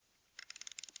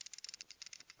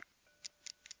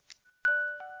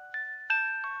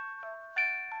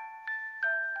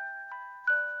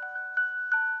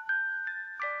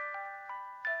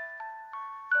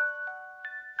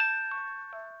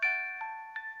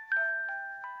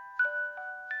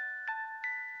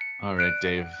All right,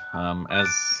 Dave. As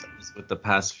with the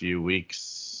past few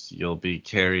weeks, you'll be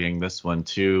carrying this one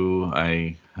too.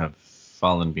 I have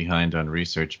fallen behind on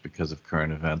research because of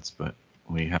current events, but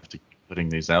we have to keep putting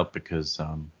these out because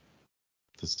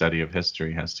the study of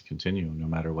history has to continue no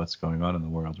matter what's going on in the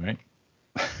world, right?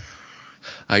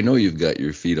 I know you've got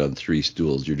your feet on three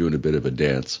stools. You're doing a bit of a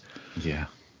dance. Yeah,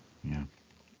 yeah.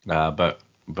 But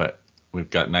we've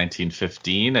got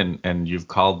 1915, and you've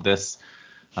called this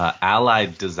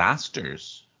Allied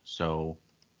disasters. So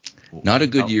Not a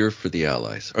good tell, year for the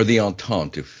Allies, or the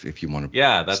Entente, if you want to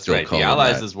yeah, that's still right. The call them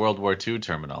Allies that. is World War II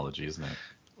terminology, isn't it?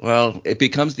 Well, it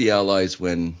becomes the Allies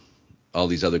when all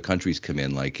these other countries come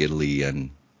in, like Italy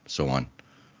and so on.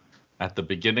 At the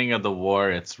beginning of the war,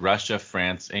 it's Russia,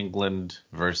 France, England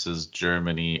versus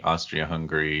Germany, Austria,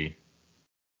 Hungary.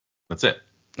 That's it.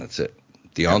 That's it.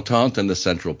 The Yeah. Entente and the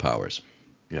Central Powers.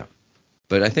 Yeah.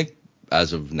 But I think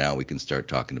as of now, we can start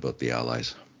talking about the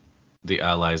Allies. The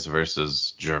Allies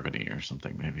versus Germany or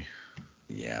something, maybe.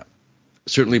 Yeah.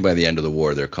 Certainly by the end of the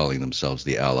war, they're calling themselves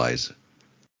the Allies,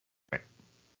 Right.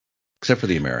 except for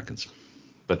the Americans.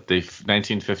 But the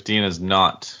 1915 is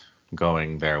not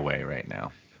going their way right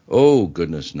now. Oh,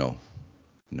 goodness, no.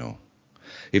 No.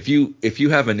 If you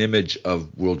have an image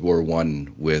of World War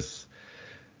One with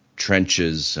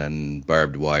trenches and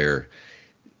barbed wire,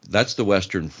 that's the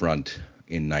Western Front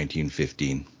in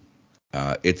 1915.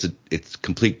 It's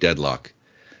complete deadlock.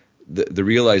 The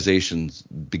realization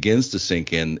begins to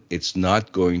sink in. It's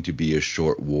not going to be a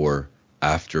short war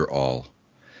after all.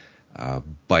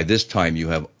 By this time, you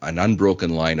have an unbroken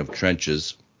line of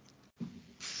trenches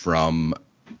from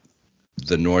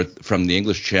from the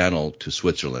English Channel to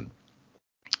Switzerland.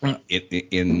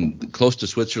 In close to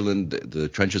Switzerland, the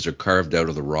trenches are carved out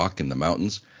of the rock in the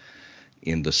mountains.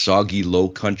 In the soggy low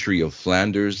country of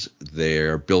Flanders,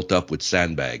 they're built up with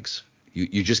sandbags.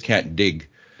 You just can't dig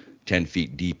 10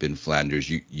 feet deep in Flanders.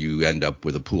 You end up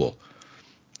with a pool.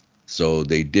 So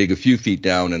they dig a few feet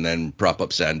down and then prop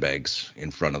up sandbags in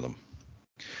front of them.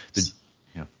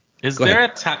 Yeah. Is Go there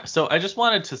ahead. a so I just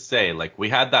wanted to say, like, we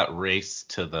had that race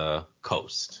to the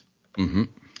coast Hmm.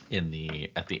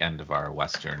 at the end of our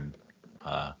Western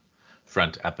uh,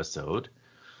 Front episode,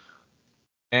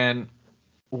 and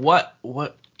what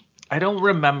I don't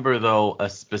remember though a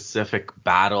specific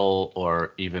battle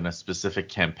or even a specific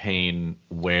campaign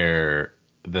where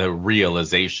the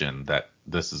realization that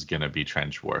this is going to be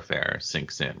trench warfare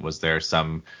sinks in. Was there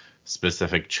some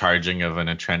specific charging of an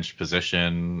entrenched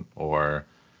position or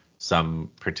some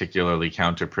particularly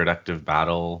counterproductive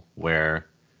battle where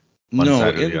one No,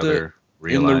 side or the other in the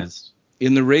realized?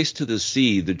 in the race to the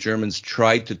sea, the Germans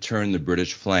tried to turn the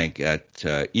British flank at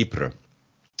Ypres.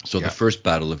 So the Yeah. first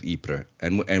Battle of Ypres,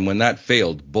 and when that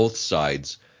failed, both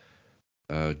sides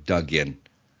dug in,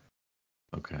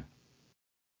 Okay.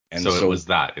 and So it so was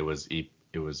that. It was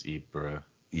Ypres,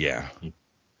 yeah,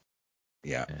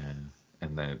 yeah.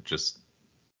 and then just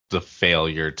the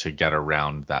failure to get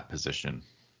around that position.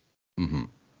 Hmm.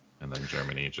 And then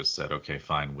Germany just said, okay,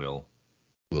 fine, We'll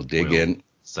dig we'll in,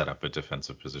 set up a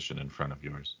defensive position in front of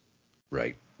yours.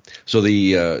 right. So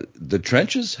the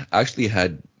trenches actually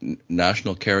had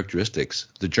national characteristics.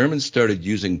 The Germans started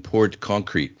using poured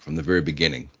concrete from the very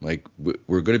beginning. Like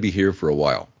we're going to be here for a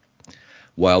while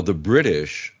the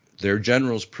British, their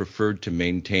generals preferred to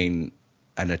maintain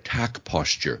an attack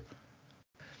posture.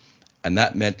 And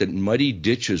that meant that muddy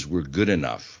ditches were good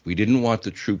enough. We didn't want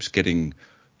the troops getting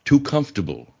too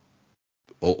comfortable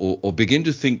or begin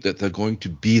to think that they're going to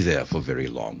be there for very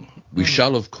long. We Mm.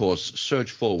 shall, of course, surge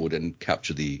forward and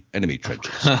capture the enemy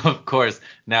trenches. Of course.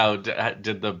 Now,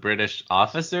 did the British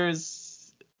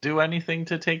officers do anything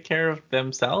to take care of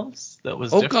themselves that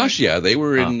was Oh different? gosh, yeah, they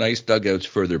were Oh, in nice dugouts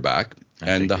further back, I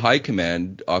and the figured. high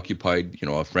command occupied,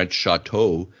 a French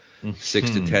chateau 6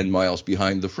 to 10 miles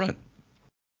behind the front,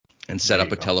 and set There up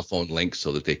you a go. telephone link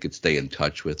so that they could stay in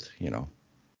touch with,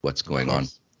 what's Of going on.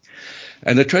 course.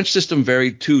 And the trench system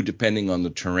varied too, depending on the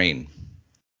terrain.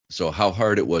 So how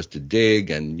hard it was to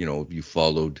dig, and you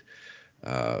followed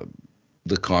uh,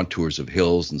 the contours of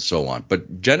hills and so on.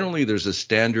 But generally, there's a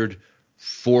standard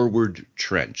forward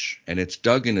trench, and it's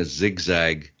dug in a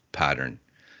zigzag pattern.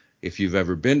 If you've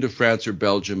ever been to France or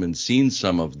Belgium and seen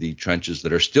some of the trenches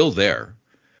that are still there,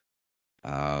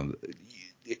 um,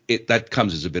 that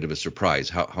comes as a bit of a surprise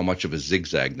how much of a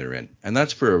zigzag they're in. And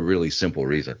that's for a really simple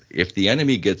reason. If the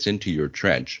enemy gets into your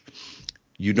trench,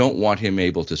 you don't want him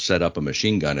able to set up a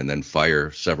machine gun and then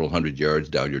fire several hundred yards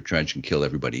down your trench and kill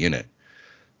everybody in it.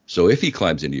 So if he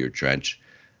climbs into your trench,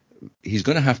 he's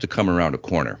going to have to come around a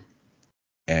corner.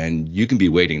 And you can be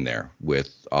waiting there with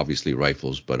obviously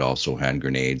rifles, but also hand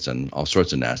grenades and all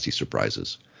sorts of nasty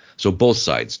surprises. So both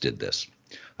sides did this.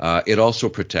 It also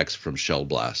protects from shell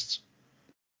blasts.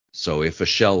 So if a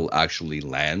shell actually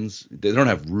lands, they don't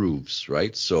have roofs,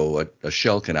 right? So a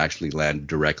shell can actually land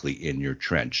directly in your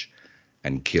trench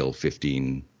and kill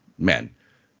 15 men.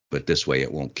 But this way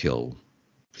it won't kill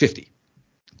 50.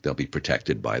 They'll be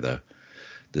protected by the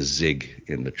zig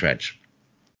in the trench.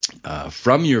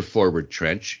 From your forward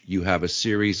trench, you have a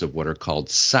series of what are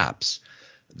called saps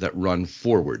that run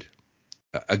forward.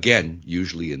 Again,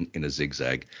 usually in a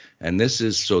zigzag. And this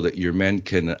is so that your men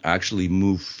can actually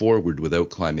move forward without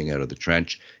climbing out of the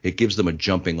trench. It gives them a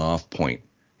jumping off point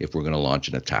if we're going to launch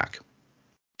an attack.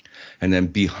 And then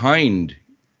behind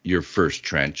your first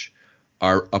trench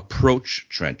are approach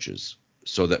trenches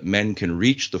so that men can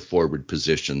reach the forward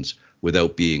positions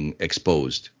without being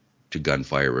exposed to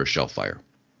gunfire or shell fire.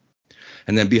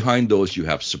 And then behind those, you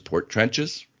have support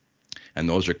trenches, and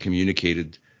those are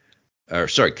connected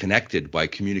by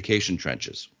communication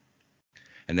trenches.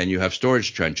 And then you have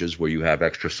storage trenches where you have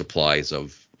extra supplies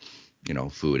of,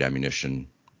 food, ammunition,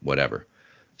 whatever.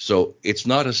 So it's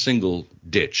not a single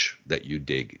ditch that you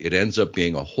dig. It ends up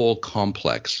being a whole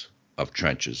complex of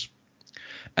trenches.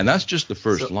 And that's just the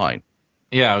first line.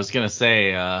 Yeah, I was going to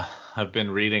say, I've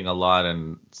been reading a lot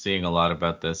and seeing a lot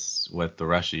about this with the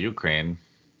Russia-Ukraine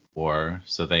war.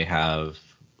 So they have,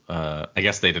 I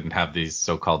guess they didn't have these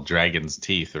so-called dragon's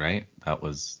teeth, right?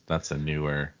 That's a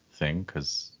newer thing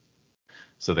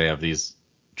so they have these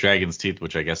dragon's teeth,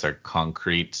 which I guess are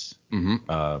concrete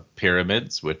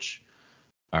pyramids, which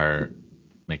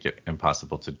make it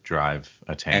impossible to drive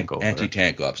a tank over.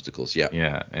 Anti-tank obstacles, yeah.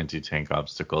 Yeah, anti-tank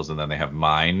obstacles. And then they have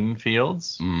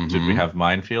minefields. Mm-hmm. Did we have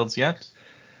minefields yet?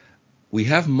 We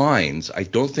have mines. I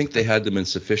don't think they had them in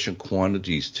sufficient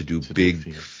quantities to do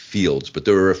big fields, but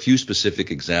there are a few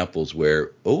specific examples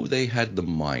where, they had them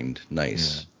mined.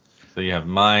 Nice. Yeah. So you have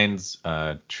mines,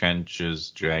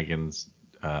 trenches, dragons,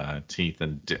 teeth,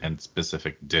 and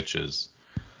specific ditches,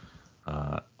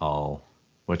 it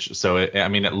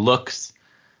looks,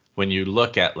 when you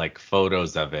look at like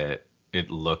photos of it, it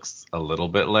looks a little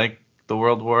bit like the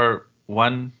World War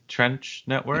I trench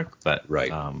network, but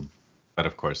right. But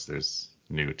of course, there's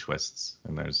new twists,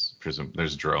 and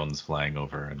there's drones flying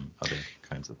over and other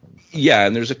kinds of things. Yeah,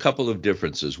 and there's a couple of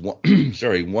differences.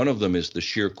 One of them is the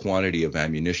sheer quantity of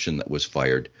ammunition that was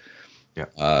fired.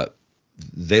 Yeah.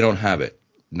 They don't have it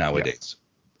nowadays.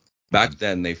 Yeah. Back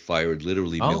then, they fired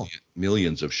literally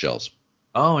millions of shells.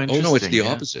 Oh, interesting. Oh, no, it's the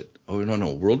opposite. Oh,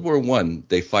 no. World War I,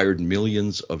 they fired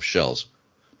millions of shells.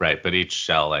 Right, but each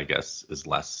shell, I guess, is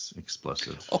less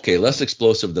explosive. Okay, less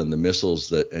explosive than the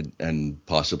missiles and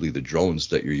possibly the drones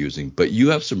that you're using. But you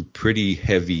have some pretty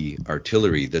heavy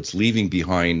artillery that's leaving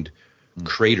behind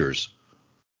craters.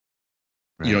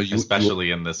 Right.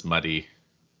 Especially in this muddy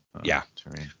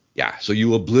terrain. Yeah, so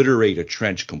you obliterate a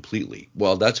trench completely.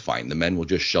 Well, that's fine. The men will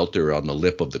just shelter on the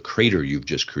lip of the crater you've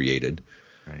just created.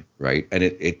 Right? And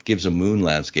it gives a moon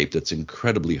landscape that's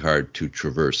incredibly hard to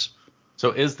traverse. So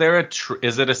is there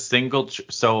is it a single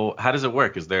so how does it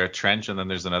work? Is there a trench and then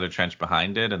there's another trench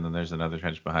behind it and then there's another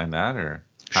trench behind that, or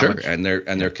Sure, and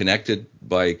they're connected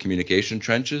by communication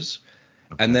trenches.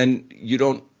 Okay. And then you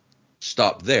don't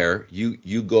stop there.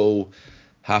 You go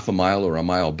half a mile or a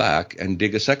mile back and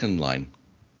dig a second line.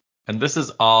 And this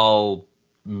is all,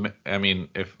 I mean,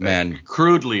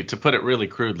 crudely, to put it really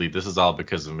crudely, this is all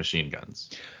because of machine guns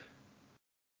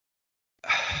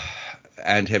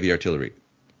and heavy artillery.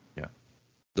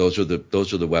 Those are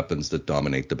the weapons that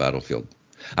dominate the battlefield.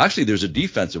 Actually, there's a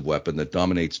defensive weapon that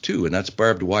dominates too, and that's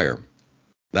barbed wire.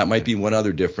 That might be one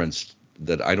other difference,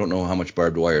 that I don't know how much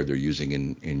barbed wire they're using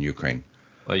in Ukraine.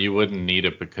 Well, you wouldn't need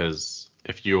it because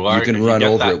if you can run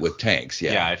over it with tanks.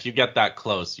 Yeah. Yeah, if you get that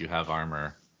close, you have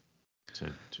armor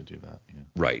to do that. Yeah.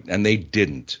 Right, and they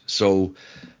didn't. So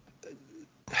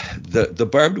the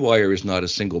barbed wire is not a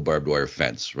single barbed wire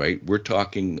fence, right? We're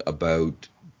talking about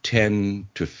 10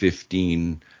 to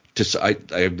 15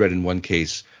 I read in one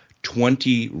case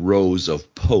 20 rows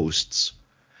of posts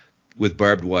with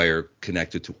barbed wire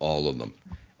connected to all of them,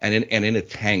 and in a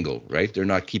tangle, right? They're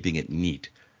not keeping it neat.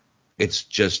 It's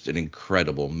just an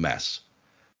incredible mess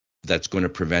that's going to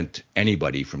prevent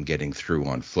anybody from getting through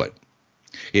on foot.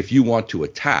 If you want to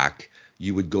attack,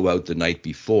 you would go out the night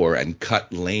before and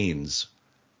cut lanes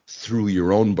through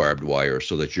your own barbed wire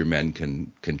so that your men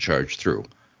can charge through.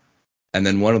 And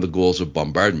then one of the goals of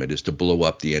bombardment is to blow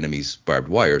up the enemy's barbed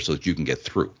wire so that you can get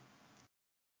through.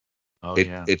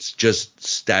 It's just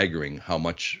staggering how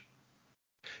much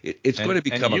it's going to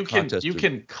become a contest. You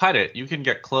can cut it. You can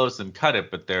get close and cut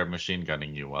it, but they're machine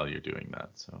gunning you while you're doing that.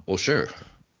 So. Well, sure.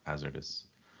 Hazardous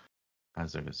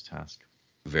task.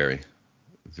 Very,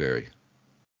 very.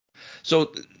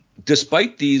 So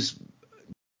despite these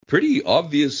pretty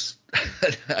obvious,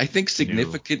 I think,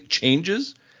 significant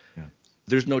changes,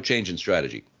 there's no change in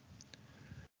strategy.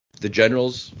 The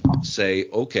generals say,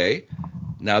 okay,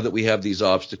 now that we have these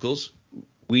obstacles,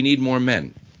 we need more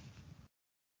men.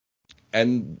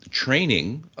 And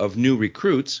training of new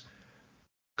recruits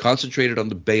concentrated on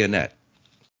the bayonet.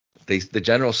 The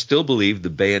generals still believe the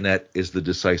bayonet is the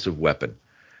decisive weapon.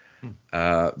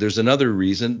 There's another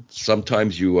reason.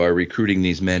 Sometimes you are recruiting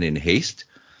these men in haste,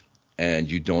 and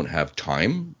you don't have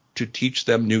time to teach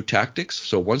them new tactics.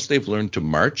 So once they've learned to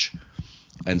march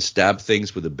and stab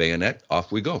things with a bayonet,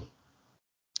 off we go.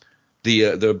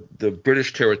 The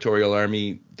British Territorial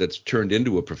Army that's turned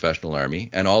into a professional army,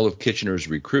 and all of Kitchener's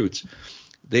recruits,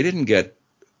 they didn't get,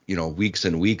 weeks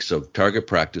and weeks of target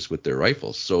practice with their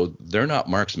rifles. So they're not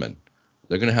marksmen.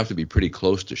 They're going to have to be pretty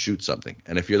close to shoot something.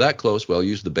 And if you're that close, well,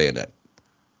 use the bayonet,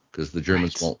 because the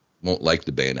Germans won't like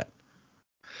the bayonet.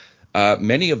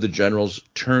 Many of the generals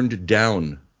turned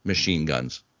down machine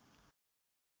guns.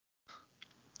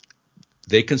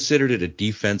 They considered it a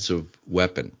defensive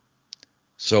weapon.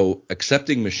 So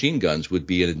accepting machine guns would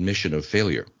be an admission of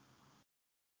failure.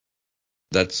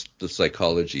 That's the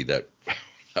psychology that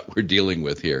we're dealing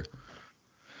with here.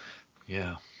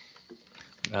 Yeah.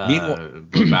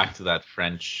 Go back to that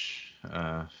French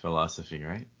philosophy,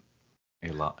 right?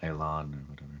 Elan or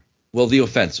whatever. Well, the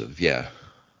offensive, yeah.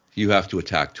 You have to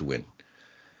attack to win.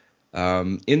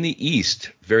 In the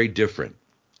East, very different.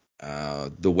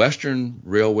 The Western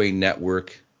Railway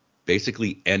network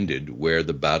basically ended where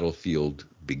the battlefield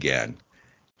began.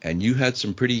 And you had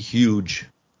some pretty huge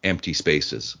empty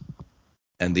spaces.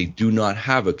 And they do not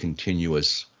have a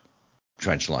continuous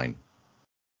trench line.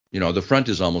 The front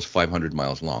is almost 500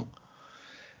 miles long.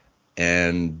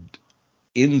 And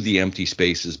in the empty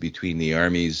spaces between the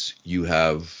armies, you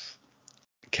have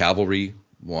cavalry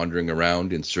wandering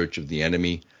around in search of the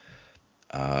enemy.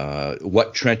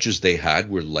 What trenches they had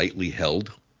were lightly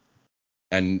held.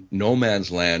 And no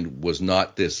man's land was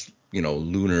not this,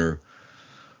 lunar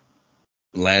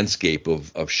landscape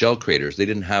of shell craters. They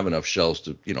didn't have enough shells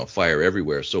to, fire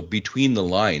everywhere. So between the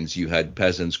lines, you had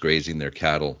peasants grazing their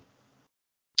cattle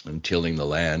and tilling the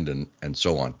land and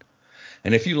so on.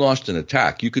 And if you lost an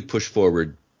attack, you could push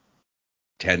forward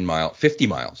 50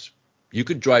 miles. You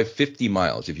could drive 50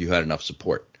 miles if you had enough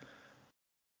support.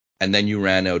 And then you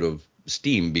ran out of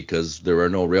steam because there are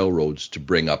no railroads to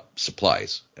bring up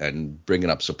supplies. And bringing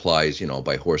up supplies,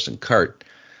 by horse and cart,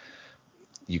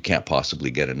 you can't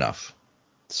possibly get enough.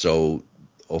 So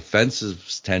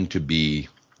offensives tend to be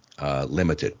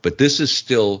limited. But this is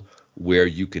still where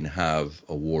you can have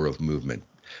a war of movement.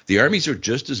 The armies are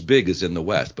just as big as in the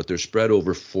West, but they're spread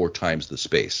over 4 times the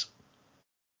space.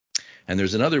 And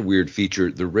there's another weird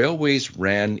feature. The railways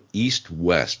ran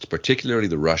east-west, particularly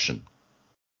the Russian.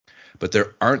 But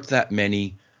there aren't that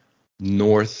many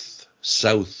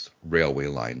north-south railway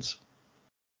lines.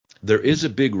 There is a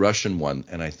big Russian one,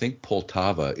 and I think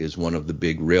Poltava is one of the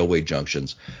big railway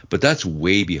junctions, but that's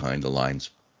way behind the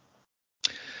lines.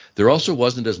 There also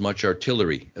wasn't as much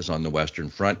artillery as on the Western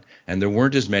Front, and there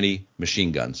weren't as many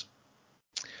machine guns.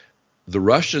 The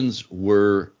Russians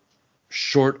were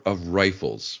short of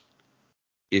rifles.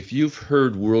 If you've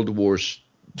heard World War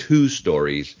II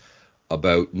stories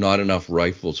about not enough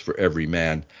rifles for every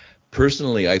man,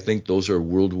 personally, I think those are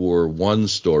World War I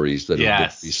stories that have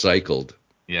been recycled.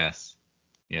 Yes,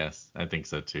 I think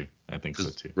so too.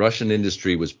 Russian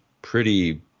industry was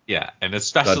pretty... Yeah, and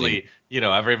especially,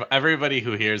 everybody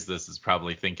who hears this is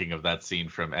probably thinking of that scene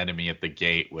from Enemy at the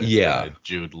Gate with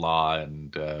Jude Law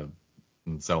and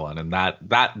so on. And that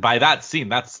by that scene,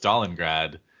 that's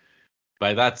Stalingrad.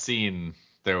 By that scene,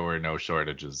 there were no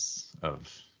shortages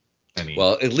of any.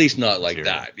 Well, at least not like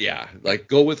that. Yeah, like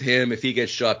go with him. If he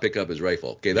gets shot, pick up his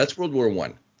rifle. Okay, that's World War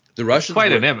I. The Russians.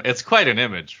 It's quite an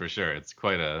image for sure. It's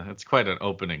quite an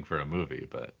opening for a movie,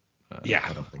 but.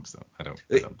 I don't think so. I don't.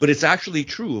 But it's actually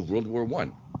true of World War I.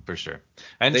 For sure.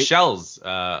 And shells,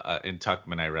 in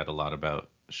Tuckman, I read a lot about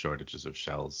shortages of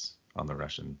shells on the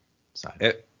Russian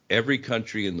side. Every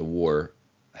country in the war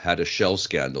had a shell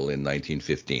scandal in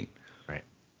 1915. Right.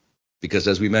 Because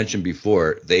as we mentioned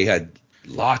before, they had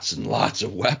lots and lots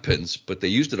of weapons, but they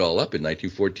used it all up in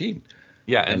 1914.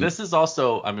 Yeah, and this is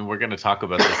also, we're going to talk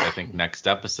about this, I think, next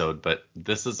episode, but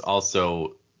this is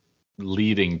also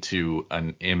leading to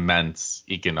an immense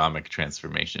economic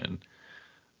transformation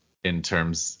in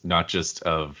terms not just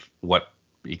of what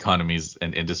economies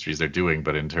and industries are doing,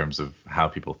 but in terms of how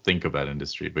people think about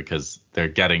industry, because they're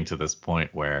getting to this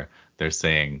point where they're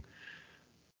saying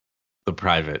the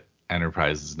private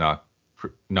enterprise is not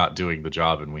doing the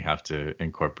job and we have to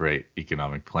incorporate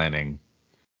economic planning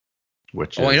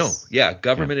which Oh, I know. is Yeah,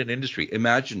 government and industry.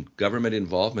 Imagine government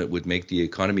involvement would make the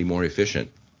economy more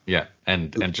efficient. yeah,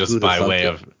 and just Who'd have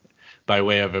thunk it? by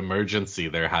way of emergency,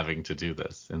 they're having to do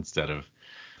this instead of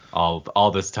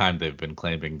all this time they've been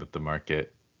claiming that the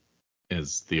market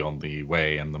is the only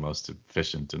way and the most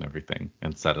efficient and everything,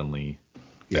 and suddenly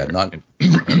Yeah,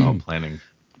 they're all planning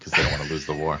because they don't want to lose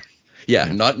the war. yeah,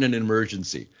 not in an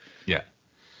emergency. Yeah.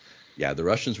 Yeah, the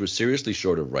Russians were seriously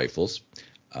short of rifles.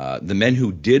 The men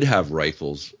who did have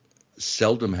rifles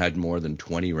seldom had more than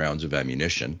 20 rounds of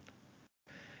ammunition.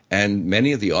 And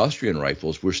many of the Austrian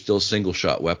rifles were still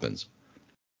single-shot weapons.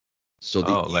 So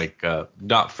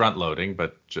Not front loading,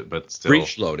 but still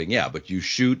breech loading, yeah, but you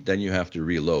shoot, then you have to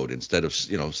reload instead of,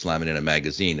 slamming in a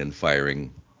magazine and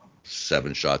firing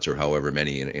 7 shots or however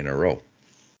many in a row.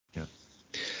 Yeah.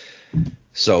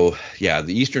 So, yeah,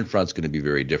 the Eastern Front's going to be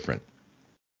very different.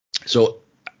 So,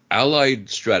 Allied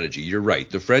strategy, you're right.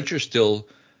 The French are still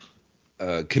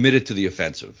committed to the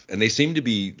offensive, and they seem to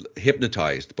be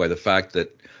hypnotized by the fact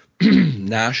that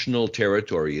national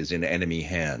territory is in enemy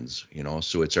hands,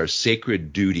 so it's our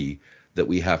sacred duty that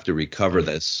we have to recover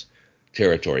this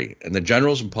territory. And the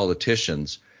generals and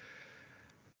politicians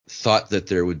thought that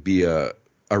there would be a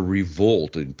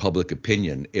revolt in public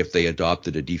opinion if they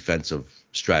adopted a defensive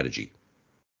strategy.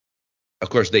 Of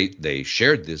course, they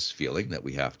shared this feeling that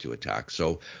we have to attack,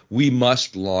 so we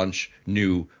must launch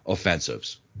new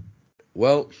offensives.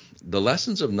 Well, the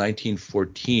lessons of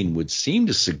 1914 would seem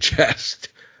to suggest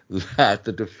that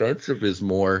the defensive is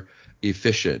more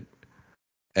efficient.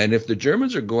 And if the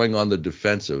Germans are going on the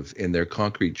defensive in their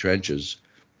concrete trenches,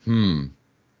 the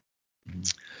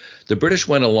British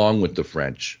went along with the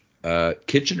French.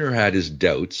 Kitchener had his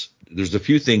doubts. There's a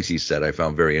few things he said I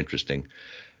found very interesting.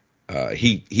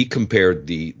 He compared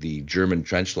the German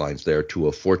trench lines there to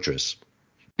a fortress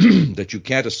that you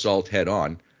can't assault head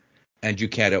on and you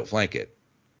can't outflank it.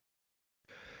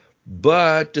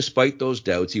 But despite those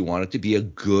doubts, he wanted to be a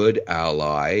good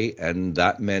ally, and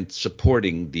that meant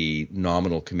supporting the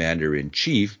nominal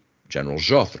commander-in-chief, General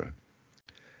Joffre.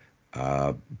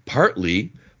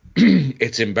 Partly,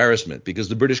 it's embarrassment, because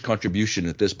the British contribution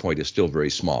at this point is still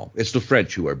very small. It's the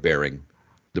French who are bearing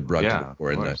the brunt of the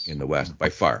war in the West by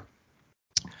far.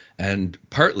 And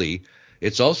partly,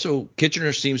 it's also,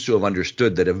 Kitchener seems to have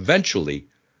understood that eventually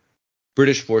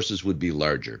British forces would be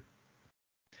larger.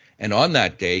 And on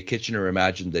that day, Kitchener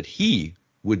imagined that he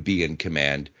would be in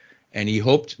command, and he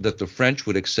hoped that the French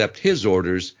would accept his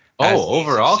orders.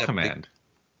 Overall command.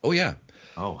 Oh yeah.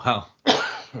 Oh wow.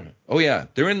 Oh yeah.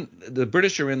 The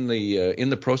British are in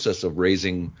the process of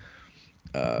raising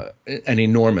an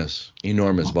enormous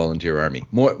volunteer army.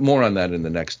 More on that in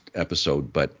the next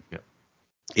episode, but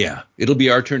yeah, it'll be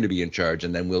our turn to be in charge,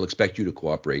 and then we'll expect you to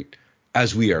cooperate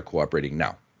as we are cooperating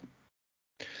now.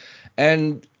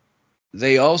 And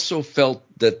they also felt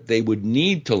that they would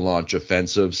need to launch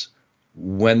offensives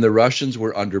when the Russians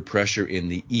were under pressure in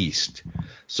the east.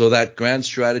 So that grand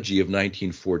strategy of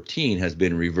 1914 has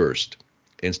been reversed.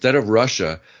 Instead of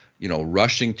Russia,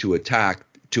 rushing to attack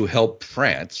to help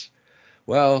France,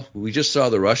 well, we just saw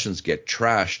the Russians get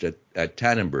trashed at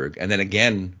Tannenberg, and then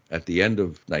again at the end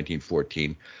of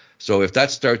 1914. So if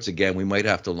that starts again, we might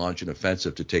have to launch an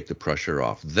offensive to take the pressure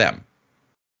off them.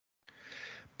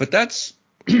 But that's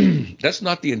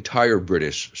not the entire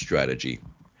British strategy.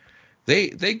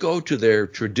 They go to their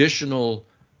traditional,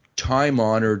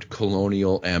 time-honored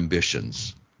colonial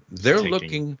ambitions. They're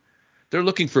looking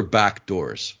for back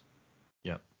doors.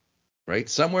 Yeah. Right?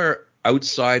 Somewhere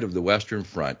outside of the Western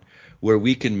Front where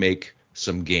we can make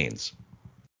some gains.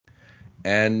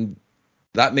 And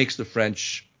that makes the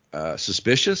French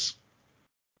suspicious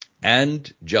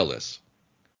and jealous.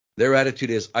 Their attitude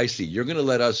is, I see, you're going to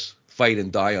let us fight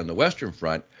and die on the Western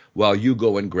Front while you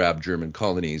go and grab German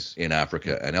colonies in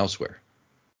Africa and elsewhere.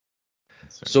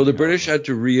 So the British had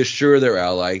to reassure their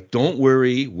ally, don't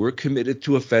worry, we're committed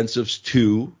to offensives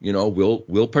too,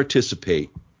 we'll participate.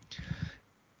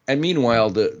 And meanwhile,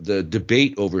 the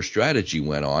debate over strategy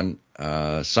went on.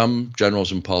 Some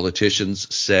generals and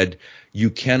politicians said you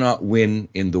cannot win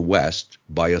in the West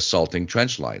by assaulting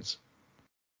trench lines.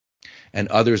 And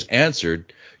others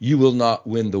answered, you will not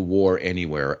win the war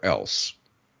anywhere else.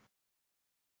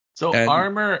 So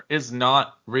armor is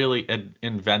not really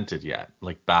invented yet,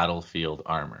 like battlefield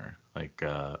armor, like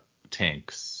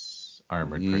tanks,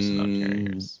 armored personnel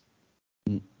carriers.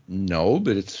 No,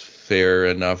 but it's fair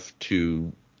enough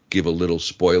to give a little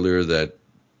spoiler that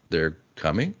they're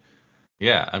coming.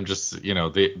 Yeah, I'm just,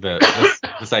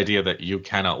 this idea that you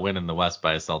cannot win in the West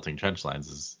by assaulting trench lines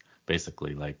is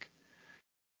basically like.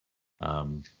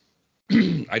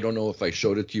 I don't know if I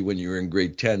showed it to you when you were in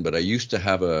grade 10, but I used to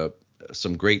have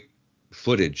some great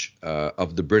footage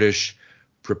of the British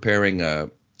preparing a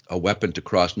weapon to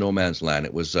cross no man's land.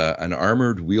 It was an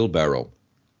armored wheelbarrow.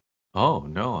 Oh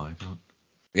no, I don't.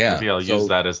 Yeah. Maybe I'll use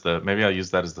that as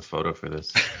the photo for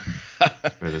this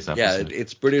episode. Yeah,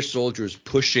 it's British soldiers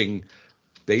pushing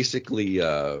basically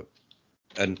a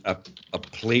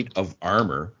plate of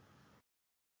armor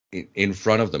in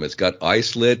front of them. It's got eye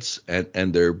slits,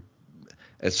 and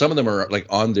some of them are like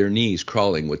on their knees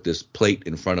crawling with this plate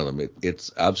in front of them.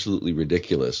 It's absolutely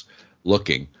ridiculous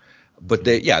looking, but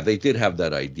they did have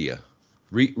that idea.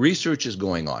 Research is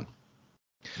going on,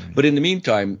 but in the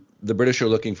meantime, the British are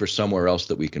looking for somewhere else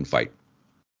that we can fight,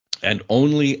 and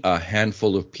only a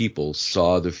handful of people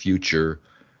saw the future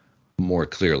more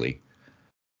clearly.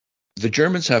 The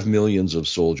Germans have millions of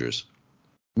soldiers,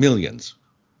 millions.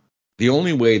 The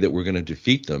only way that we're going to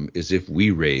defeat them is if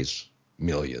we raise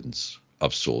millions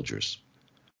of soldiers.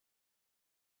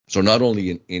 So not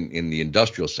only in the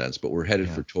industrial sense, but we're headed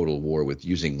for total war with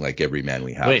using like every man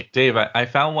we have. Wait, Dave, I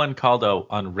found one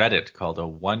on Reddit called a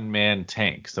one-man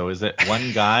tank. So is it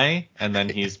one guy and then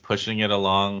he's pushing it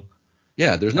along?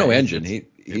 Yeah, there's no engine.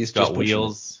 He's got just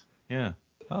wheels. Yeah.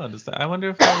 Oh, I wonder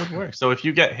if that would work. So if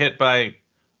you get hit by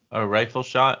a rifle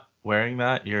shot wearing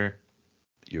that,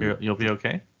 you'll be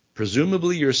okay.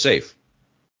 Presumably you're safe.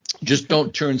 Just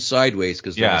don't turn sideways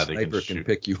because the sniper can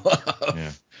pick you up.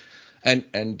 Yeah.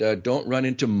 And don't run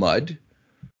into mud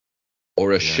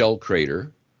or a shell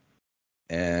crater.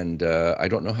 And I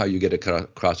don't know how you get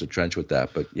across a trench with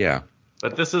that, but yeah.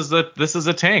 But this is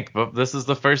a tank. But this is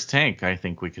the first tank, I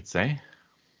think we could say.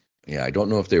 Yeah, I don't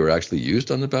know if they were actually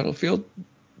used on the battlefield.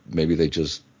 Maybe they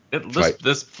just.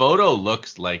 This photo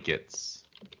looks like it's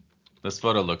on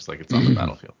the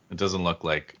battlefield. It doesn't look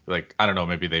like I don't know.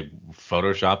 Maybe they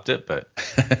photoshopped it, but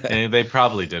they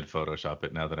probably did Photoshop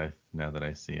it. Now that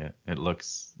I see it,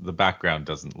 the background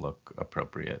doesn't look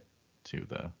appropriate to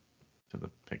the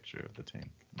picture of the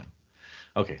tank. No.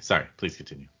 Okay, sorry. Please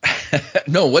continue.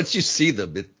 No, once you see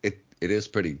them, it is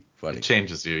pretty funny. It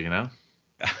changes you,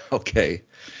 Okay.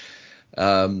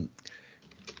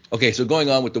 Okay, so going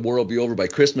on with the war will be over by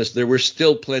Christmas, there were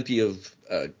still plenty of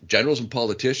generals and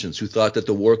politicians who thought that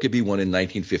the war could be won in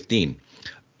 1915,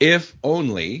 if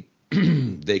only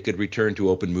they could return to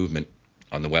open movement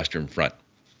on the Western Front.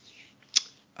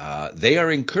 They are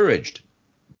encouraged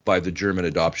by the German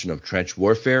adoption of trench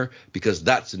warfare because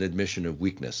that's an admission of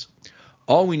weakness.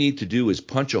 All we need to do is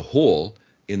punch a hole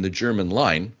in the German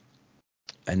line,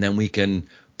 and then we can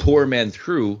pour men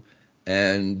through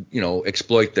and,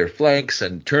 exploit their flanks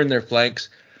and turn their flanks.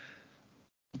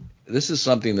 This is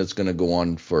something that's going to go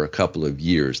on for a couple of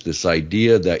years. This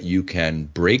idea that you can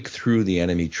break through the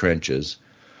enemy trenches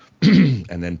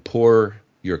and then pour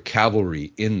your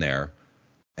cavalry in there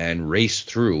and race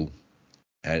through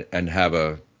and have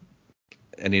an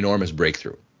enormous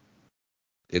breakthrough.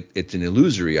 It's an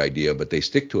illusory idea, but they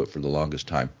stick to it for the longest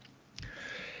time.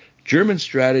 German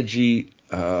strategy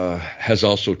has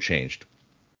also changed.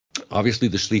 Obviously,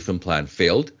 the Schlieffen Plan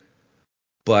failed,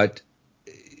 but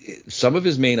some of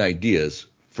his main ideas,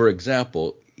 for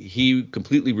example, he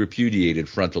completely repudiated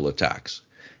frontal attacks.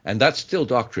 And that's still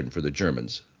doctrine for the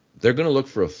Germans. They're going to look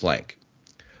for a flank.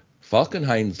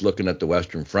 Falkenhayn's looking at the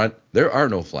Western Front. There are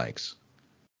no flanks.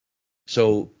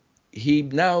 So he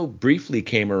now briefly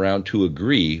came around to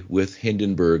agree with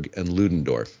Hindenburg and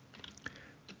Ludendorff.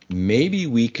 Maybe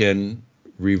we can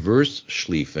reverse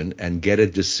Schlieffen and get a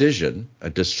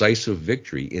decisive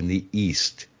victory in the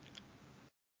East.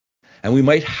 And we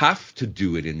might have to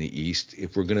do it in the East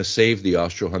if we're going to save the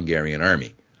Austro-Hungarian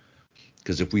army.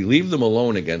 Because if we leave them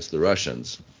alone against the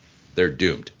Russians, they're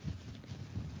doomed.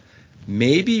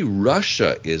 Maybe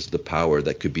Russia is the power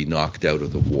that could be knocked out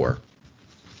of the war,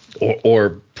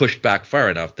 or pushed back far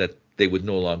enough that they would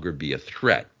no longer be a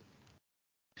threat.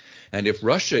 And if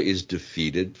Russia is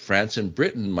defeated, France and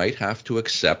Britain might have to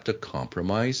accept a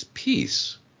compromise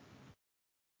peace.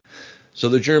 So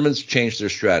the Germans changed their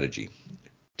strategy.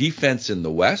 Defense in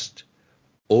the West,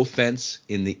 offense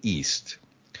in the East.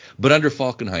 But under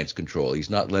Falkenhayn's control, he's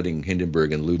not letting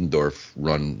Hindenburg and Ludendorff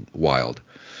run wild.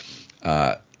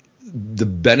 The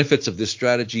benefits of this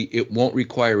strategy, it won't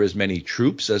require as many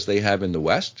troops as they have in the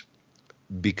West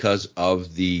because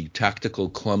of the tactical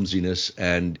clumsiness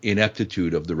and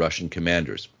ineptitude of the Russian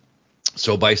commanders.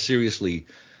 So by seriously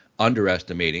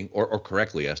underestimating or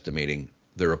correctly estimating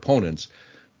their opponents,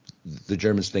 the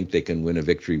Germans think they can win a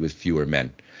victory with fewer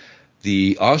men.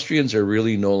 The Austrians are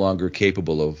really no longer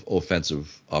capable of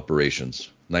offensive operations.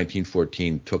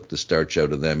 1914 took the starch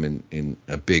out of them in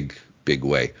a big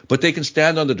way. But they can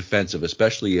stand on the defensive,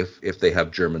 especially if they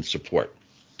have German support.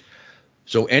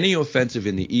 So any offensive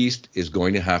in the East is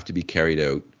going to have to be carried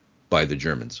out by the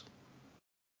Germans.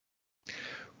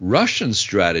 Russian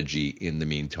strategy in the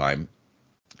meantime,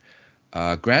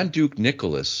 Grand Duke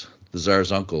Nicholas, the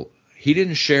Tsar's uncle, he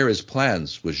didn't share his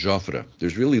plans with Joffre.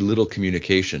 There's really little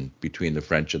communication between the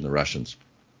French and the Russians.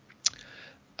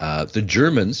 The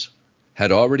Germans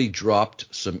had already dropped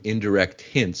some indirect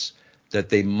hints that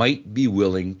they might be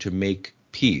willing to make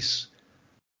peace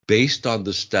based on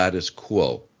the status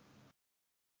quo.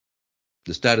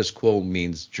 The status quo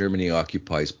means Germany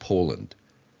occupies Poland.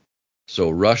 So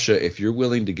Russia, if you're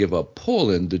willing to give up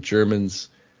Poland, the Germans,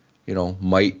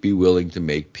 might be willing to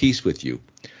make peace with you.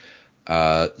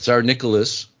 Tsar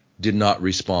Nicholas did not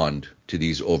respond to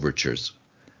these overtures.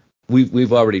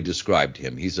 We've already described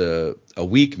him. He's a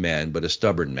weak man, but a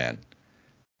stubborn man.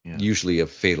 Yeah. Usually a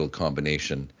fatal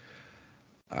combination.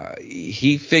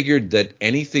 He figured that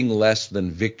anything less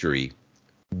than victory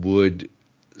would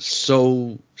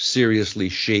so seriously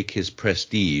shake his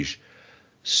prestige,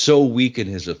 so weaken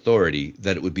his authority,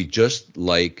 that it would be just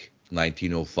like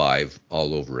 1905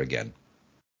 all over again.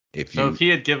 If he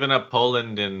had given up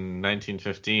Poland in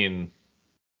 1915,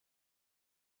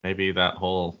 maybe the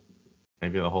whole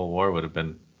war would have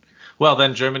been... Well,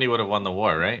 then Germany would have won the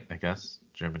war, right? I guess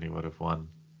Germany would have won.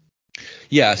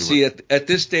 Yeah, see, at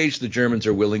this stage, the Germans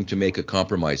are willing to make a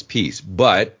compromise peace,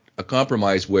 but a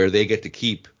compromise where they get to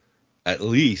keep at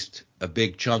least a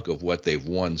big chunk of what they've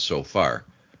won so far.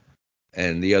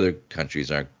 And the other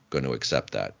countries aren't going to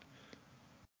accept that.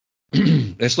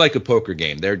 It's like a poker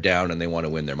game. They're down and they want to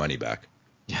win their money back.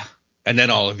 Yeah. And then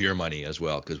all of your money as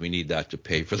well, because we need that to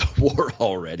pay for the war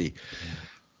already. Yeah.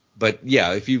 But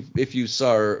yeah, if you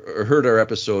saw or heard our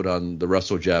episode on the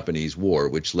Russo-Japanese War,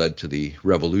 which led to the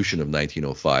revolution of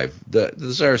 1905,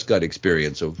 the Tsar's got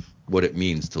experience of what it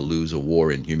means to lose a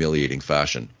war in humiliating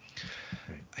fashion.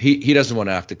 He doesn't want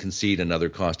to have to concede another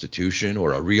constitution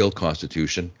or a real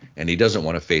constitution, and he doesn't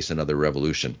want to face another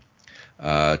revolution.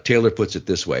 Taylor puts it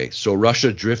this way: so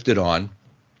Russia drifted on,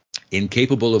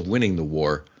 incapable of winning the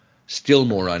war, still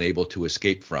more unable to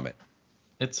escape from it.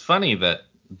 It's funny that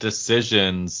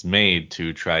decisions made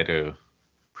to try to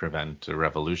prevent a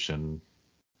revolution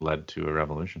led to a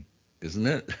revolution. Isn't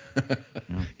it?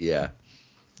 Yeah.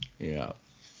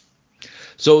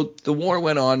 So the war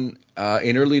went on.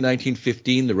 In early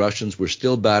 1915, the Russians were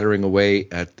still battering away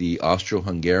at the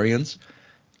Austro-Hungarians.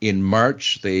 In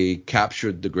March, they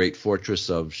captured the great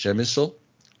fortress of Przemysl,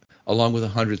 along with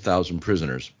 100,000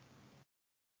 prisoners.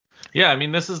 Yeah, I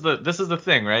mean, this is the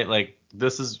thing, right? Like,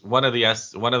 this is one of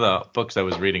the books I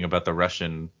was reading about the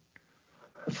Russian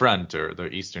front, or the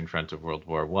Eastern Front of World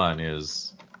War I,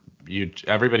 is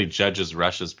everybody judges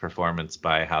Russia's performance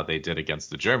by how they did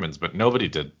against the Germans, but nobody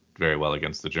did very well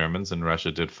against the Germans, and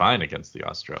Russia did fine against the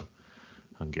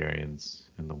Austro-Hungarians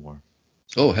in the war.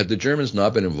 Oh, had the Germans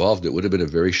not been involved, it would have been a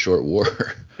very short war.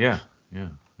 Yeah.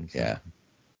 Exactly. Yeah.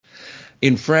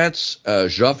 In France,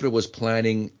 Joffre was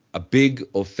planning a big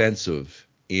offensive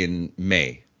in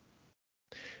May.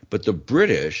 But the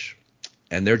British,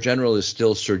 and their general is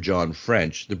still Sir John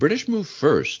French, the British moved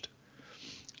first.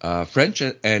 French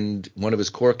and one of his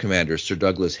corps commanders, Sir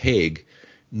Douglas Haig,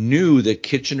 knew that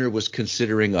Kitchener was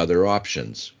considering other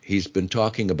options. He's been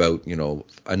talking about,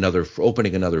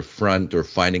 opening another front or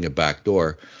finding a back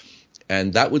door,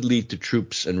 and that would lead to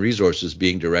troops and resources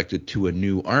being directed to a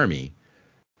new army,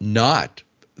 not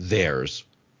theirs,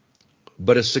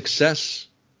 but a success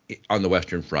on the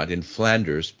Western Front in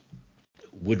Flanders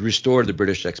would restore the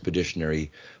British Expeditionary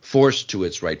Force to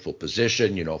its rightful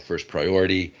position, first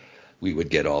priority. We would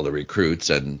get all the recruits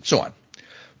and so on.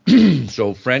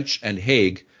 So French and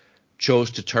Haig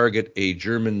chose to target a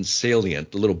German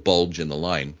salient, a little bulge in the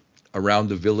line, around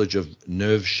the village of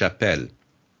Neuve-Chapelle.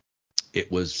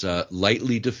 It was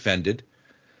lightly defended.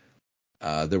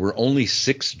 There were only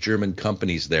 6 German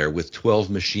companies there with 12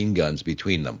 machine guns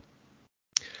between them.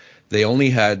 They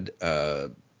only had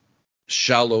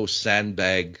shallow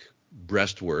sandbag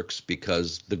breastworks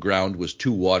because the ground was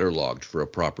too waterlogged for a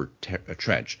proper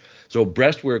trench. So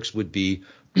breastworks would be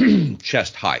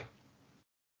chest high.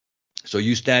 So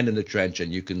you stand in the trench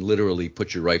and you can literally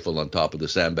put your rifle on top of the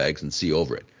sandbags and see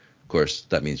over it. Of course,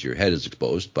 that means your head is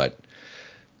exposed, but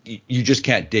you just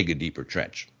can't dig a deeper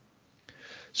trench.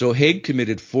 So Haig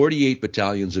committed 48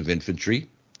 battalions of infantry,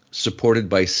 supported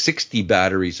by 60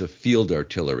 batteries of field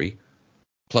artillery,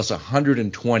 plus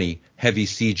 120 heavy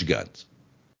siege guns.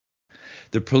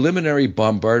 The preliminary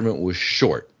bombardment was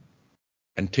short,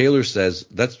 and Taylor says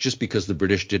that's just because the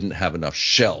British didn't have enough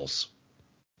shells.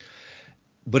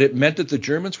 But it meant that the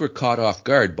Germans were caught off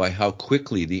guard by how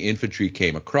quickly the infantry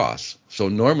came across. So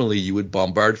normally you would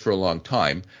bombard for a long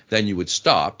time, then you would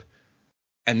stop,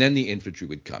 and then the infantry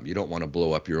would come. You don't want to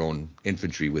blow up your own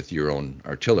infantry with your own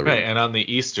artillery. Right, and on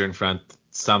the Eastern Front,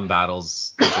 some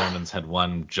battles the Germans had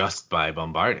won just by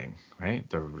bombarding, right?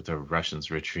 The Russians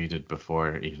retreated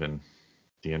before even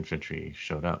the infantry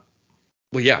showed up.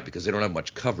 Well, yeah, because they don't have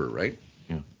much cover, right?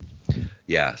 Yeah.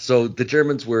 Yeah, so the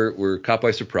Germans were caught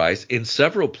by surprise. In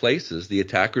several places, the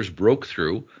attackers broke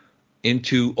through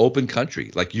into open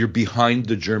country, like you're behind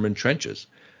the German trenches.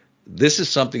 This is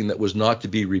something that was not to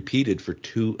be repeated for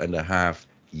 2.5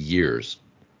 years.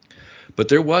 But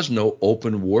there was no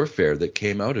open warfare that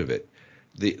came out of it.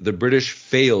 The British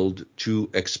failed to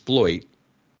exploit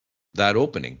that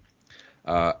opening.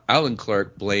 Alan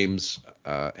Clark blames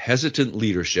hesitant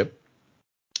leadership,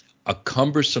 a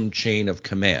cumbersome chain of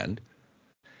command,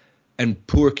 and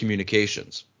poor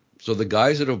communications. So the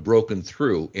guys that have broken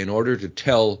through, in order to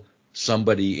tell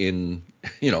somebody in,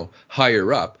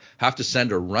 higher up, have to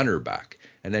send a runner back.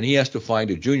 And then he has to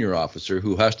find a junior officer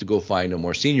who has to go find a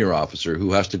more senior officer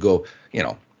who has to go,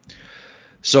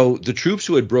 So the troops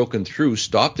who had broken through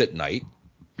stopped at night.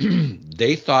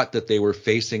 They thought that they were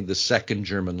facing the second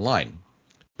German line.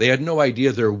 They had no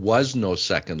idea there was no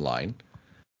second line.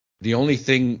 The only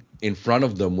thing in front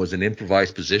of them was an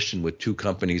improvised position with 2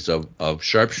 companies of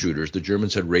sharpshooters. The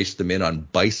Germans had raced them in on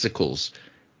bicycles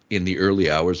in the early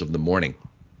hours of the morning.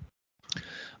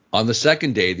 On the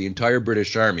second day, the entire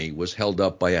British army was held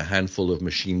up by a handful of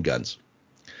machine guns.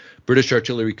 British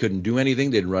artillery couldn't do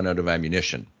anything. They'd run out of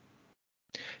ammunition.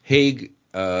 Haig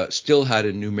still had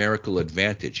a numerical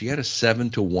advantage. He had a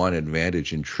 7-1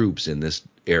 advantage in troops in this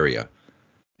area.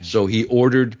 So he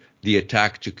ordered the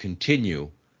attack to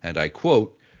continue, and I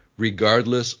quote,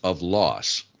 regardless of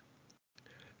loss.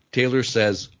 Taylor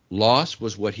says loss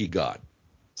was what he got.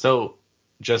 So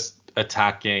just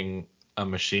attacking a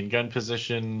machine gun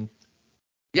position?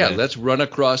 Yeah, let's run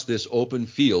across this open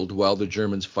field while the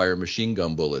Germans fire machine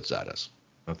gun bullets at us.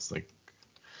 That's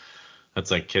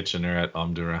like Kitchener at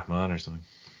Omdurman or something.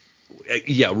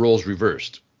 Yeah, roles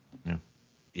reversed.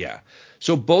 Yeah.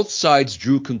 So both sides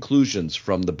drew conclusions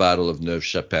from the Battle of Neuve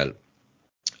Chapelle.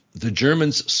 The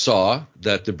Germans saw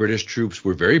that the British troops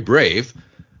were very brave,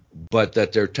 but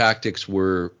that their tactics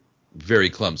were very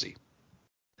clumsy.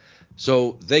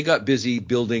 So they got busy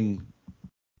building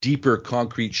deeper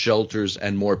concrete shelters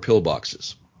and more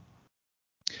pillboxes.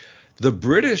 The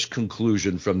British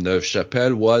conclusion from Neuve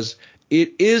Chapelle was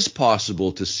it is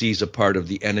possible to seize a part of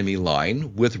the enemy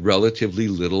line with relatively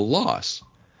little loss.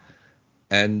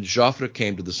 And Joffre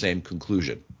came to the same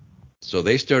conclusion. So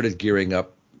they started gearing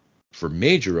up for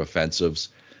major offensives,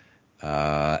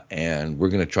 and we're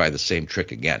going to try the same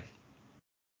trick again.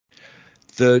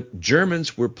 The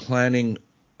Germans were planning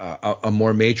a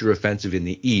more major offensive in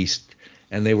the east,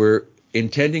 and they were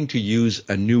intending to use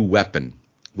a new weapon,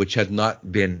 which had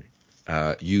not been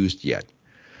used yet.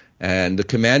 And the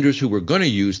commanders who were going to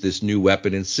use this new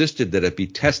weapon insisted that it be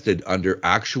tested under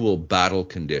actual battle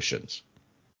conditions.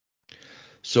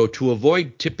 So to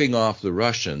avoid tipping off the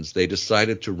Russians, they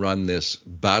decided to run this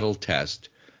battle test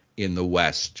in the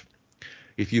west.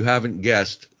 If you haven't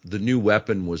guessed, the new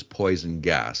weapon was poison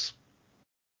gas.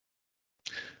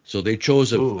 So they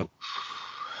chose a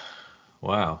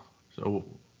Wow. So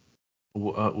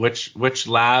which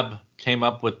lab came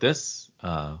up with this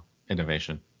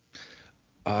innovation?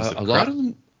 A lot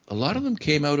of them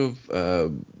came out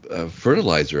of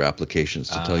fertilizer applications,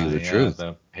 to tell you the truth.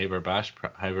 The Haber-Bosch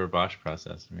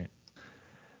process, right?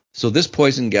 So this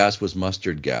poison gas was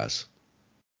mustard gas.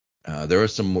 There are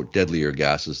some more deadlier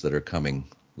gases that are coming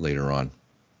later on.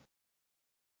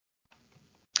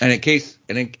 And in case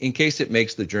it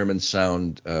makes the Germans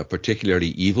sound particularly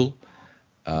evil,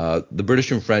 the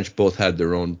British and French both had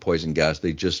their own poison gas.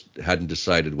 They just hadn't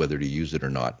decided whether to use it or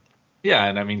not. Yeah,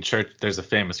 and I mean, there's a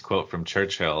famous quote from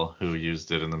Churchill who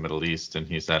used it in the Middle East, and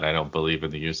he said, "I don't believe in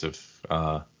the use of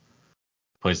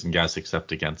poison gas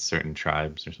except against certain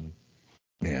tribes," or something.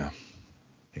 Yeah.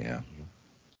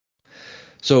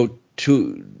 So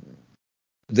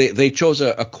they chose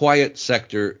a quiet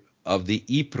sector of the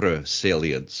Ypres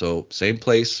salient. So same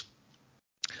place.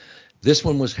 This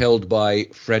one was held by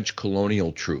French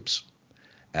colonial troops.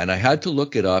 And I had to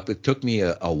look it up. It took me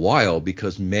a while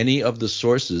because many of the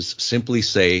sources simply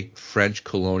say French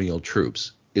colonial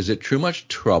troops. Is it too much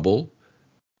trouble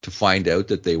to find out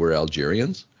that they were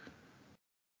Algerians?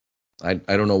 I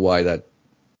don't know why that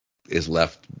is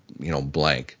left,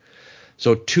 blank.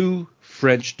 So 2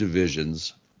 French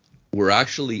divisions were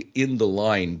actually in the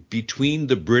line between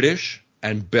the British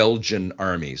and Belgian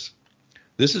armies.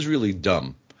 This is really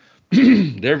dumb.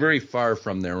 They're very far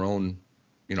from their own,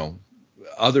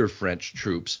 other French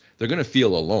troops. They're going to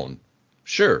feel alone.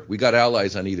 Sure, we got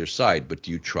allies on either side, but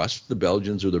do you trust the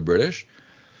Belgians or the British?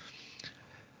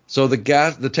 So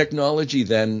the technology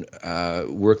then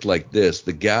worked like this.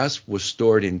 The gas was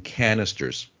stored in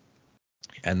canisters,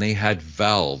 and they had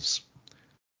valves.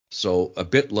 So a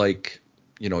bit like,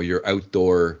 your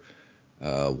outdoor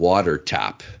water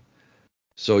tap.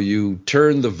 So you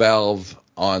turn the valve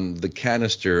on the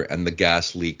canister and the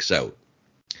gas leaks out.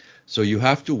 So you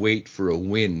have to wait for a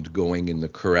wind going in the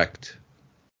correct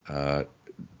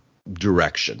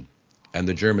direction. And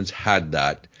the Germans had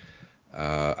that,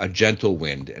 a gentle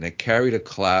wind, and it carried a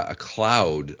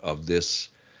cloud of this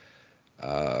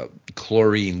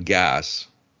chlorine gas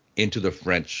into the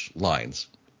French lines.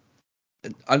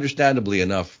 Understandably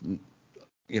enough,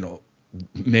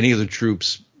 many of the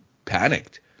troops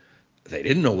panicked. They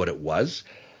didn't know what it was.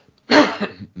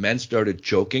 Men started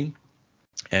choking,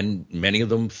 and many of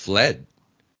them fled.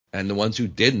 And the ones who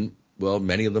didn't, well,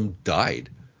 many of them died.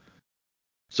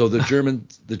 So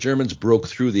the Germans broke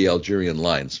through the Algerian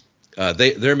lines.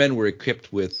 Their men were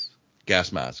equipped with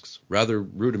gas masks, rather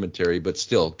rudimentary, but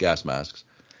still gas masks.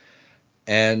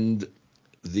 And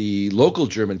the local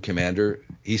German commander,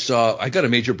 he saw, I got a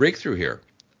major breakthrough here.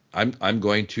 I'm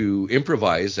going to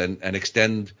improvise and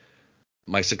extend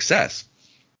my success.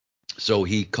 So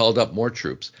he called up more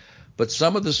troops. But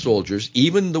some of the soldiers,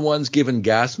 even the ones given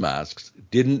gas masks,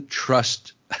 didn't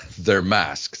trust their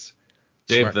masks.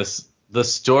 Dave, the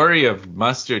story of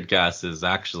mustard gas is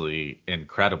actually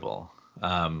incredible.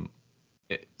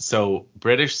 So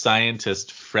British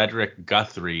scientist Frederick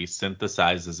Guthrie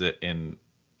synthesizes it in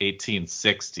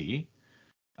 1860.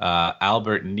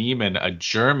 Albert Niemann, a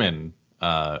German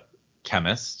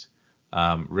chemist,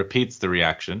 repeats the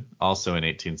reaction, also in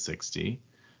 1860.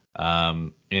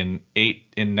 In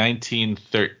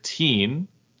 1913,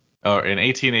 or in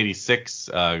 1886,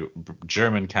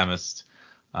 German chemist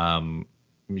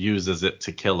uses it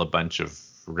to kill a bunch of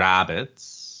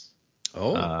rabbits.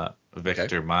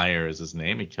 Victor Meyer is his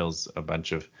name. He kills a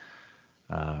bunch of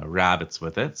rabbits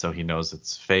with it, so he knows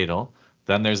it's fatal.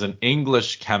 Then there's an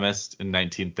English chemist in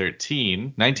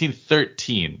 1913,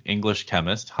 English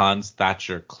chemist Hans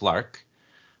Thatcher Clark,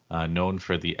 known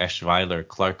for the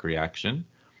Eschweiler-Clark reaction.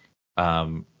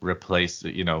 Does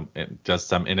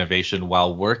some innovation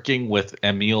while working with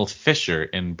Emil Fischer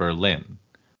in Berlin,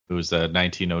 who's a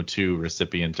 1902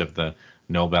 recipient of the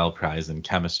Nobel Prize in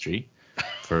Chemistry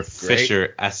for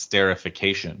Fischer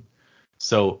esterification.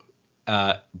 So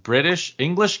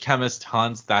English chemist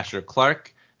Hans Thatcher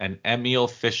Clark and Emil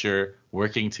Fischer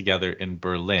working together in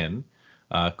Berlin.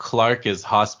 Clark is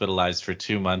hospitalized for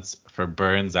 2 months for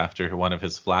burns after one of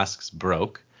his flasks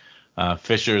broke.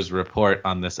 Fischer's report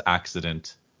on this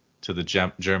accident to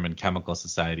the German Chemical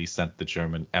Society sent the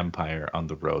German Empire on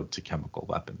the road to chemical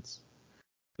weapons.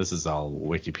 This is all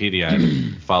Wikipedia. I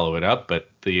didn't follow it up, but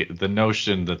the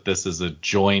notion that this is a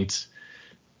joint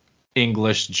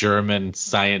English-German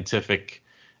scientific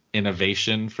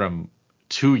innovation from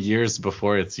 2 years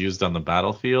before it's used on the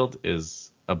battlefield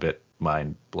is a bit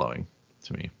mind-blowing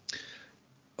to me.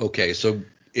 Okay, so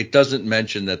it doesn't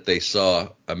mention that they saw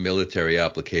a military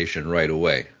application right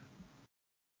away.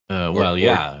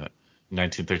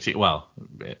 1913. Well,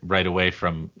 right away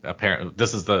from apparent.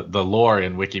 This is the lore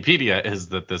in Wikipedia is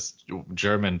that this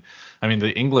German,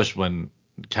 the English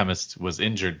chemist was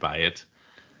injured by it.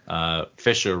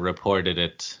 Fischer reported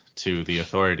it to the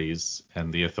authorities,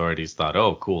 and the authorities thought,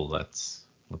 "Oh, cool, let's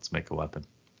make a weapon."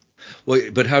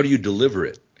 Well, but how do you deliver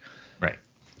it? Right.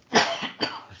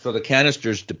 So the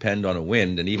canisters depend on a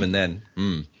wind, and even then,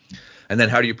 and then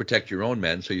how do you protect your own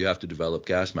men? So you have to develop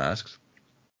gas masks.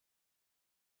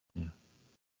 Yeah.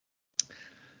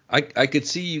 I could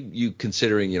see you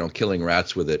considering, killing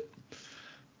rats with it.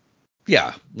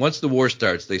 Yeah, once the war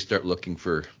starts, they start looking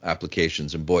for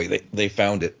applications, and boy, they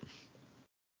found it.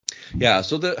 Yeah,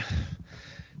 so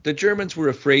the Germans were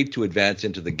afraid to advance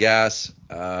into the gas.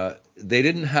 They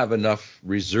didn't have enough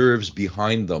reserves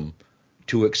behind them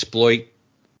to exploit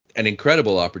an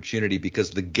incredible opportunity because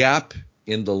the gap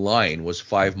in the line was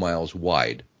 5 miles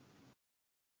wide.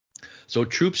 So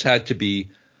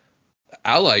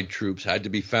Allied troops had to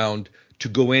be found to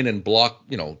go in and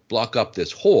block up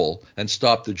this hole and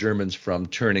stop the Germans from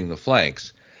turning the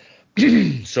flanks.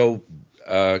 So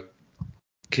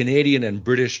Canadian and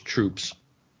British troops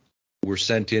were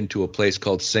sent into a place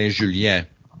called Saint-Julien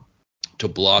to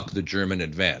block the German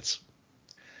advance.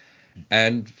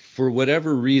 And for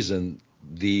whatever reason,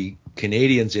 the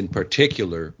Canadians in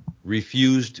particular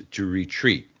refused to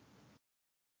retreat.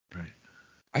 Right.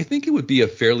 I think it would be a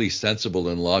fairly sensible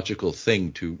and logical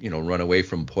thing to, run away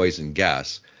from poison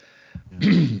gas.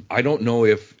 Yeah. I don't know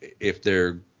if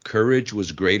they're courage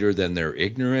was greater than their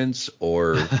ignorance,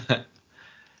 or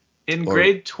In or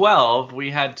grade 12,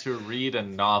 we had to read a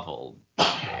novel.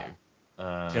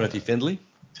 Timothy Findley?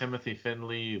 Timothy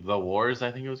Findley, The Wars,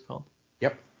 I think it was called.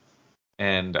 Yep.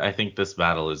 And I think this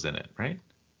battle is in it, right?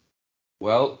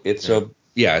 Well, it's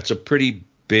a pretty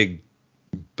big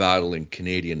battle in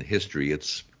Canadian history.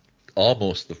 It's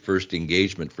almost the first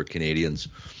engagement for Canadians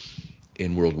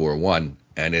in World War One,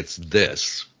 and it's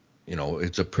this.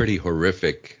 It's a pretty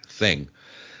horrific thing.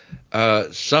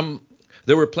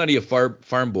 There were plenty of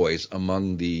farm boys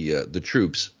among the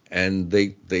troops, and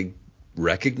they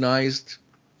recognized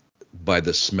by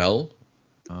the smell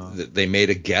that they made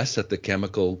a guess at the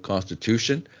chemical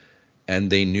constitution, and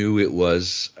they knew it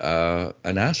was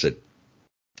an acid.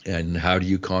 And how do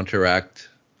you counteract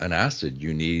an acid?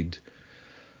 You need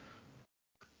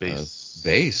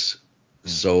base.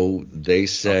 So they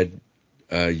said,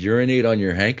 urinate on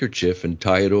your handkerchief and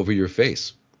tie it over your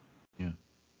face. Yeah.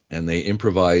 And they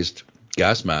improvised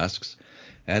gas masks,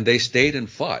 and they stayed and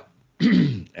fought.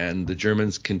 And the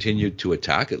Germans continued to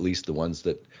attack, at least the ones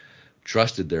that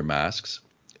trusted their masks,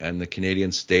 and the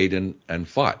Canadians stayed and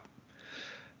fought.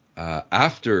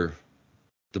 After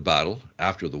the battle,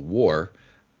 after the war,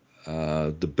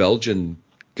 the Belgian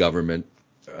government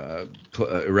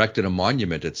erected a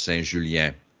monument at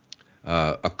Saint-Julien,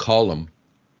 a column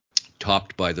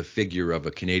topped by the figure of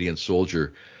a Canadian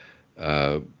soldier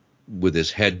with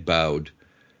his head bowed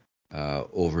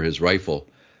over his rifle.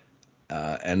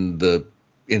 And the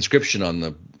inscription on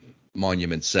the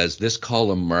monument says, "This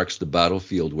column marks the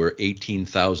battlefield where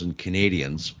 18,000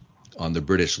 Canadians on the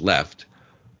British left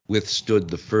withstood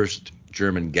the first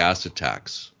German gas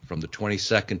attacks from the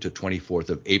 22nd to 24th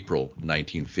of April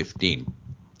 1915.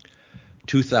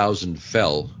 2,000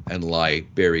 fell and lie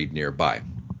buried nearby."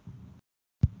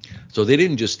 So they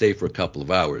didn't just stay for a couple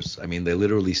of hours. I mean, they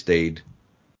literally stayed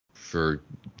for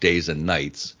days and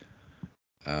nights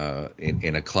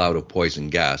in a cloud of poison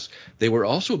gas. They were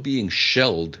also being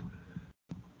shelled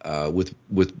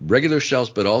with regular shells,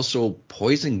 but also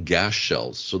poison gas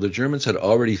shells. So the Germans had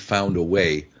already found a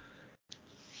way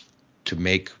to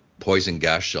make poison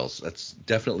gas shells. That's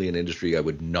definitely an industry I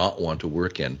would not want to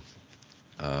work in.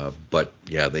 But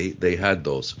yeah, they had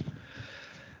those.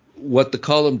 What the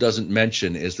column doesn't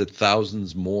mention is that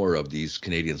thousands more of these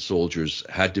Canadian soldiers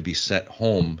had to be sent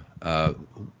home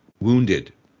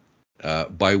wounded.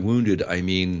 By wounded, I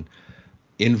mean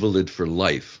invalid for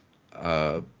life.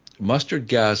 Mustard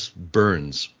gas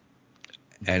burns,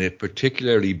 and it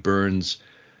particularly burns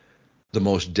the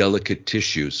most delicate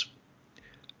tissues,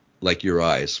 like your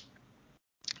eyes.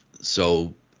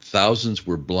 So thousands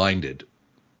were blinded.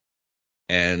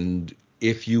 And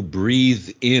if you breathe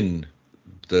in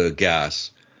the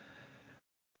gas,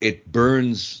 it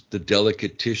burns the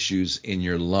delicate tissues in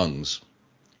your lungs.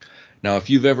 Now,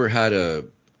 if you've ever had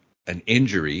an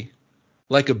injury,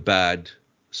 like a bad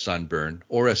sunburn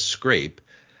or a scrape,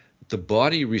 the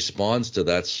body responds to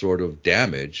that sort of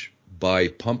damage by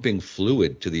pumping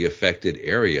fluid to the affected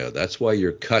area. That's why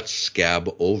your cuts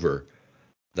scab over.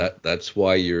 That's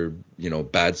why your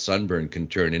bad sunburn can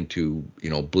turn into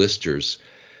blisters.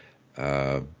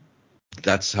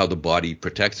 That's how the body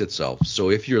protects itself. So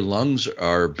if your lungs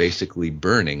are basically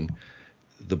burning,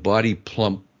 the body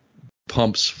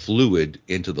pumps fluid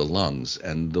into the lungs,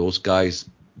 and those guys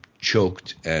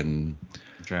choked and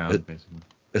drowned, basically.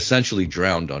 Essentially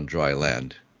drowned on dry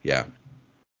land. Yeah.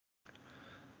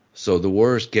 So the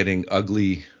war is getting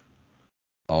ugly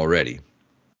already.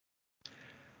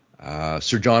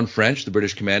 Sir John French, the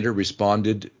British commander,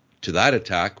 responded to that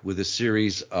attack with a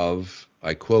series of,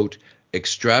 I quote,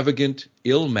 extravagant,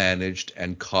 ill-managed,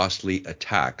 and costly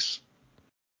attacks.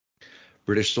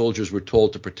 British soldiers were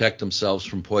told to protect themselves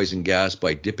from poison gas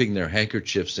by dipping their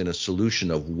handkerchiefs in a solution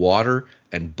of water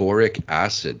and boric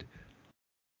acid.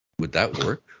 Would that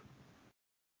work?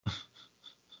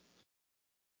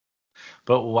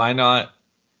 But why not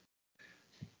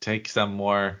take some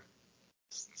more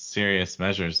serious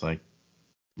measures like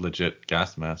legit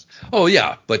gas masks? Oh,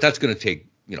 yeah, but that's going to take,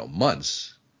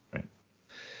 months. Right.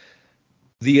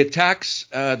 The attacks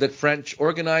that French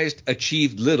organized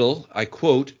achieved little, I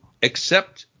quote,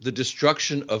 except the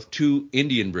destruction of 2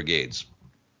 Indian brigades.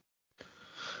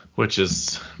 Which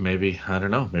is maybe, I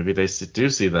don't know, maybe they do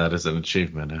see that as an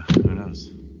achievement. Who knows?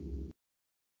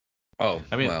 Oh,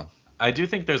 I mean, well. I do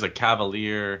think there's a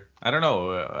cavalier. I don't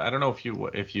know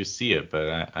if you see it,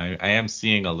 but I am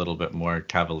seeing a little bit more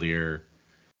cavalier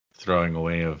throwing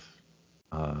away of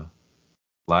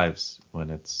lives when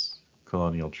it's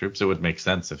colonial troops. It would make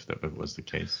sense if it was the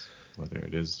case,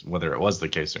 whether it was the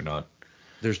case or not.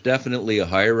 There's definitely a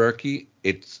hierarchy.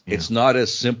 It's not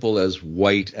as simple as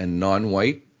white and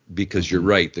non-white, because you're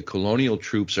right. The colonial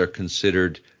troops are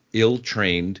considered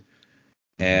ill-trained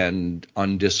and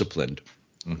undisciplined.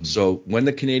 So when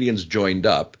the Canadians joined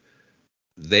up,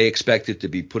 they expected to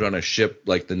be put on a ship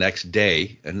like the next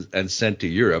day and sent to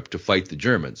Europe to fight the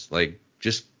Germans. Like,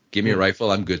 just give me a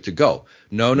rifle, I'm good to go.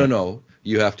 No.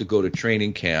 You have to go to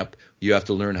training camp. You have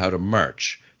to learn how to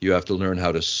march. You have to learn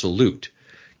how to salute.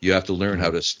 You have to learn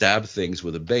how to stab things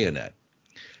with a bayonet.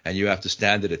 And you have to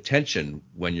stand at attention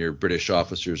when your British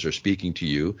officers are speaking to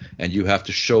you, and you have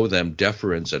to show them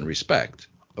deference and respect.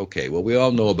 Okay, well, we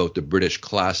all know about the British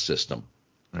class system.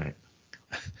 Right.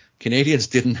 Canadians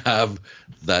didn't have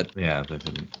that. Yeah, they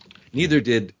didn't. Neither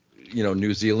did,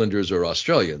 New Zealanders or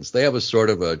Australians. They have a sort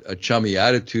of a chummy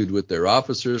attitude with their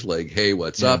officers, like, hey,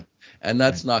 what's up? And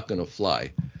that's not going to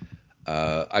fly.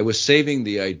 I was saving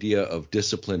the idea of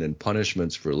discipline and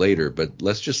punishments for later, but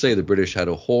let's just say the British had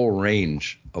a whole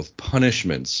range of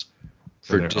punishments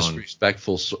for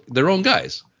disrespectful, their own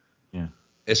guys,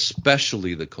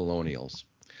 especially the colonials.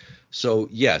 So,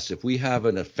 yes, if we have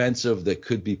an offensive that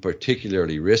could be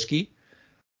particularly risky,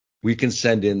 we can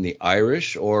send in the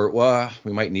Irish, or, well,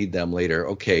 we might need them later.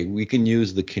 Okay, we can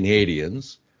use the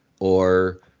Canadians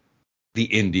or the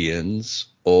Indians,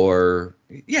 or,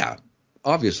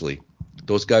 obviously,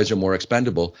 those guys are more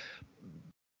expendable,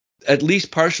 at least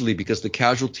partially because the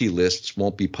casualty lists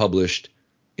won't be published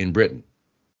in Britain.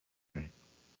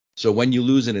 So when you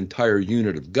lose an entire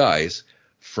unit of guys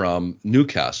from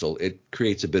Newcastle, it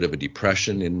creates a bit of a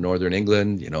depression in Northern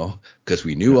England, because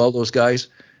we knew all those guys,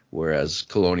 whereas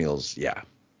colonials,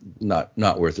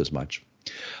 not worth as much.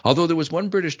 Although there was one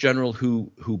British general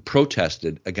who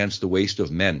protested against the waste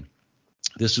of men.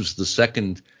 This was the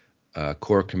second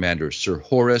Corps commander, Sir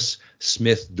Horace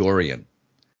Smith-Dorrien.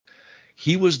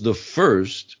 He was the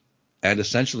first and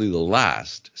essentially the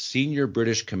last senior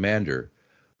British commander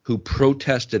who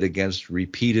protested against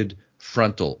repeated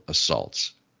frontal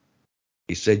assaults.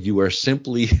 He said, you are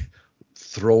simply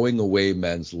throwing away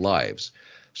men's lives.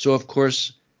 So, of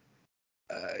course,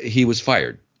 he was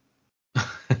fired.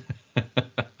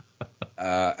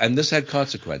 And this had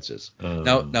consequences.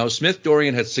 Now,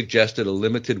 Smith-Dorrien had suggested a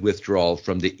limited withdrawal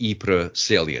from the Ypres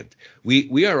salient.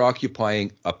 We are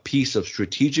occupying a piece of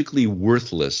strategically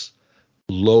worthless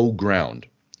low ground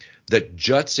that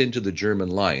juts into the German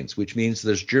lines, which means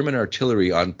there's German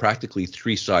artillery on practically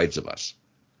three sides of us.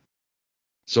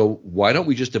 So why don't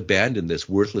we just abandon this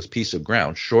worthless piece of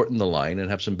ground, shorten the line,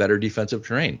 and have some better defensive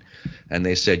terrain? And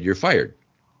they said, you're fired.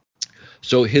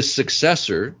 So his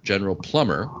successor, General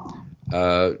Plummer,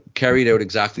 carried out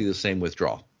exactly the same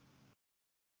withdrawal.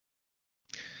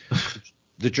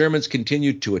 The Germans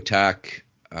continued to attack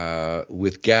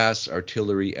with gas,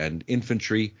 artillery, and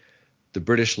infantry. The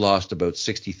British lost about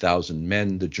 60,000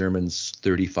 men, the Germans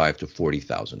 35 to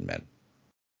 40,000 men.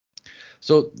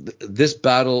 So this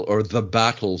battle, or the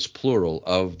battles plural,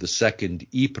 of the Second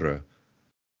Ypres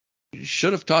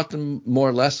should have taught them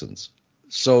more lessons.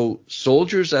 So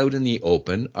soldiers out in the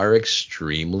open are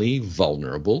extremely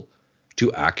vulnerable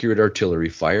to accurate artillery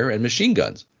fire and machine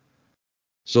guns.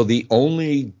 So the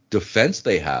only defense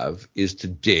they have is to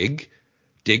dig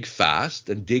fast,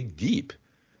 and dig deep.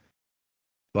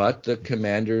 But the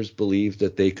commanders believed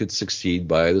that they could succeed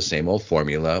by the same old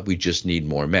formula. We just need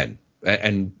more men,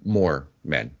 and more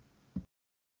men.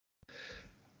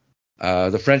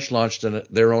 The French launched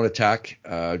their own attack.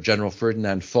 General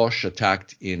Ferdinand Foch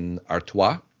attacked in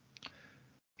Artois.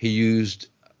 He used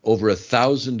over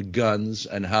 1,000 guns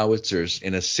and howitzers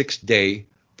in a 6-day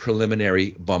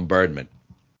preliminary bombardment.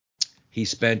 He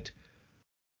spent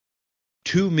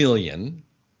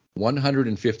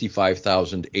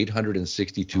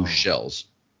 2,155,862 shells.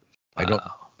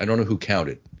 Wow. I don't know who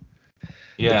counted.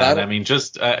 Yeah, I mean,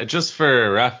 just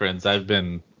for reference, I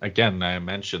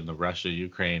mentioned the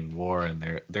Russia-Ukraine war,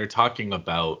 and they're talking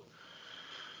about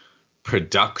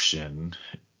production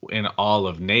in all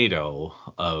of NATO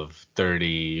of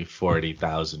 30,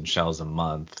 40,000 shells a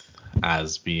month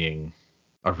as being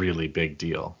a really big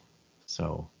deal.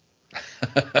 So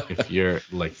if you're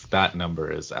like, that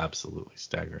number is absolutely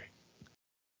staggering.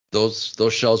 Those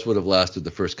shells would have lasted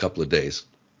the first couple of days.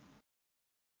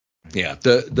 Yeah,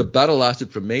 the battle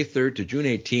lasted from May 3rd to June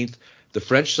 18th. The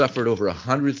French suffered over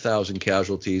 100,000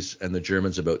 casualties, and the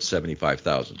Germans about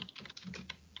 75,000.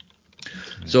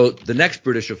 So the next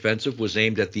British offensive was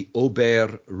aimed at the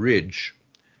Aubert Ridge,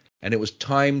 and it was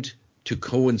timed to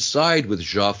coincide with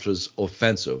Joffre's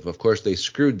offensive. Of course, they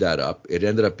screwed that up. It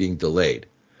ended up being delayed.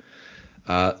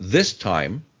 This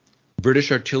time,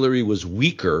 British artillery was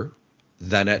weaker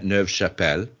than at Neuve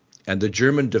Chapelle, and the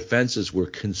German defenses were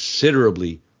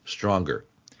considerably stronger.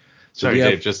 So sorry,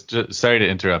 Dave, just sorry to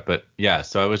interrupt, but yeah,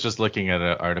 so I was just looking at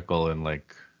an article in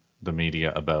like the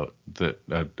media about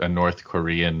a North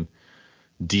Korean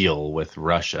deal with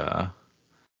Russia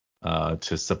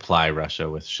to supply Russia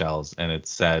with shells, and it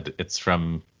said it's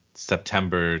from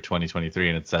September 2023,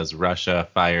 and it says Russia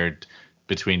fired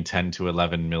between 10 to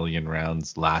 11 million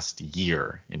rounds last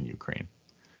year in Ukraine.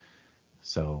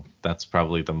 So that's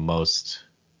probably the most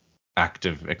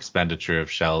active expenditure of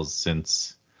shells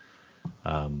since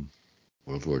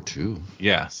World War II.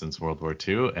 Yeah, since World War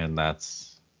II, and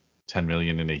that's 10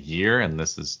 million in a year, and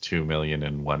this is 2 million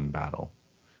in one battle.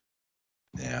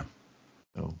 Yeah.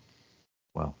 So,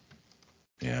 well,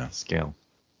 yeah, scale.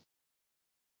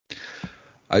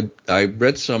 I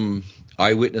read some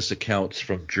eyewitness accounts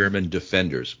from German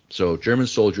defenders. So German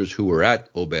soldiers who were at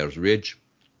Aubers Ridge,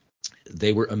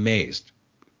 they were amazed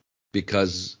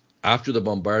because after the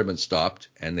bombardment stopped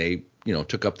and they,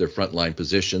 took up their frontline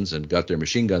positions and got their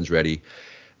machine guns ready,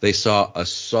 they saw a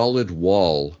solid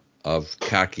wall of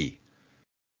khaki.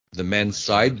 The men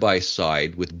side by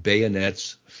side with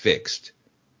bayonets fixed.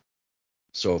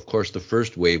 So, of course, the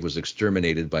first wave was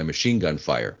exterminated by machine gun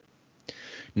fire.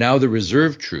 Now the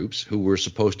reserve troops, who were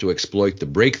supposed to exploit the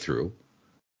breakthrough,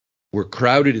 were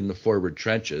crowded in the forward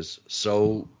trenches,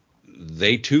 so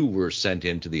they too were sent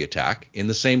into the attack in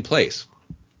the same place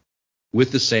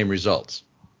with the same results.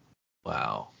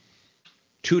 Wow.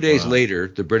 2 days later,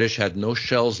 the British had no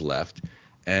shells left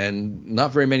and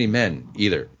not very many men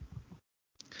either.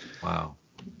 Wow.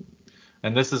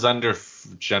 And this is under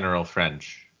General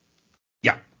French.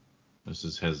 Yeah. This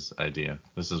is his idea.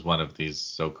 This is one of these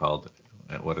so-called,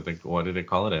 what do they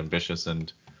call it? Ambitious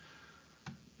and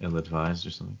ill-advised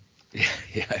or something?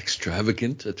 Yeah,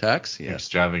 extravagant attacks. Yes.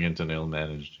 Extravagant and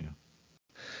ill-managed,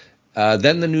 yeah.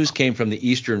 Then the news came from the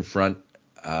Eastern Front.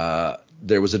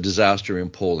 There was a disaster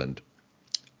in Poland.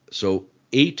 So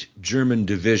 8 German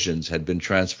divisions had been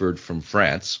transferred from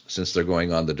France. Since they're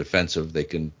going on the defensive, they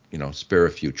can, spare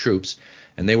a few troops.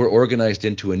 And they were organized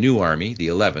into a new army, the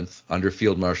 11th, under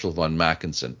Field Marshal von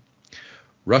Mackensen.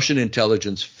 Russian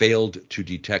intelligence failed to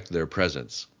detect their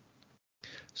presence.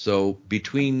 So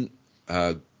between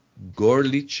Gorlice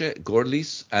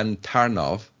and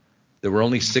Tarnov, there were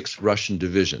only 6 Russian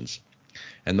divisions.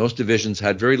 And those divisions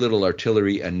had very little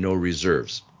artillery and no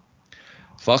reserves.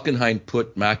 Falkenhayn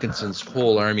put Mackensen's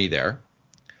whole army there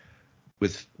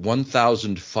with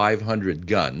 1,500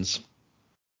 guns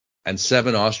and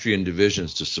 7 Austrian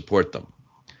divisions to support them.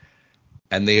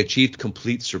 And they achieved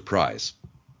complete surprise,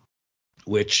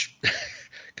 which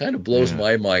kind of blows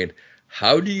my mind.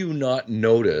 How do you not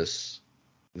notice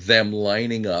them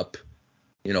lining up,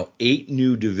 8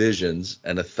 new divisions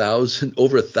and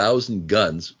over 1,000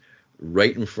 guns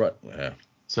right in front?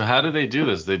 So how do they do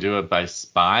this? They do it by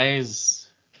spies?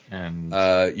 And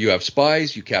you have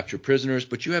spies, you capture prisoners,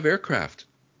 but you have aircraft.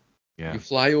 Yeah. You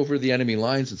fly over the enemy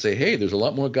lines and say, hey, there's a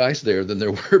lot more guys there than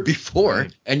there were before,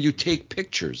 right. And you take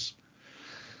pictures.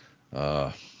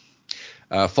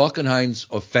 Falkenhayn's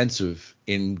offensive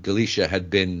in Galicia had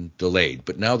been delayed,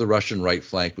 but now the Russian right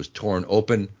flank was torn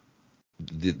open.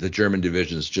 The German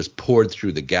divisions just poured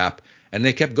through the gap, and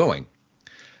they kept going.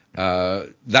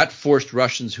 That forced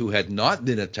Russians who had not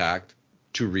been attacked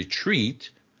to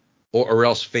retreat or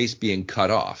else face being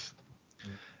cut off.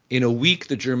 In a week,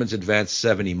 the Germans advanced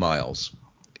 70 miles.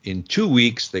 In 2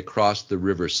 weeks, they crossed the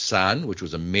river San, which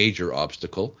was a major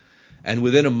obstacle, and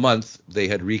within a month, they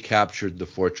had recaptured the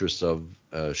fortress of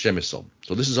Przemysl.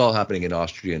 So this is all happening in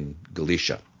Austrian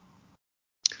Galicia.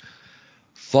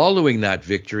 Following that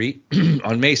victory,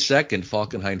 on May 2nd,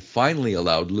 Falkenhayn finally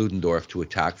allowed Ludendorff to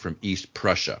attack from East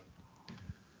Prussia.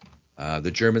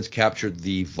 The Germans captured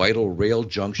the vital rail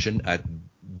junction at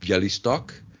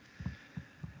Bialystok.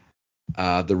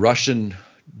 The Russian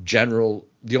general,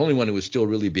 the only one who was still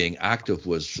really being active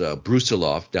was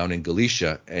Brusilov down in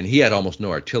Galicia, and he had almost no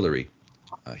artillery.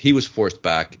 He was forced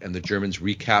back, and the Germans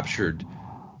recaptured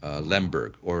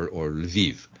Lemberg or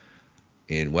Lviv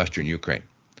in western Ukraine.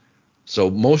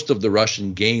 So most of the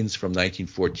Russian gains from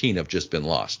 1914 have just been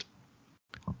lost.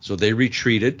 So they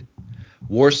retreated.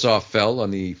 Warsaw fell on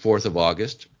the 4th of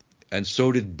August, and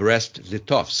so did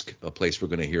Brest-Litovsk, a place we're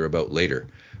going to hear about later,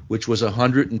 which was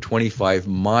 125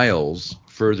 miles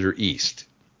further east.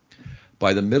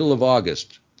 By the middle of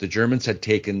August, the Germans had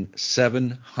taken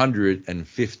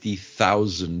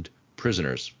 750,000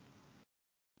 prisoners.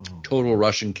 Total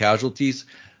Russian casualties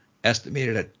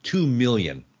estimated at 2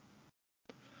 million.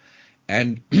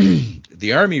 And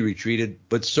the army retreated,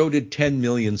 but so did 10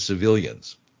 million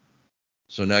civilians.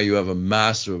 So now you have a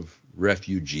massive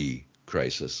refugee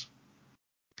crisis.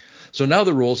 So now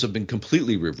the roles have been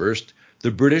completely reversed.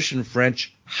 The British and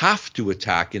French have to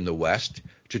attack in the west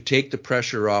to take the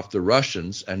pressure off the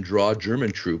Russians and draw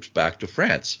German troops back to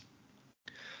France.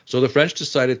 So the French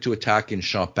decided to attack in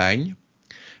Champagne,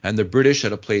 and the British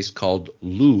at a place called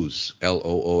Loos,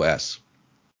 Loos.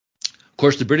 Of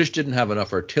course, the British didn't have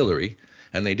enough artillery,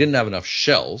 and they didn't have enough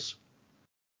shells,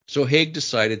 so Haig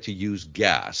decided to use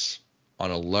gas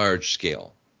on a large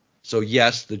scale. So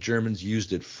yes, the Germans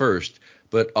used it first,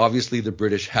 but obviously the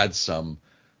British had some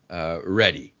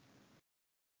ready.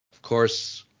 Of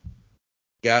course,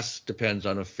 gas depends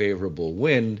on a favorable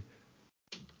wind,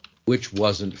 which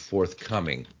wasn't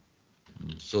forthcoming.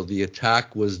 So the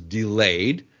attack was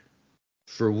delayed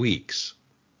for weeks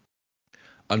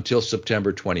until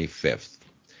September 25th.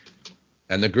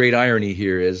 And the great irony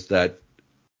here is that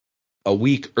a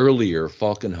week earlier,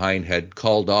 Falkenhayn had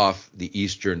called off the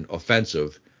eastern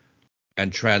offensive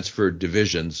and transferred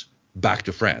divisions back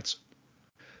to France.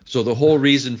 So the whole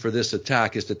reason for this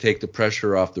attack is to take the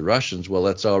pressure off the Russians. Well,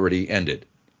 that's already ended.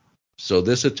 So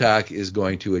this attack is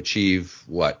going to achieve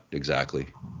what exactly?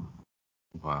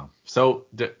 Wow. So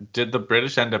did the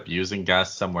British end up using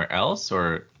gas somewhere else,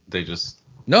 or they just...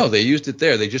 No, they used it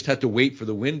there. They just had to wait for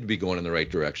the wind to be going in the right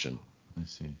direction. I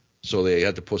see. So they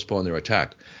had to postpone their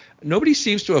attack. Nobody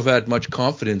seems to have had much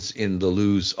confidence in the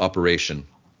Loos operation.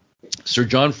 Sir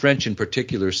John French in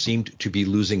particular seemed to be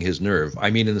losing his nerve.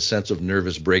 I mean in the sense of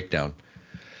nervous breakdown.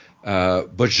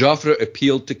 But Joffre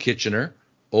appealed to Kitchener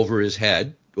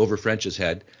over French's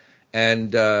head,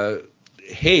 and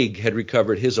Haig had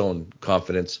recovered his own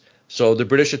confidence. So the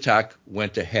British attack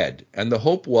went ahead, and the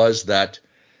hope was that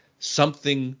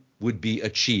something would be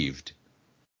achieved,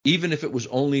 even if it was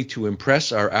only to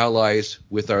impress our allies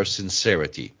with our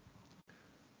sincerity.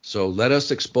 So let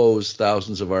us expose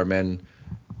thousands of our men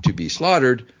to be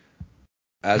slaughtered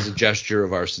as a gesture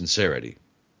of our sincerity.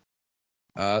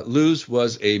 Loos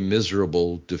was a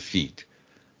miserable defeat.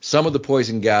 Some of the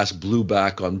poison gas blew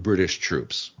back on British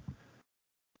troops.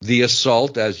 The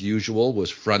assault, as usual, was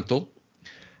frontal.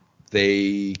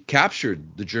 They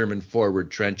captured the German forward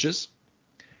trenches,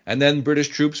 and then British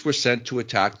troops were sent to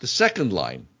attack the second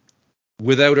line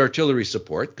without artillery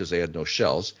support, because they had no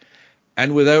shells,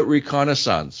 and without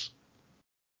reconnaissance.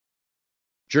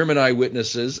 German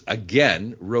eyewitnesses,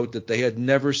 again, wrote that they had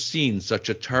never seen such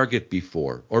a target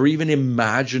before, or even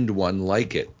imagined one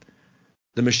like it.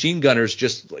 The machine gunners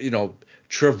just,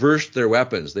 traversed their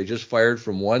weapons. They just fired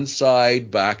from one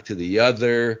side back to the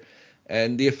other,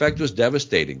 and the effect was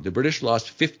devastating. The British lost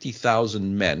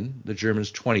 50,000 men, the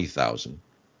Germans 20,000.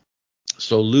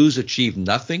 So Loos achieved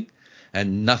nothing,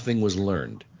 and nothing was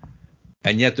learned.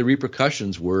 And yet the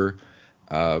repercussions were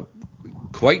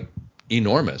quite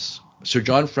enormous. Sir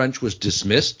John French was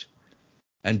dismissed,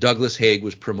 and Douglas Haig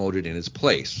was promoted in his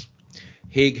place.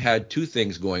 Haig had two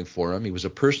things going for him. He was a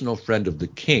personal friend of the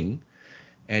king,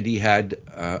 and he had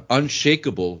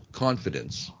unshakable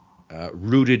confidence,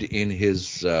 rooted in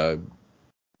his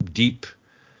deep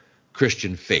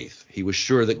Christian faith. He was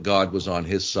sure that God was on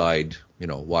his side,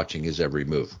 watching his every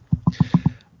move.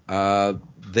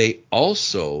 They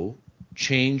also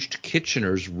changed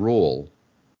Kitchener's role.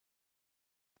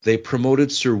 They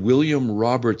promoted Sir William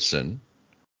Robertson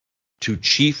to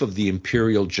Chief of the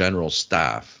Imperial General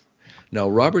Staff. Now,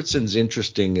 Robertson's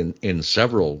interesting in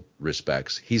several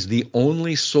respects. He's the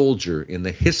only soldier in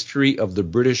the history of the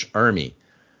British Army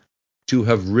to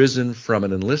have risen from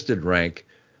an enlisted rank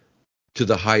to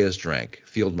the highest rank,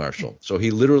 Field Marshal. So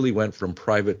he literally went from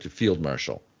private to Field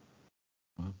Marshal.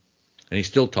 And he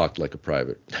still talked like a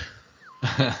private.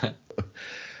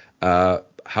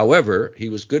 However, he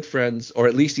was good friends, or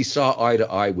at least he saw eye to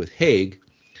eye with Haig,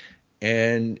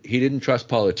 and he didn't trust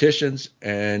politicians,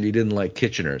 and he didn't like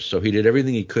Kitchener. So he did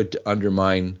everything he could to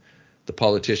undermine the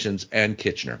politicians and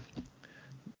Kitchener.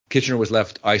 Kitchener was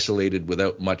left isolated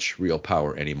without much real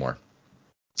power anymore.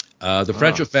 The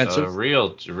French offensive...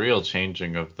 So real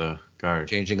changing of the guard.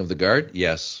 Changing of the guard?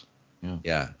 Yes.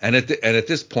 Yeah. And at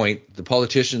this point, the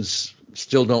politicians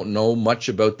still don't know much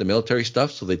about the military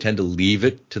stuff, so they tend to leave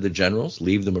it to the generals,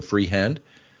 leave them a free hand.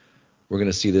 We're going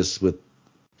to see this with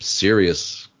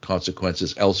serious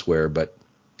consequences elsewhere, but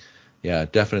yeah,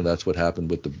 definitely that's what happened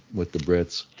with the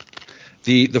Brits.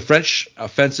 The French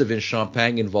offensive in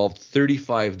Champagne involved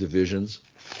 35 divisions,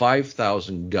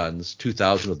 5,000 guns,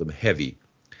 2,000 of them heavy.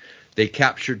 They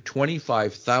captured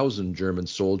 25,000 German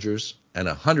soldiers and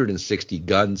 160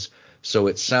 guns, so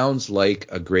it sounds like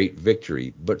a great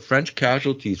victory. But French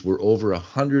casualties were over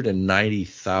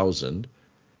 190,000,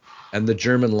 and the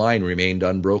German line remained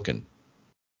unbroken.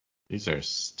 These are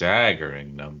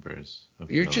staggering numbers.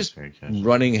 You're just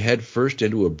running headfirst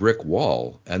into a brick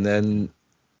wall, and then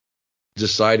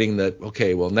deciding that,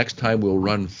 okay, well, next time we'll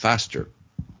run faster,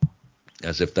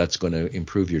 as if that's going to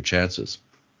improve your chances.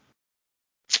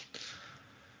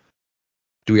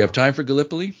 Do we have time for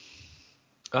Gallipoli?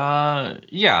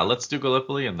 Yeah, let's do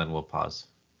Gallipoli and then we'll pause.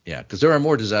 Yeah, because there are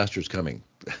more disasters coming.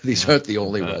 These aren't the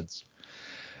only ones.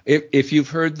 If you've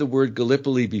heard the word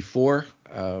Gallipoli before,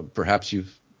 perhaps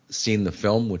you've seen the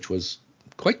film, which was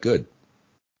quite good.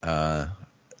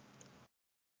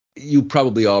 You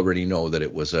probably already know that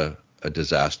it was a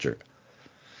disaster.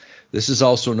 This is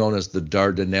also known as the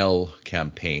Dardanelles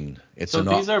campaign. So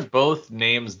these are both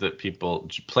names that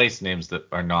place names that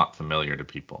are not familiar to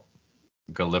people.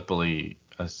 Gallipoli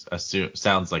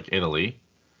sounds like Italy.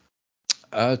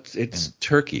 It's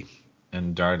Turkey.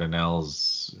 And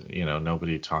Dardanelles,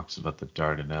 nobody talks about the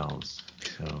Dardanelles.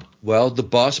 So. Well, the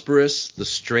Bosporus, the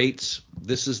Straits,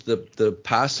 this is the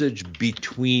passage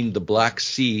between the Black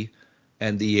Sea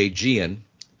and the Aegean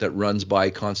that runs by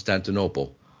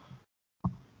Constantinople.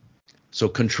 So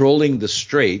controlling the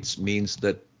Straits means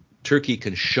that Turkey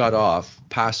can shut off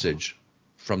passage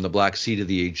from the Black Sea to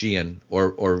the Aegean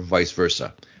or vice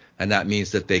versa. And that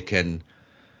means that they can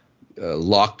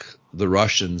lock the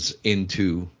Russians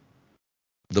into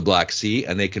the Black Sea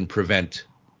and they can prevent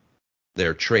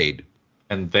their trade.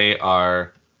 And they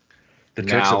are the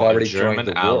Turks have already a German joined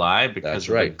the ally war. because That's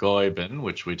of right. the Goeben,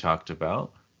 which we talked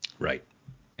about. Right.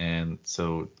 And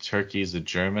so Turkey's a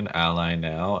German ally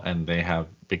now, and they have,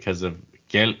 because of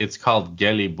it's called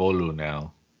Gelibolu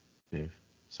now, Dave,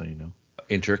 so you know.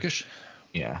 In Turkish?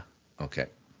 Yeah. Okay.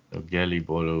 So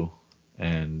Gelibolu,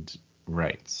 and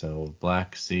right, so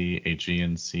Black Sea,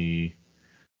 Aegean Sea,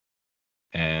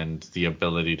 and the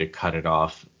ability to cut it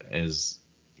off is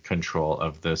control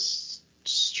of the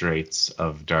Straits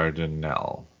of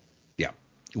Dardanelles. Yeah.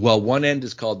 Well, one end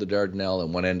is called the Dardanelles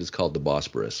and one end is called the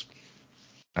Bosporus.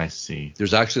 I see.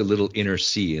 There's actually a little inner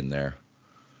sea in there.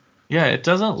 Yeah, it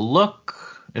doesn't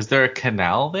look... Is there a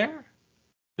canal there?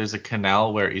 There's a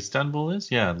canal where Istanbul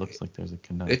is? Yeah, it looks like there's a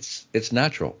canal. It's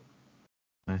natural.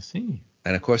 I see.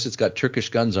 And of course, it's got Turkish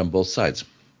guns on both sides.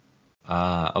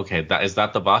 Okay. Is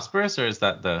that the Bosporus or is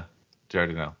that the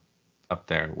Dardanelles up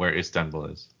there where Istanbul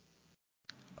is?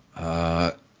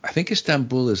 I think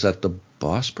Istanbul is at the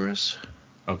Bosporus.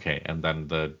 Okay, and then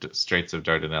the Straits of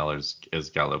Dardanelles is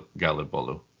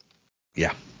Gelibolu.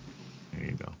 Yeah. There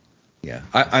you go. Yeah.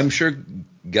 I'm sure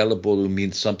Gelibolu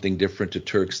means something different to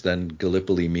Turks than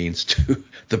Gallipoli means to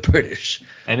the British.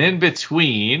 And in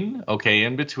between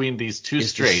these two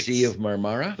is straits, the Sea of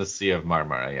Marmara? The Sea of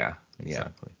Marmara, yeah,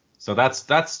 exactly. Yeah. So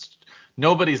that's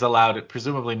nobody's allowed.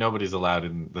 Presumably, nobody's allowed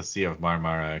in the Sea of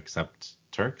Marmara except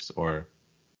Turks, or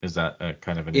is that a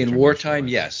kind of an in wartime?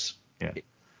 Yes. Yeah.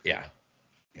 Yeah.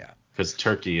 Yeah. Because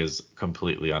Turkey is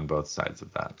completely on both sides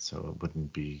of that, so it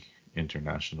wouldn't be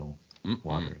international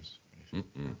waters.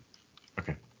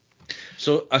 Okay.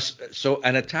 So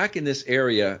an attack in this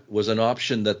area was an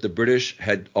option that the British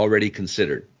had already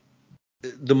considered.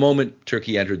 The moment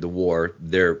Turkey entered the war,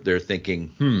 they're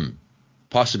thinking,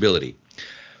 possibility.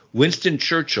 Winston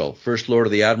Churchill, First Lord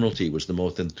of the Admiralty, was the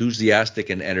most enthusiastic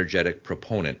and energetic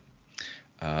proponent.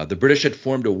 The British had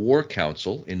formed a war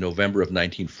council in November of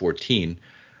 1914,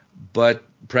 but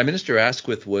Prime Minister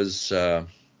Asquith was,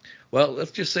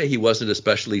 let's just say he wasn't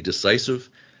especially decisive.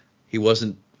 He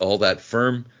wasn't all that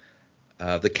firm.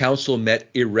 The council met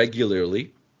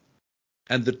irregularly,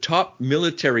 and the top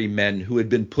military men who had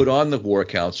been put on the war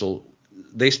council,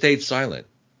 they stayed silent.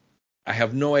 I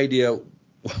have no idea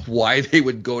why they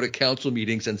would go to council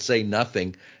meetings and say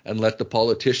nothing and let the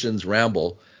politicians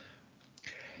ramble.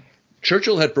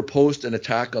 Churchill had proposed an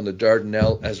attack on the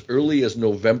Dardanelles as early as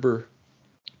November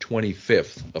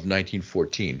 25th of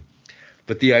 1914,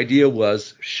 but the idea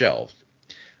was shelved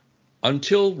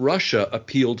until Russia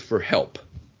appealed for help.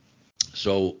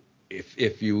 So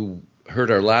if you heard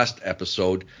our last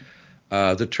episode,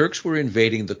 the Turks were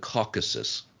invading the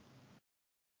Caucasus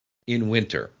in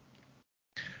winter.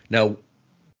 Now,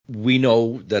 we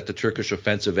know that the Turkish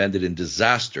offensive ended in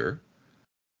disaster,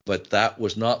 but that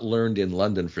was not learned in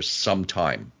London for some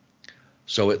time.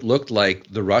 So it looked like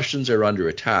the Russians are under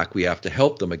attack. We have to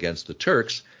help them against the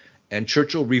Turks. And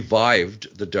Churchill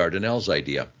revived the Dardanelles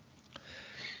idea.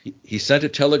 He sent a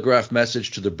telegraph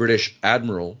message to the British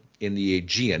admiral in the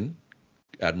Aegean,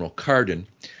 Admiral Carden,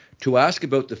 to ask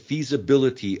about the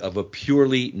feasibility of a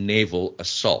purely naval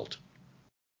assault.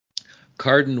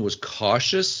 Carden was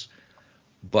cautious,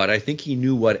 but I think he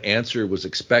knew what answer was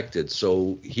expected.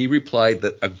 So he replied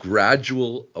that a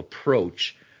gradual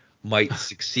approach might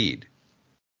succeed.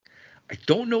 I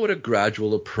don't know what a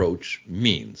gradual approach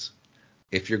means.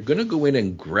 If you're going to go in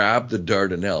and grab the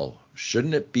Dardanelles,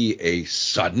 shouldn't it be a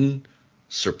sudden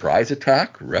surprise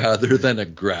attack rather than a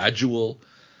gradual.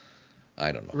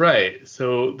 I don't know. Right.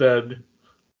 So then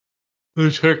the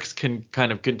Turks can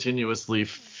kind of continuously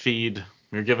feed.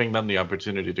 You're giving them the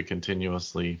opportunity to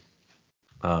continuously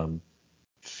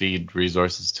feed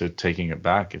resources to taking it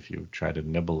back if you try to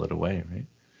nibble it away, right?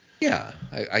 Yeah,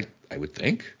 I would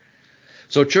think.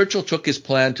 So Churchill took his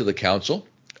plan to the council.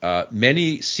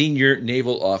 Many senior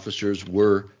naval officers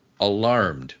were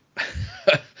alarmed.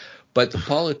 But the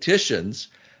politicians,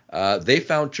 they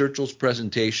found Churchill's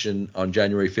presentation on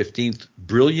January 15th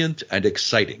brilliant and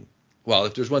exciting. Well,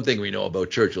 if there's one thing we know about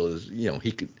Churchill is,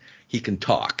 he can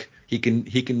talk. He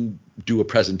can do a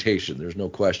presentation. There's no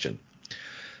question.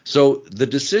 So the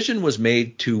decision was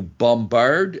made to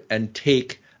bombard and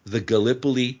take the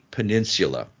Gallipoli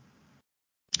Peninsula,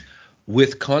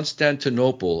 with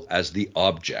Constantinople as the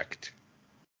object.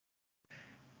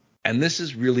 And this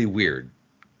is really weird,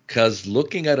 because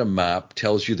looking at a map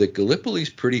tells you that Gallipoli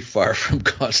is pretty far from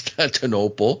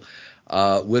Constantinople,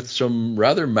 with some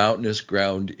rather mountainous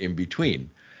ground in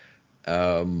between.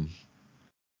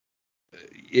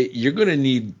 You're going to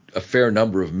need a fair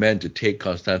number of men to take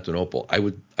Constantinople, I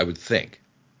would think.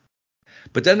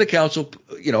 But then the council,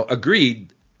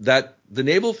 agreed that the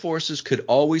naval forces could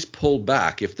always pull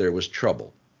back if there was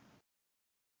trouble.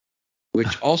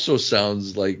 Which also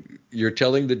sounds like you're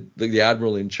telling the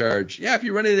admiral in charge, yeah, if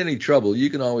you run into any trouble, you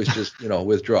can always just,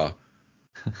 withdraw.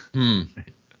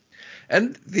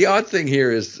 And the odd thing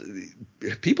here is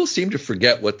people seem to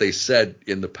forget what they said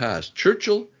in the past.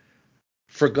 Churchill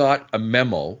forgot a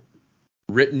memo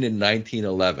written in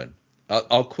 1911.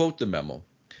 I'll quote the memo.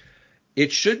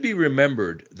 It should be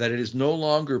remembered that it is no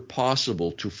longer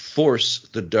possible to force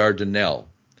the Dardanelles,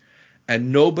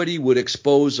 and nobody would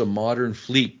expose a modern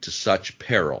fleet to such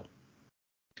peril.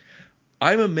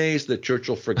 I'm amazed that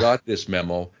Churchill forgot this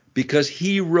memo because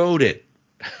he wrote it.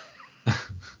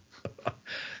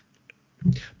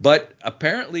 But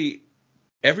apparently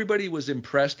everybody was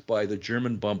impressed by the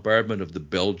German bombardment of the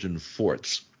Belgian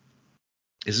forts.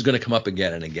 This is going to come up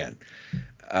again and again.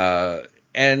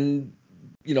 And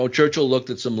Churchill looked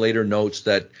at some later notes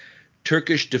that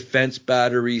Turkish defense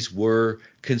batteries were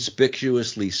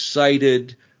conspicuously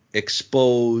sighted,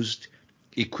 exposed,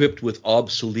 equipped with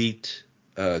obsolete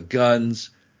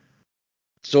guns.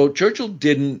 So Churchill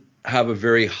didn't have a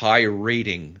very high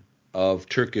rating of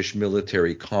Turkish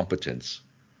military competence.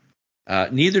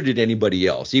 Neither did anybody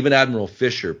else. Even Admiral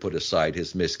Fisher put aside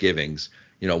his misgivings.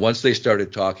 Once they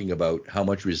started talking about how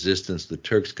much resistance the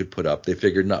Turks could put up, they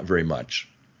figured not very much.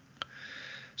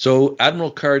 So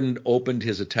Admiral Carden opened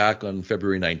his attack on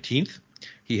February 19th.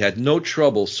 He had no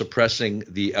trouble suppressing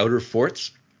the outer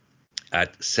forts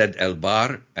at Sed El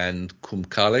Bahr and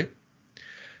Kumkale.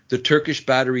 The Turkish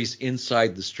batteries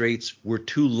inside the straits were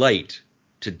too light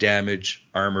to damage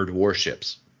armored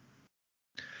warships.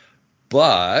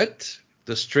 But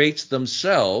the straits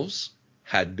themselves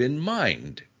had been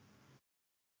mined,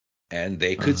 and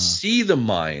they could see the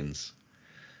mines.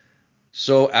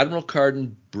 So Admiral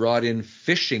Carden brought in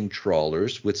fishing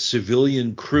trawlers with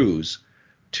civilian crews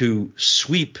to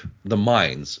sweep the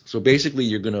mines. So basically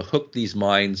you're going to hook these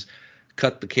mines,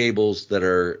 cut the cables that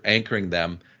are anchoring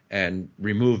them, and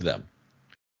remove them.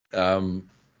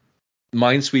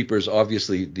 Minesweepers,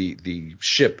 obviously the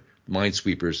ship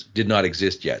minesweepers did not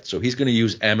exist yet. So he's going to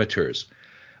use amateurs.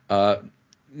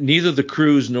 Neither the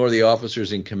crews nor the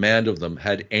officers in command of them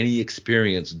had any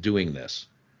experience doing this.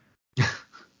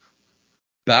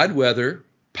 Bad weather,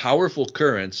 powerful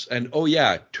currents, and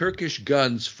Turkish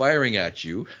guns firing at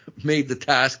you made the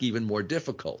task even more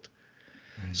difficult.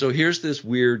 Right. So here's this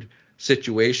weird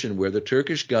situation where the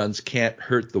Turkish guns can't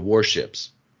hurt the warships,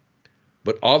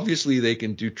 but obviously they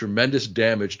can do tremendous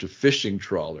damage to fishing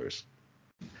trawlers.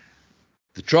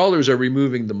 The trawlers are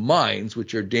removing the mines,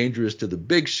 which are dangerous to the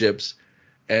big ships,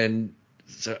 and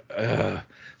so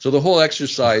the whole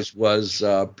exercise was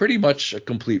pretty much a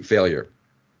complete failure.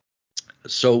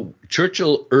 So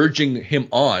Churchill urging him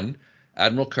on,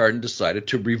 Admiral Carden decided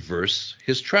to reverse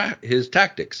his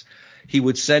tactics. He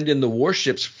would send in the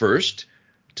warships first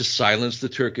to silence the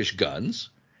Turkish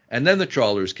guns, and then the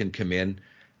trawlers can come in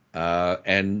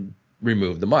and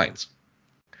remove the mines.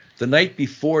 The night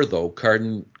before, though,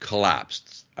 Carden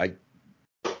collapsed. I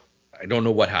don't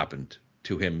know what happened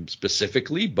to him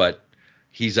specifically, but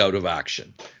he's out of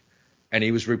action. And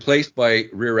he was replaced by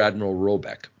Rear Admiral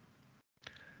Robeck.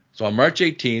 So on March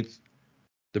 18th,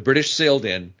 the British sailed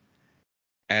in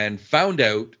and found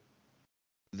out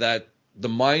that the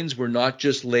mines were not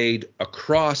just laid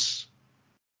across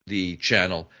the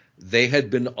channel, they had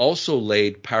been also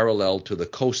laid parallel to the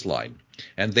coastline.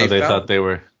 And they thought they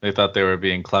were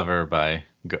being clever by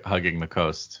hugging the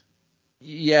coast.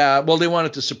 Yeah, well, they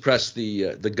wanted to suppress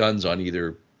the guns on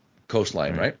either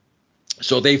coastline, Right. right?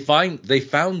 So they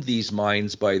found these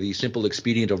mines by the simple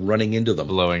expedient of running into them.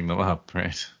 Blowing them up,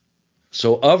 right?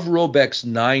 So of Robeck's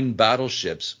 9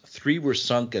 battleships, 3 were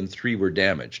sunk and 3 were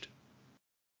damaged.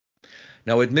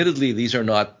 Now, admittedly, these are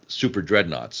not super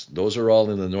dreadnoughts. Those are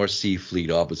all in the North Sea Fleet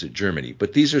opposite Germany.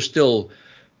 But these are still,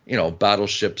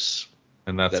 battleships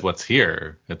And that's that, what's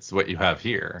here. It's what you have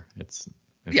here. It's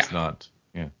yeah. not.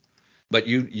 Yeah. But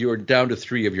you're down to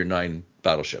 3 of your 9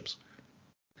 battleships.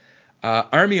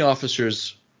 Army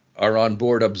officers are on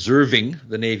board observing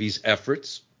the Navy's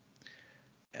efforts.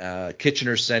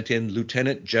 Kitchener sent in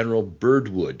Lieutenant General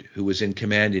Birdwood, who was in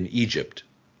command in Egypt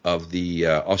of the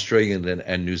Australian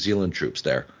and New Zealand troops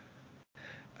there.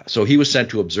 So he was sent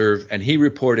to observe, and he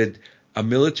reported a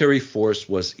military force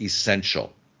was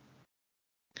essential.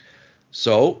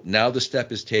 So now the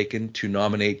step is taken to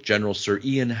nominate General Sir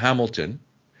Ian Hamilton,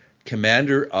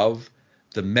 commander of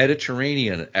the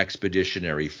Mediterranean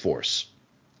Expeditionary Force,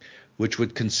 which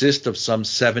would consist of some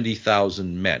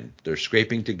 70,000 men. They're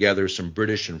scraping together some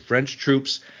British and French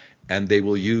troops, and they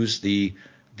will use the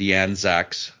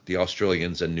Anzacs, the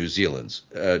Australians and New Zealand's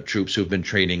troops who've been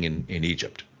training in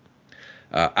Egypt.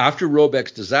 After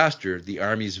Robeck's disaster, the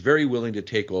army is very willing to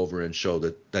take over and show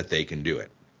that they can do it.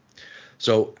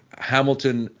 So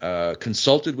Hamilton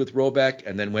consulted with Robeck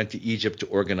and then went to Egypt to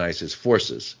organize his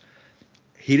forces.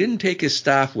 He didn't take his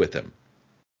staff with him.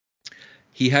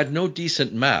 He had no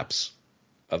decent maps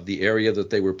of the area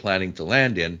that they were planning to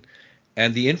land in,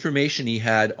 and the information he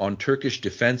had on Turkish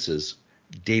defenses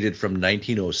dated from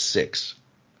 1906.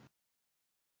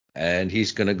 And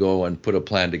he's going to go and put a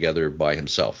plan together by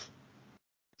himself.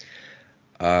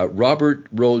 Robert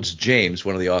Rhodes James,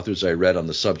 one of the authors I read on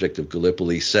the subject of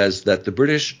Gallipoli, says that the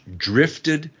British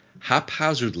drifted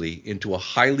haphazardly into a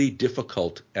highly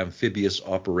difficult amphibious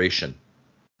operation.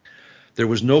 There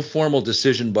was no formal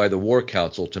decision by the War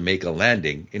Council to make a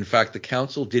landing. In fact, the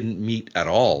Council didn't meet at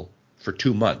all for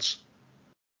 2 months.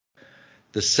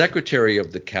 The Secretary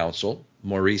of the Council,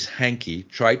 Maurice Hankey,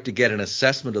 tried to get an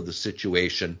assessment of the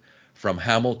situation from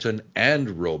Hamilton and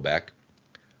Robeck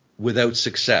without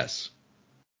success.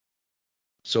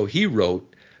 So he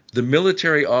wrote, the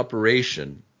military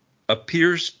operation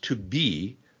appears to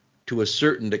be, to a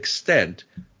certain extent,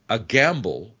 a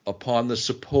gamble upon the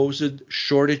supposed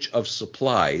shortage of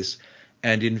supplies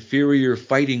and inferior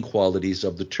fighting qualities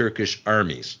of the Turkish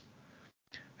armies.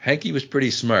 Hankey was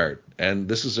pretty smart, and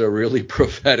this is a really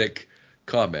prophetic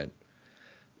comment.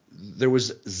 There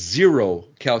was zero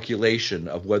calculation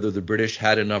of whether the British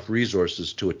had enough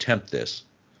resources to attempt this.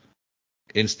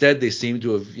 Instead, they seem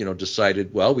to have,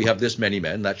 decided, well, we have this many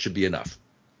men, that should be enough.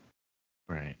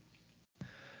 Right.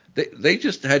 They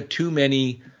just had too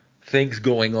many things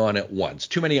going on at once,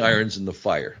 too many irons in the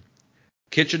fire.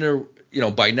 Kitchener,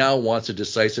 by now wants a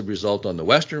decisive result on the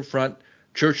Western Front.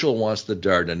 Churchill wants the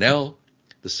Dardanelles.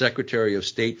 The Secretary of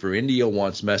State for India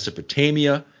wants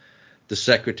Mesopotamia. The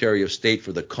Secretary of State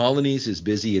for the Colonies is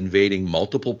busy invading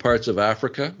multiple parts of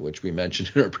Africa, which we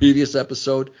mentioned in our previous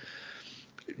episode.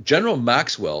 General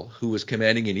Maxwell, who was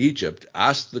commanding in Egypt,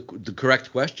 asked the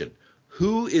correct question.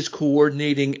 Who is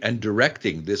coordinating and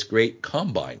directing this great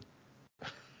combine?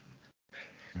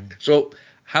 So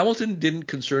Hamilton didn't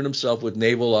concern himself with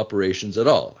naval operations at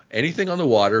all. Anything on the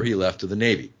water he left to the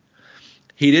Navy.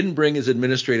 He didn't bring his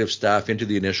administrative staff into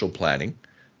the initial planning.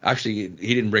 Actually,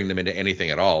 he didn't bring them into anything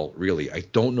at all, really. I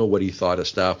don't know what he thought a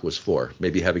staff was for,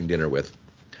 maybe having dinner with.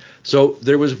 So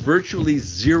there was virtually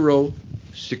zero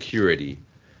security.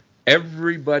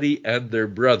 Everybody and their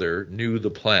brother knew the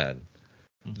plan.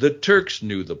 The Turks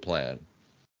knew the plan.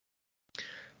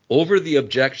 Over the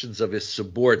objections of his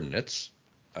subordinates,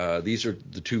 these are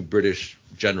the 2 British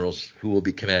generals who will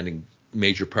be commanding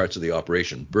major parts of the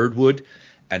operation, Birdwood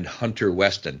and Hunter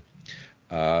Weston.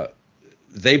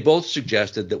 They both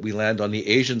suggested that we land on the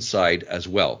Asian side as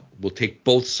well. We'll take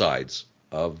both sides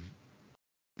of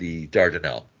the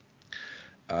Dardanelles.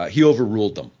 He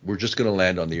overruled them. We're just going to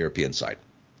land on the European side.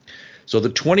 So the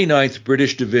 29th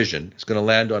British Division is going to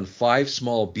land on 5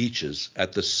 small beaches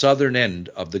at the southern end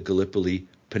of the Gallipoli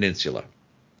Peninsula.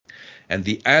 And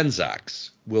the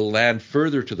Anzacs will land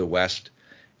further to the west,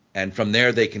 and from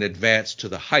there they can advance to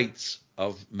the heights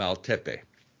of Maltepe.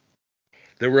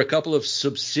 There were a couple of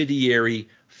subsidiary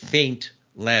feint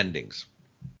landings.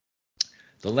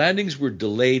 The landings were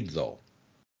delayed, though.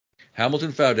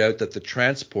 Hamilton found out that the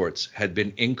transports had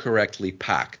been incorrectly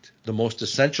packed. The most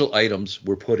essential items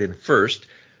were put in first,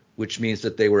 which means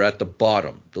that they were at the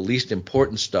bottom. The least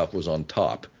important stuff was on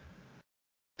top.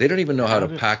 They don't even know how to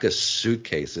pack a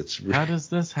suitcase. How does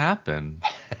this happen?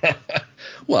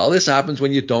 Well, this happens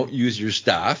when you don't use your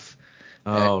staff.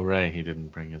 Oh, right. He didn't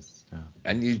bring his stuff.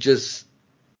 And you just.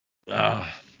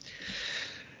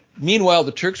 Meanwhile,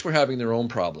 the Turks were having their own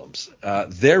problems.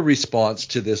 Their response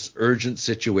to this urgent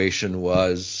situation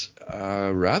was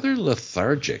rather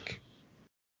lethargic.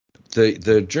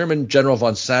 The German General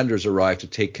von Sanders arrived to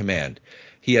take command.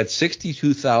 He had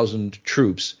 62,000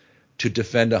 troops to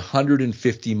defend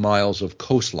 150 miles of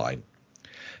coastline.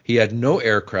 He had no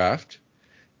aircraft,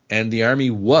 and the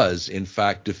army was, in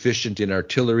fact, deficient in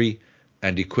artillery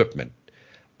and equipment.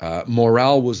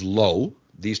 Morale was low.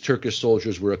 These Turkish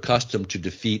soldiers were accustomed to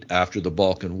defeat after the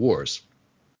Balkan Wars.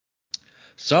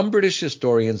 Some British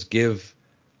historians give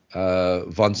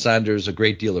von Sanders a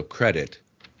great deal of credit,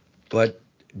 but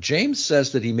James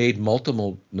says that he made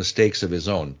multiple mistakes of his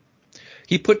own.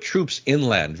 He put troops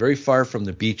inland, very far from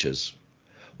the beaches,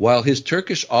 while his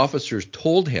Turkish officers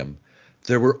told him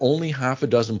there were only half a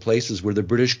dozen places where the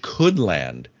British could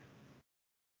land.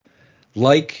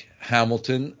 Like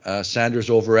Hamilton, Sanders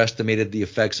overestimated the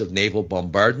effects of naval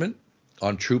bombardment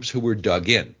on troops who were dug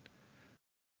in.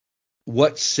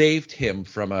 What saved him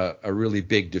from a really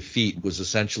big defeat was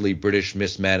essentially British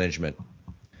mismanagement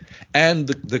and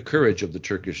the courage of the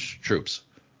Turkish troops.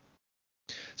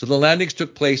 So the landings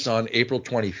took place on April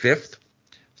 25th.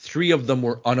 3 of them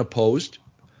were unopposed.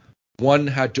 1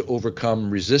 had to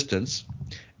overcome resistance,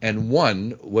 and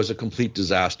 1 was a complete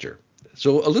disaster.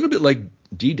 So a little bit like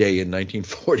D-Day in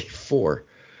 1944.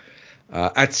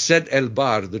 At Sed El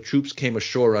Bar, the troops came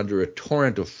ashore under a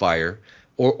torrent of fire,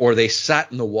 or they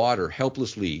sat in the water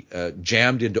helplessly,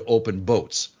 jammed into open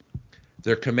boats.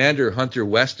 Their commander, Hunter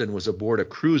Weston, was aboard a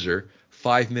cruiser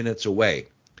 5 minutes away,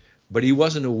 but he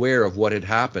wasn't aware of what had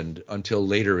happened until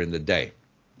later in the day.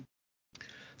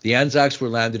 The Anzacs were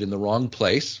landed in the wrong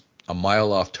place, a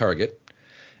mile off target,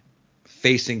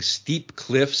 facing steep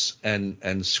cliffs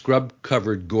and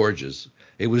scrub-covered gorges.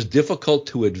 It was difficult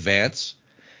to advance,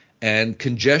 and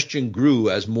congestion grew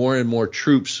as more and more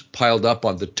troops piled up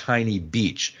on the tiny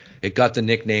beach. It got the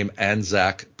nickname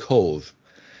Anzac Cove.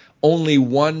 Only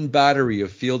 1 battery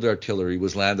of field artillery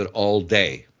was landed all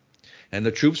day, and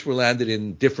the troops were landed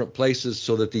in different places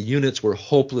so that the units were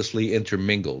hopelessly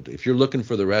intermingled. If you're looking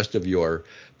for the rest of your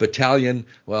battalion,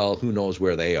 well, who knows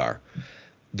where they are.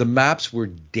 The maps were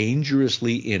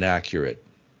dangerously inaccurate,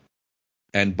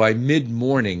 and by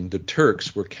mid-morning, the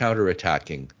Turks were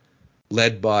counterattacking,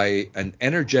 led by an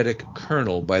energetic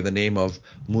colonel by the name of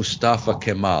Mustafa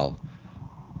Kemal.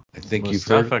 I think you've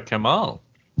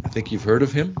heard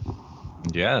of him?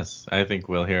 Yes, I think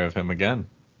we'll hear of him again.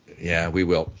 Yeah, we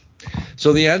will.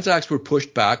 So the Anzacs were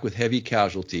pushed back with heavy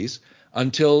casualties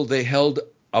until they held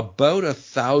about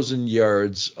 1,000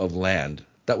 yards of land.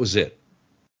 That was it.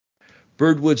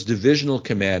 Birdwood's divisional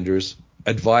commanders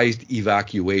advised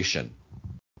evacuation.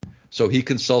 So he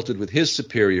consulted with his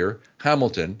superior,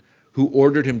 Hamilton, who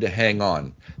ordered him to hang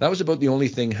on. That was about the only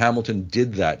thing Hamilton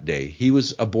did that day. He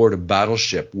was aboard a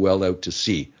battleship well out to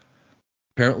sea,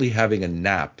 apparently having a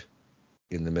nap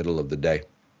in the middle of the day.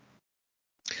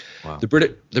 Wow.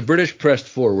 The British pressed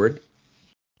forward,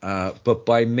 but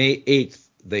by May 8th,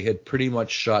 they had pretty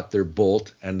much shot their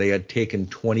bolt, and they had taken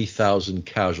 20,000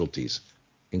 casualties,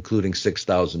 including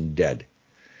 6,000 dead.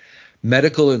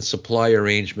 Medical and supply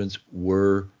arrangements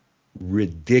were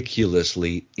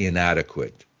ridiculously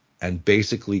inadequate and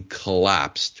basically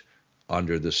collapsed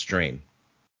under the strain.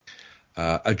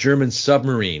 A German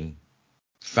submarine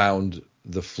found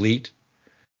the fleet,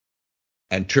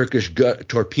 and Turkish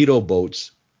torpedo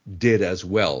boats did as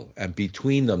well, and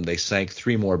between them they sank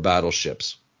 3 more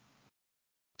battleships.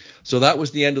 So that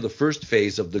was the end of the first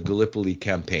phase of the Gallipoli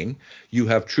campaign. You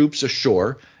have troops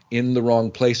ashore in the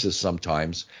wrong places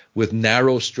sometimes, with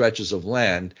narrow stretches of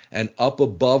land, and up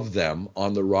above them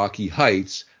on the rocky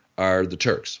heights are the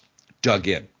Turks, dug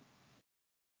in.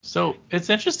 So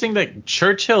it's interesting that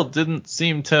Churchill doesn't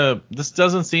seem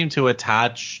to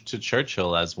attach to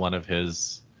Churchill as one of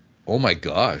his. Oh my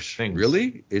gosh, things.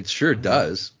 Really? It sure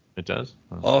does. It does?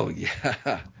 Oh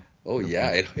yeah. Oh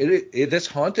yeah. This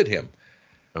haunted him.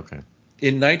 Okay.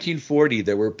 In 1940,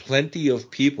 there were plenty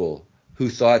of people who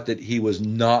thought that he was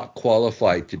not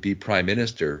qualified to be prime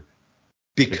minister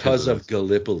because of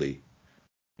Gallipoli.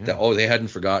 Yeah. They hadn't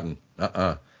forgotten.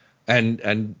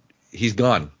 And he's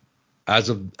gone. As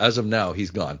of now,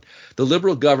 he's gone. The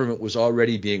Liberal government was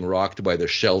already being rocked by the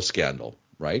shell scandal,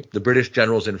 right? The British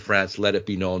generals in France let it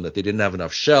be known that they didn't have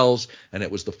enough shells, and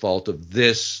it was the fault of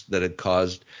this that had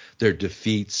caused their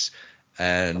defeats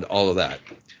and all of that.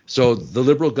 So the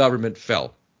Liberal government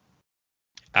fell.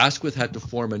 Asquith had to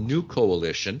form a new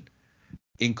coalition,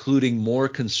 including more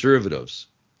conservatives,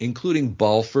 including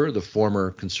Balfour, the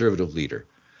former Conservative leader.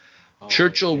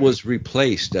 Churchill was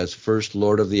replaced as First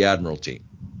Lord of the Admiralty.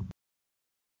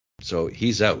 So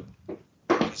he's out.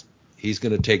 He's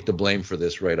going to take the blame for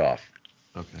this right off.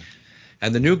 Okay.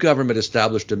 And the new government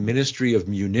established a Ministry of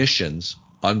Munitions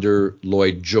under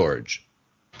Lloyd George.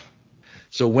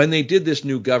 So when they did this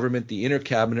new government, the Inner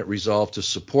Cabinet resolved to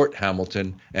support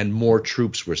Hamilton, and more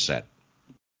troops were sent.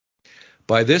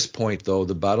 By this point, though,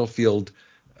 the battlefield,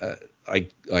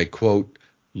 I quote,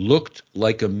 looked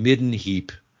like a midden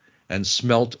heap and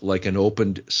smelt like an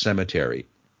opened cemetery.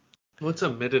 What's a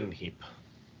midden heap?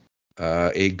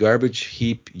 A garbage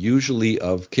heap, usually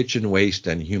of kitchen waste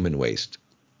and human waste.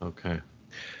 Okay.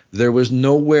 There was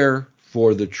nowhere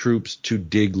for the troops to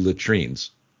dig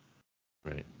latrines.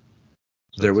 Right.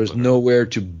 There was nowhere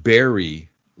to bury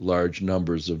large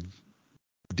numbers of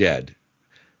dead.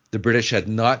 The British had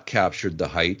not captured the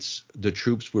heights. The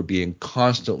troops were being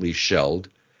constantly shelled.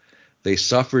 They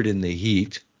suffered in the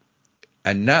heat,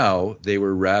 and now they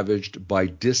were ravaged by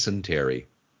dysentery.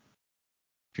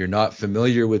 If you're not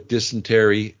familiar with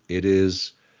dysentery, it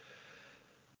is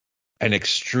an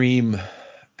extreme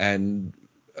and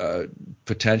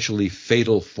potentially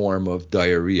fatal form of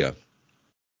diarrhea.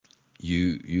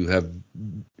 You have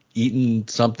eaten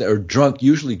something or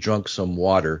usually drunk some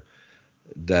water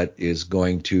that is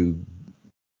going to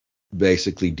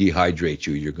basically dehydrate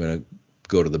you. You're going to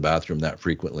go to the bathroom that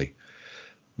frequently.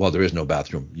 Well, there is no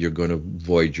bathroom. You're going to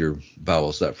void your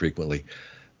bowels that frequently.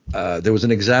 There was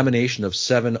an examination of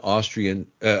 7 Australian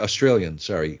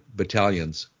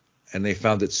battalions, and they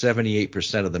found that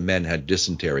 78% of the men had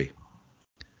dysentery.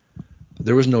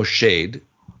 There was no shade.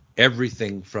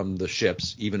 Everything from the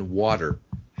ships, even water,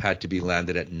 had to be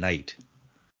landed at night.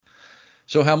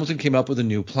 So Hamilton came up with a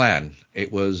new plan.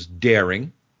 It was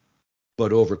daring,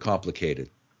 but overcomplicated.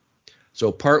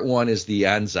 So part 1 is the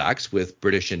Anzacs, with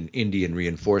British and Indian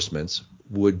reinforcements,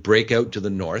 would break out to the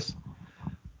north,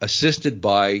 assisted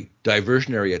by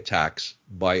diversionary attacks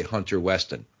by Hunter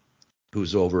Weston,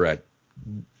 who's over at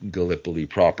Gallipoli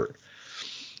proper.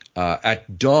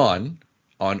 At dawn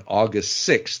on August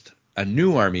 6th, a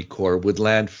new Army Corps would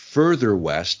land further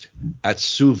west at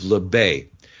Suvla Bay,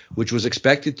 which was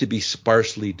expected to be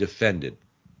sparsely defended.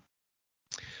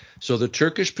 So the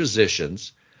Turkish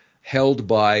positions, held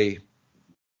by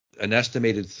an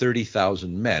estimated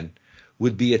 30,000 men,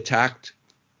 would be attacked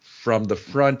from the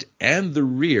front and the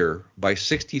rear by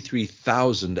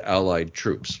 63,000 Allied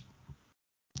troops.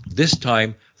 This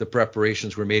time, the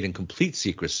preparations were made in complete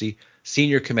secrecy.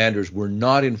 Senior commanders were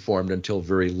not informed until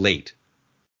very late.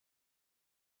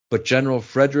 But General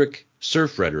Sir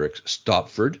Frederick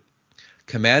Stopford,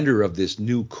 commander of this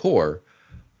new corps,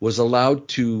 was allowed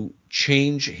to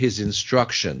change his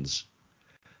instructions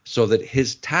so that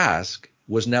his task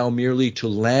was now merely to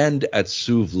land at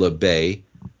Suvla Bay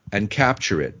and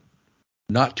capture it,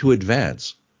 not to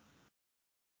advance.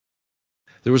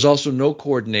 There was also no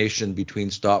coordination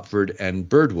between Stopford and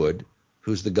Birdwood,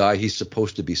 who's the guy he's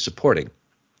supposed to be supporting.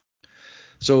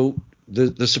 So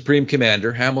the Supreme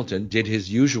Commander, Hamilton, did his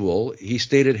usual. He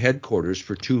stayed at headquarters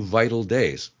for 2 vital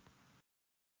days.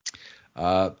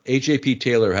 H.A.P.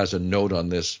 Taylor has a note on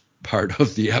this part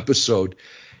of the episode.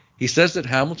 He says that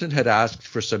Hamilton had asked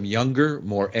for some younger,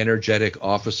 more energetic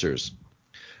officers,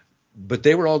 but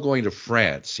they were all going to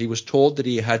France. He was told that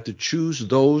he had to choose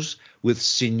those with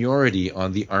seniority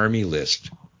on the army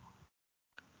list.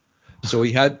 So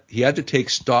he had to take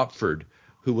Stopford,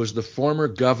 who was the former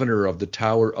governor of the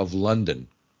Tower of London.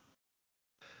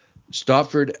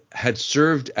 Stopford had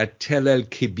served at Tel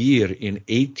el-Kebir in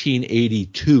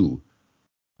 1882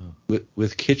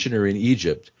 with Kitchener in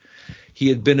Egypt. He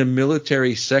had been a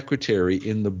military secretary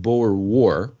in the Boer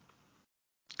War,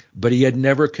 but he had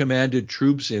never commanded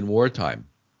troops in wartime.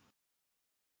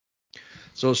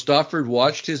 So Stopford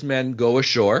watched his men go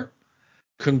ashore,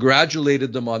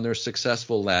 congratulated them on their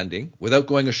successful landing without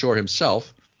going ashore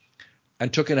himself,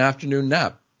 and took an afternoon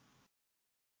nap.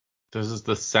 This is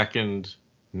the second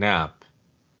nap.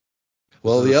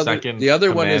 Well, the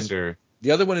other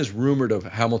one is rumored of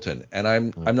Hamilton, and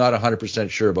I'm not 100%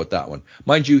 sure about that one.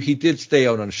 Mind you, he did stay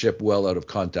out on a ship well out of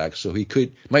contact, so he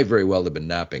might very well have been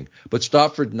napping. But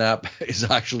Stopford nap is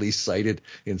actually cited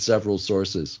in several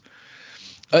sources.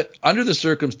 Under the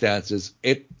circumstances,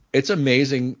 it's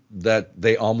amazing that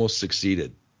they almost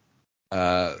succeeded.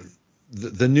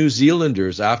 The New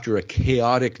Zealanders, after a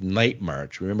chaotic night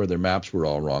march, remember their maps were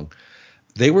all wrong,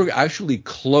 they were actually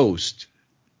close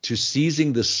to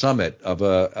seizing the summit of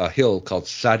a hill called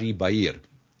Sari Bair.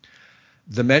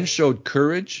 The men showed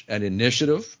courage and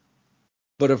initiative,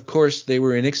 but of course they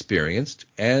were inexperienced,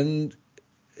 and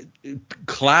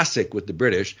classic with the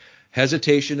British,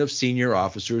 hesitation of senior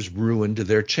officers ruined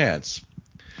their chance.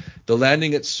 The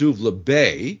landing at Suvla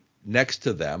Bay, next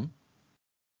to them,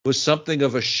 was something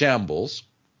of a shambles,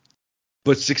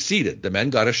 but succeeded. The men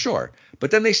got ashore.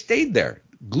 But then they stayed there,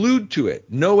 glued to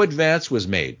it. No advance was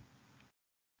made.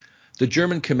 The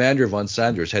German commander, von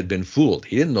Sanders, had been fooled.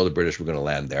 He didn't know the British were going to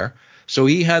land there. So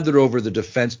he handed over the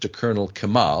defense to Colonel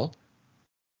Kemal,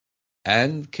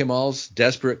 and Kemal's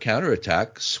desperate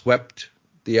counterattack swept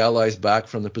the Allies back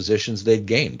from the positions they'd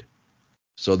gained.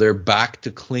 So they're back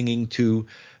to clinging to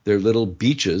their little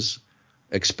beaches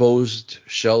exposed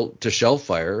to shell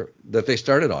fire that they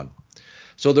started on.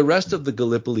 So the rest of the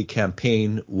Gallipoli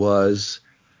campaign was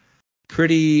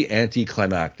pretty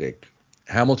anticlimactic.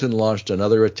 Hamilton launched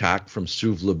another attack from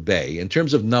Suvla Bay. In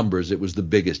terms of numbers, it was the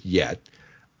biggest yet,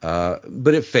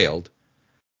 but it failed.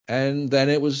 And then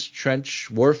it was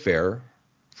trench warfare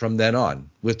from then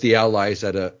on, with the Allies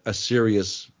at a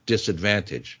serious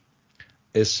disadvantage,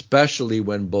 especially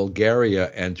when Bulgaria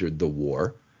entered the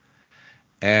war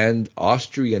and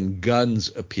Austrian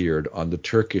guns appeared on the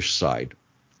Turkish side.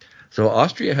 So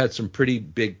Austria had some pretty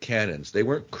big cannons. They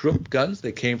weren't Krupp guns.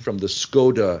 They came from the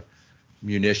Skoda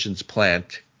munitions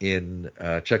plant in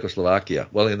Czechoslovakia,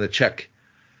 well, in the Czech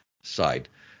side.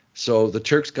 So the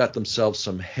Turks got themselves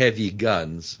some heavy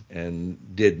guns and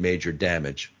did major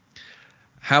damage.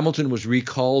 Hamilton was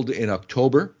recalled in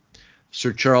October.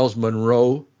 Sir Charles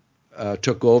Munro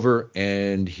took over,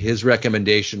 and his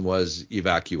recommendation was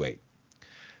evacuate.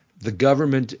 The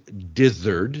government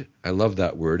dithered. I love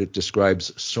that word. It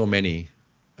describes so many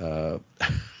of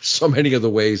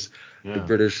the ways the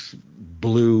British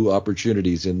blew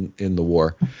opportunities in the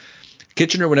war.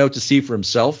 Kitchener went out to sea for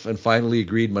himself and finally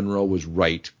agreed Munro was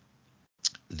right.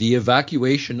 The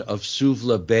evacuation of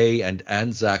Suvla Bay and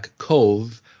Anzac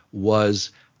Cove was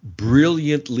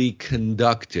brilliantly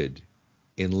conducted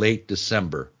in late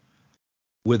December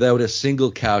without a single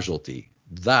casualty.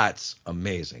 That's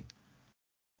amazing.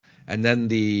 And then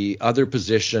the other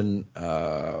position,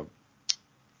 the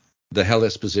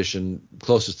Helles position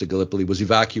closest to Gallipoli, was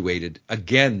evacuated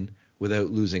again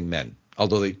without losing men,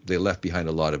 although they left behind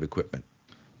a lot of equipment.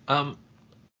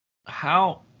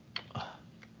 How?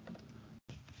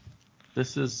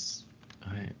 This is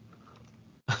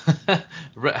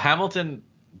Hamilton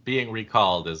being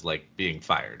recalled is like being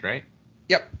fired, right?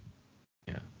 Yep.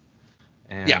 Yeah.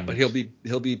 Yeah, but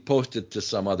he'll be posted to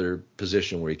some other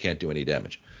position where he can't do any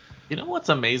damage. You know what's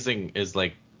amazing is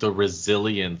like the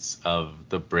resilience of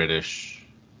the British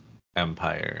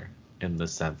Empire in the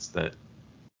sense that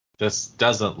this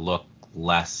doesn't look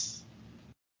less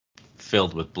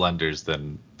filled with blunders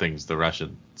than things the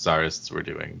Russian Tsarists were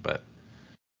doing, but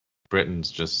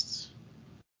Britain's just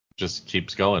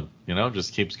keeps going,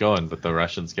 just keeps going, but the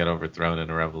Russians get overthrown in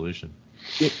a revolution.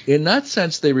 In that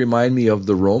sense, they remind me of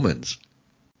the Romans.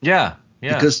 Yeah.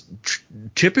 Because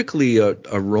typically a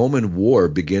Roman war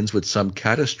begins with some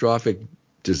catastrophic,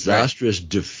 disastrous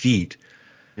defeat,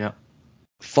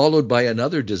 followed by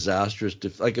another disastrous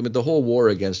defeat. The whole war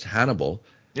against Hannibal.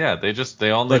 Yeah,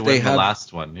 they only win the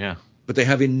last one. Yeah, but they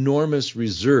have enormous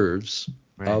reserves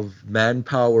of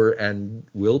manpower and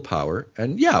willpower,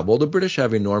 and the British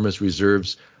have enormous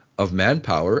reserves of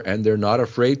manpower, and they're not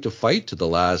afraid to fight to the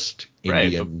last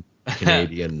Indian,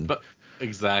 Canadian.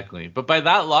 Exactly. But by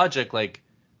that logic, like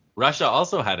Russia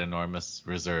also had enormous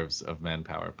reserves of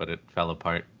manpower, but it fell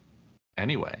apart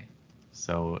anyway.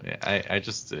 So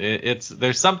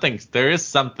there is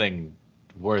something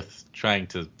worth trying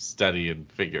to study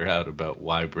and figure out about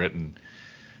why Britain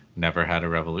never had a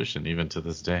revolution, even to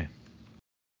this day.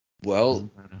 Well,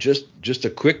 just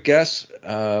a quick guess.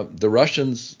 The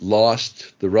Russians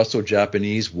lost the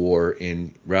Russo-Japanese War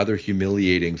in rather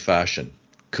humiliating fashion.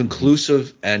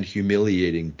 Conclusive and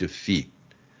humiliating defeat.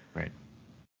 Right.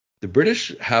 The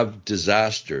British have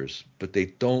disasters, but they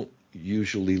don't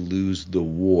usually lose the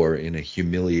war in a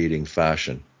humiliating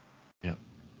fashion. Yeah.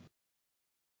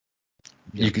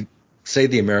 You could say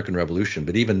the American Revolution,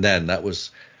 but even then, that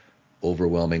was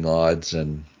overwhelming odds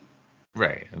and.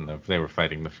 Right, and they were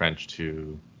fighting the French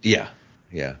too. Yeah.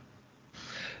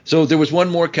 So there was one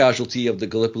more casualty of the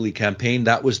Gallipoli campaign.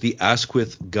 That was the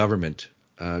Asquith government.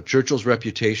 Churchill's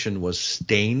reputation was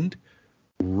stained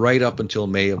right up until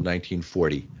May of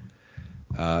 1940.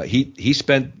 He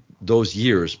spent those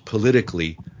years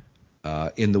politically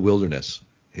in the wilderness.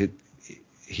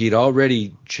 He'd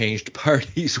already changed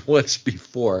parties once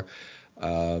before.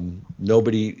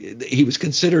 He was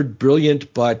considered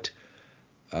brilliant, but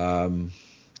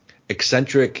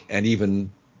eccentric and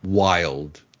even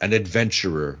wild, an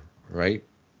adventurer, right?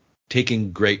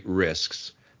 Taking great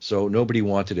risks. So nobody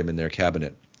wanted him in their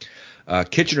cabinet.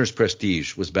 Kitchener's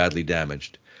prestige was badly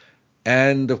damaged.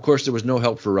 And, of course, there was no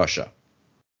help for Russia.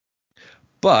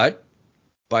 But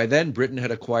by then, Britain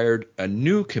had acquired a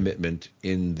new commitment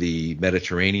in the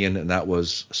Mediterranean, and that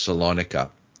was Salonika.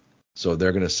 So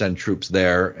they're going to send troops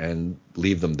there and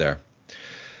leave them there.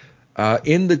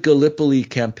 In the Gallipoli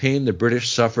campaign, the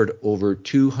British suffered over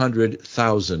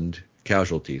 200,000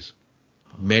 casualties,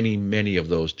 many of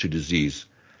those to disease.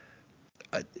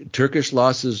 Turkish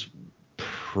losses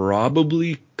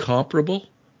probably comparable.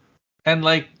 And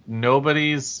like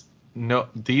these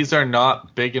are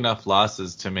not big enough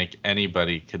losses to make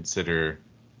anybody consider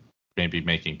maybe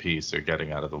making peace or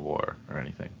getting out of the war or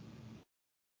anything.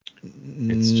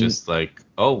 It's just like,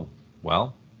 oh,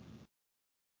 well,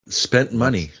 spent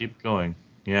money. Let's keep going.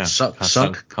 Yeah.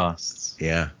 Sunk costs.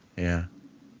 Yeah.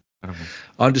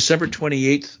 On December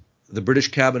 28th, the British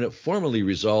cabinet formally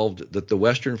resolved that the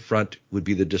Western Front would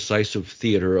be the decisive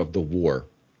theater of the war.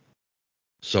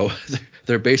 So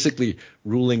they're basically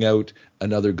ruling out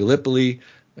another Gallipoli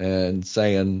and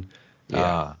saying,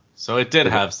 so it did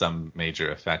have some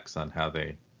major effects on how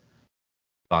they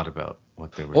thought about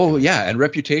what they were doing. Oh, yeah, and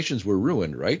reputations were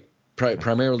ruined, right?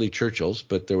 Primarily Churchill's,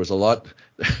 but there was a lot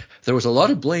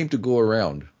of blame to go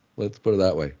around. Let's put it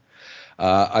that way.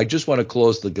 I just want to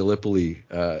close the Gallipoli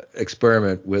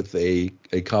experiment with a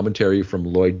commentary from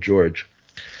Lloyd George.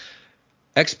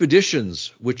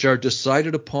 Expeditions which are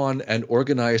decided upon and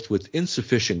organized with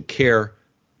insufficient care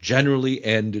generally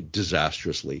end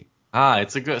disastrously.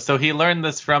 It's a good. So he learned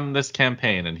this from this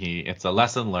campaign, and it's a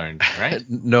lesson learned, right?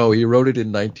 No, he wrote it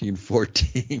in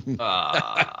 1914.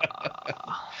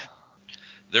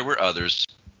 There were others.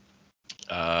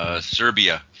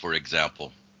 Serbia, for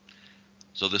example.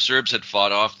 So the Serbs had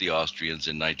fought off the Austrians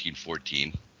in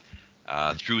 1914.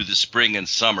 Through the spring and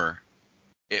summer,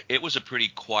 it was a pretty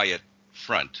quiet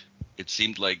front. It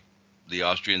seemed like the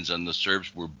Austrians and the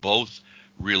Serbs were both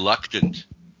reluctant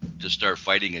to start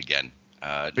fighting again.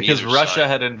 Because Russia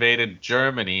had invaded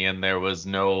Germany, and there was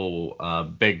no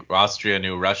big. Austria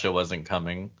knew Russia wasn't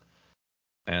coming,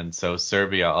 and so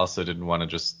Serbia also didn't want to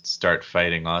just start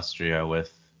fighting Austria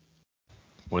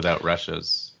without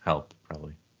Russia's help,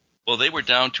 probably. Well, they were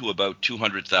down to about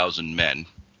 200,000 men,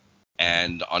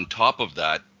 and on top of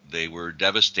that, they were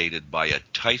devastated by a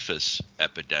typhus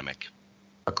epidemic.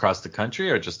 Across the country,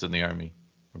 or just in the army?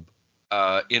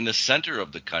 In the center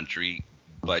of the country,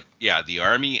 but yeah, the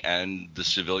army and the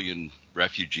civilian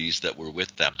refugees that were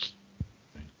with them.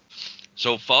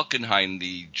 So Falkenhayn,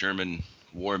 the German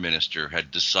war minister,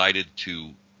 had decided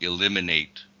to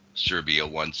eliminate Serbia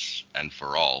once and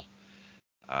for all.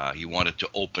 He wanted to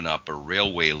open up a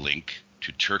railway link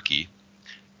to Turkey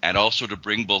and also to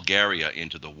bring Bulgaria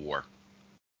into the war.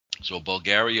 So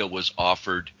Bulgaria was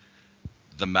offered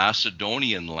the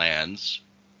Macedonian lands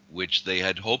which they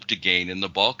had hoped to gain in the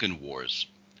Balkan Wars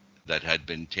that had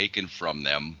been taken from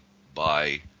them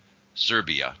by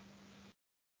Serbia.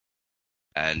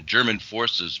 And German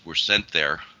forces were sent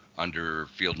there under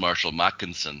Field Marshal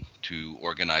Mackensen to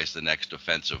organize the next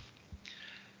offensive.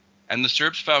 And the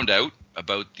Serbs found out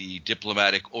about the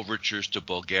diplomatic overtures to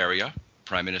Bulgaria.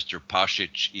 Prime Minister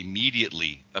Pasic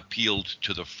immediately appealed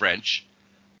to the French,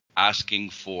 asking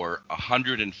for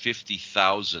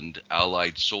 150,000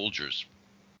 Allied soldiers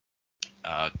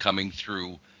coming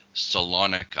through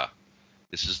Salonika.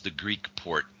 This is the Greek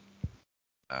port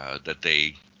that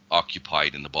they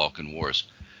occupied in the Balkan Wars.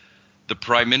 The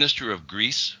Prime Minister of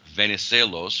Greece,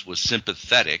 Venizelos, was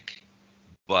sympathetic,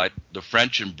 but the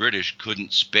French and British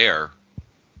couldn't spare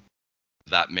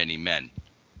that many men.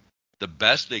 The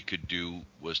best they could do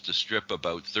was to strip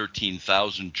about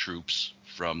 13,000 troops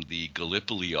from the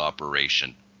Gallipoli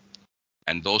operation,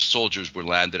 and those soldiers were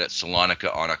landed at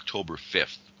Salonika on October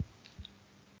 5th.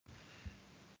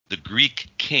 The Greek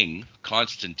king,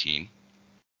 Constantine,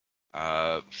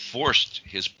 forced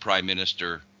his prime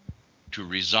minister to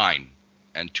resign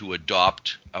and to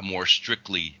adopt a more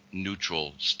strictly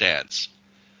neutral stance.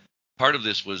 Part of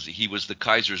this was he was the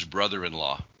Kaiser's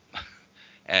brother-in-law.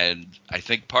 And I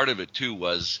think part of it, too,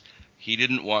 was he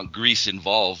didn't want Greece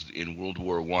involved in World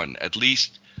War I, at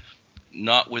least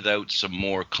not without some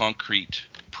more concrete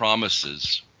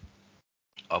promises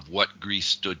of what Greece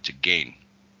stood to gain.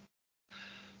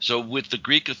 So with the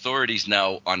Greek authorities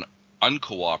now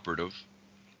uncooperative,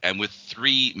 and with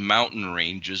 3 mountain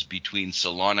ranges between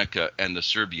Salonika and the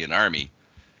Serbian army,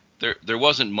 there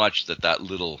wasn't much that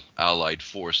little Allied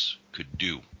force could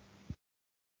do.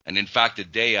 And in fact, a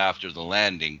day after the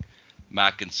landing,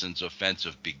 Mackensen's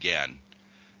offensive began.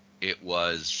 It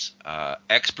was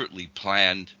expertly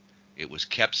planned, it was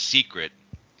kept secret,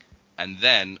 and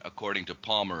then, according to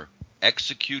Palmer,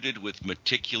 executed with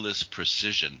meticulous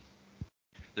precision.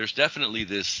 there's definitely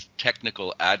this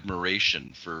technical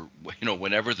admiration for,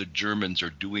 whenever the Germans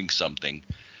are doing something,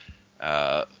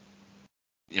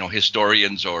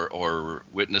 historians or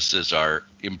witnesses are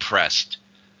impressed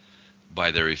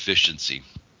by their efficiency.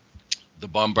 The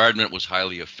bombardment was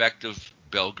highly effective.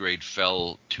 Belgrade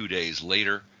fell 2 days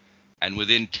later, and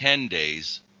within 10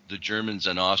 days, the Germans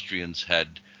and Austrians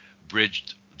had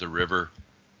bridged the river,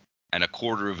 and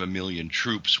 250,000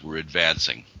 troops were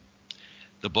advancing.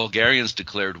 The Bulgarians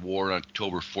declared war on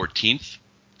October 14th,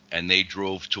 and they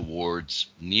drove towards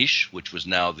Niš, which was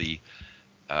now the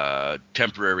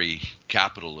temporary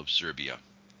capital of Serbia,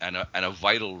 and a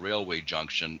vital railway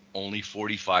junction only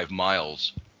 45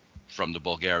 miles from the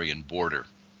Bulgarian border.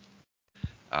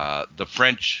 The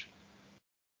French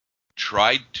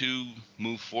tried to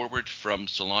move forward from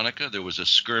Salonika. There was a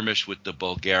skirmish with the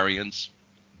Bulgarians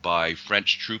by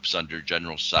French troops under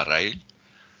General Sarrail,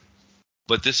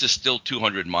 but this is still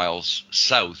 200 miles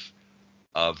south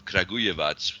of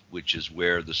Kragujevac, which is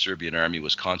where the Serbian army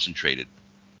was concentrated,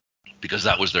 because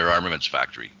that was their armaments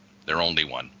factory, their only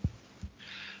one.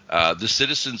 The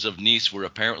citizens of Niš were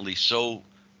apparently so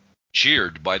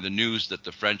cheered by the news that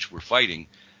the French were fighting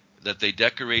that they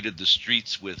decorated the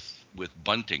streets with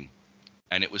bunting,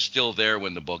 and it was still there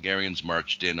when the Bulgarians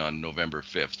marched in on November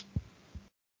 5th.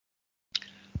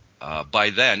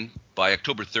 By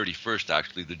October 31st,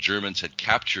 actually, the Germans had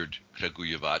captured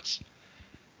Kragujevac.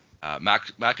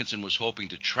 Mackensen was hoping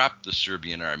to trap the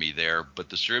Serbian army there, but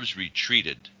the Serbs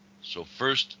retreated. So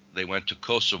first they went to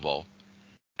Kosovo,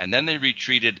 and then they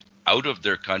retreated out of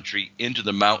their country into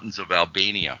the mountains of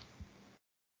Albania.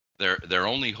 Their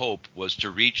only hope was to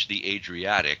reach the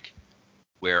Adriatic,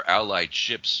 where Allied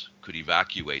ships could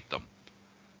evacuate them.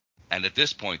 And at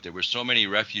this point, there were so many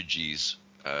refugees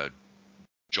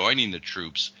joining the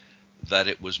troops that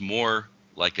it was more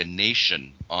like a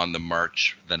nation on the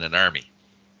march than an army.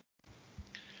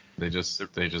 They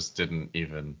just didn't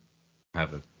even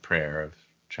have a prayer of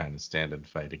trying to stand and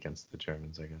fight against the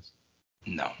Germans, I guess.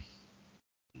 No,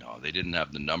 they didn't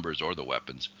have the numbers or the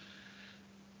weapons.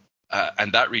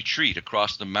 And that retreat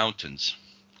across the mountains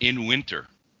in winter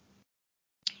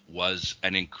was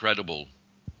an incredible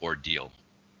ordeal.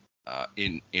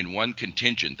 In one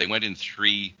contingent, they went in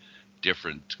 3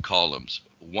 different columns.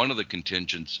 One of the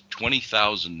contingents,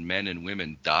 20,000 men and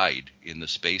women died in the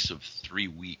space of 3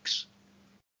 weeks,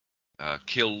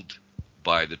 killed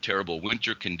by the terrible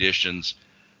winter conditions,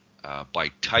 by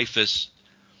typhus,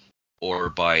 or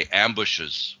by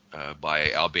ambushes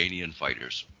by Albanian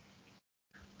fighters.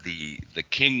 The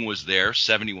king was there,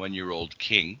 71-year-old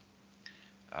king.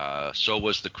 So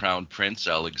was the crown prince,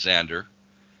 Alexander.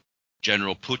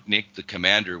 General Putnik, the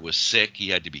commander, was sick. He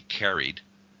had to be carried.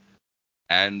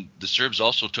 And the Serbs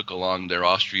also took along their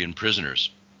Austrian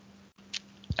prisoners.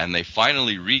 And they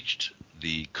finally reached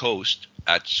the coast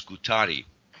at Scutari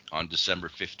on December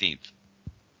 15th.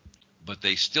 But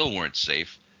they still weren't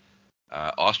safe.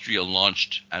 Austria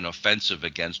launched an offensive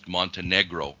against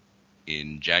Montenegro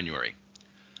in January.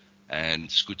 And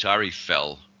Scutari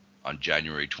fell on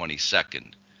January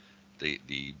 22nd.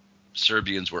 The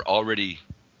Serbians were already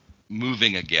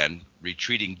moving again,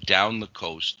 retreating down the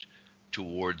coast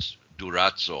towards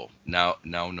Durazzo, now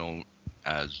known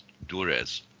as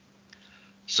Durrës.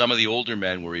 Some of the older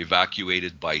men were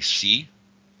evacuated by sea,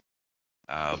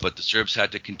 but the Serbs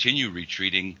had to continue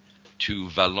retreating to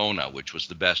Valona, which was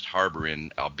the best harbor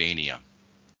in Albania.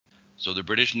 So the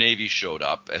British Navy showed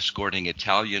up, escorting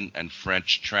Italian and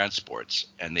French transports,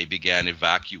 and they began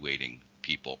evacuating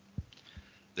people.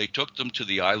 They took them to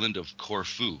the island of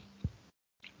Corfu,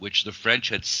 which the French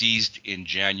had seized in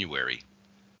January.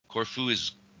 Corfu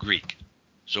is Greek.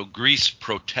 So Greece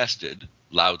protested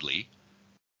loudly,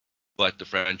 but the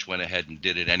French went ahead and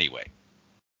did it anyway.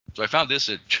 So I found this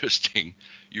interesting.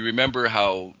 You remember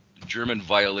how German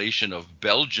violation of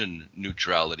Belgian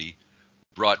neutrality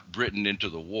brought Britain into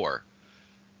the war.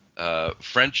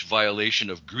 French violation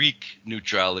of Greek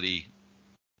neutrality,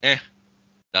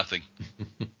 nothing.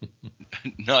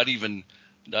 Not even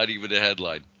a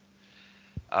headline.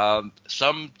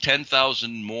 Some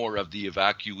 10,000 more of the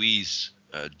evacuees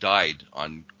died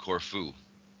on Corfu,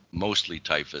 mostly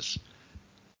typhus.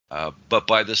 But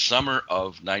by the summer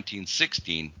of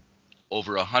 1916,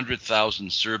 over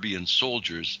 100,000 Serbian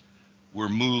soldiers were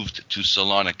moved to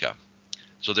Salonika.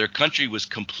 So their country was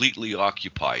completely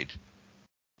occupied,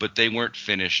 but they weren't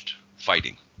finished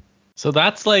fighting. So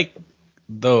that's like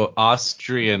the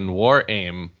Austrian war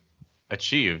aim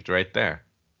achieved right there.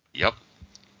 Yep.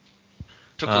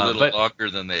 Took a little longer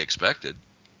than they expected.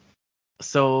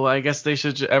 So I guess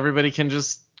everybody can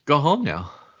just go home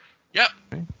now. Yep.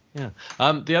 Right? Yeah.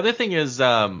 The other thing is,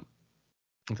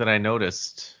 that I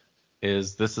noticed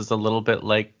is this is a little bit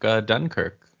like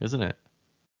Dunkirk, isn't it?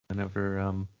 I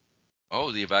never.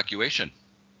 Oh, the evacuation.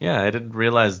 Yeah, I didn't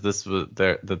realize this was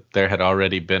that there had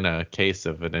already been a case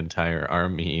of an entire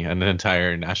army, an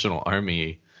entire national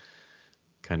army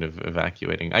kind of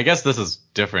evacuating. I guess this is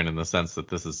different in the sense that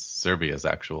this is Serbia's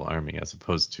actual army as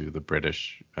opposed to the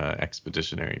British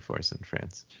expeditionary force in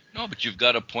France. No, but you've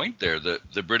got a point there.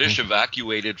 The British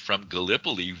evacuated from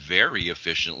Gallipoli very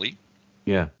efficiently.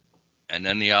 Yeah. And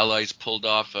then the Allies pulled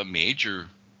off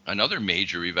another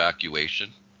major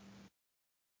evacuation.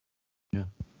 Yeah.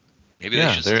 Maybe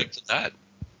they should stick to that.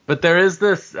 But there's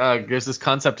this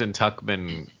concept in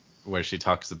Tuchman where she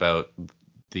talks about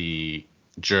the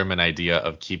German idea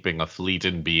of keeping a fleet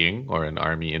in being or an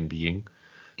army in being.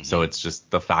 Mm-hmm. So it's just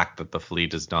the fact that the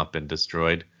fleet has not been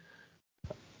destroyed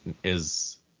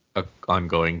is an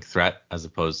ongoing threat as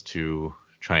opposed to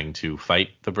trying to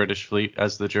fight the British fleet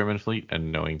as the German fleet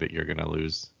and knowing that you're going to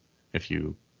lose if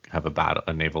you have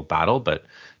a naval battle, but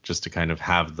just to kind of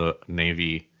have the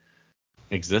Navy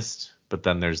exist. But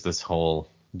then there's this whole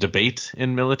debate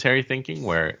in military thinking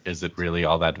where is it really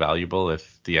all that valuable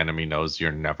if the enemy knows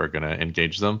you're never going to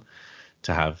engage them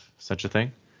to have such a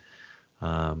thing.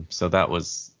 So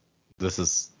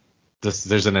there's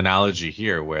an analogy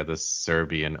here where the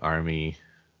Serbian army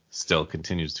still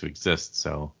continues to exist.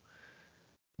 So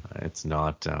it's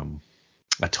not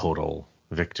a total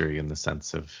victory in the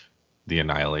sense of the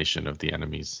annihilation of the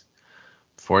enemy's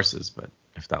forces. But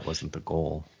if that wasn't the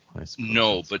goal, I suppose.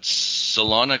 No, but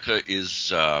Salonika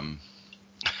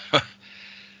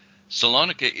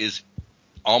is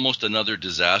almost another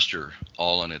disaster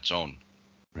all on its own.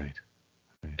 Right.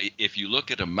 If you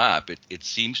look at a map, it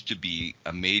seems to be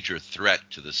a major threat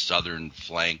to the southern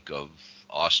flank of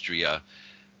Austria.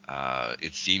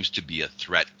 It seems to be a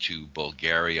threat to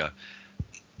Bulgaria.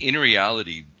 In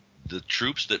reality, the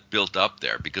troops that built up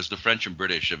there, because the French and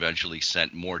British eventually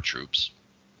sent more troops.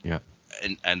 Yeah.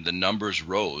 And the numbers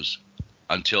rose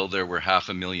until there were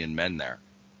 500,000 men there.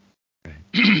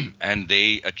 Right. And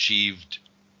they achieved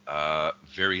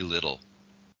very little.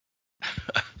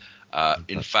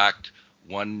 In fact,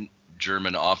 one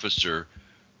German officer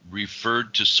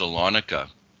referred to Salonika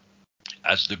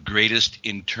as the greatest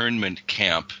internment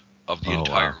camp of the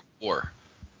entire war.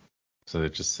 So they're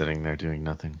just sitting there doing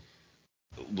nothing.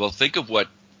 Well, think of what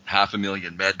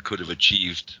 500,000 men could have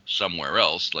achieved somewhere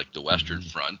else, like the Western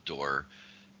Front, or,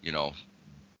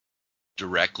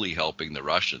 directly helping the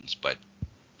Russians, but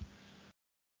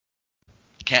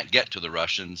can't get to the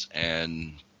Russians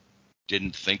and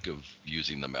didn't think of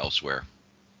using them elsewhere.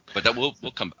 But that we'll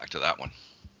come back to that one.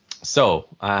 So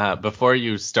before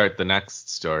you start the next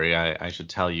story, I should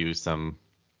tell you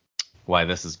why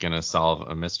this is going to solve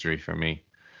a mystery for me.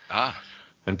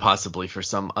 And possibly for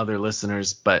some other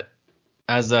listeners. But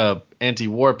as a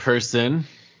anti-war person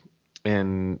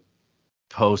in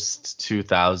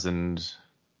post-2000,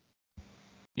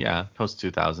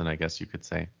 I guess you could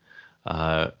say,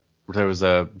 there was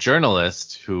a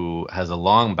journalist who has a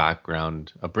long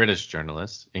background, a British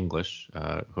journalist, English,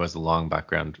 who has a long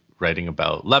background writing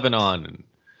about Lebanon and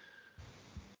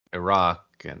Iraq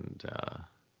and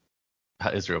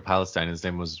Israel, Palestine. His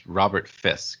name was Robert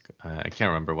Fisk. I can't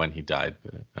remember when he died,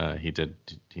 but he did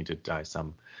die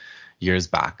some years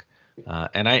back.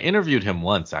 And I interviewed him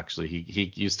once, actually.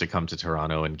 He used to come to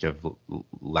Toronto and give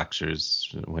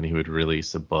lectures when he would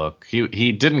release a book.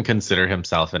 He didn't consider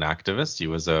himself an activist. He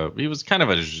was kind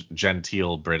of a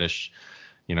genteel British,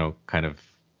 kind of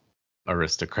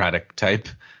aristocratic type.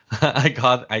 I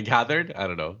gathered. I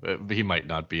don't know. He might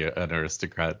not be an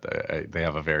aristocrat. They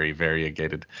have a very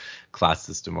variegated class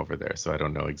system over there, so I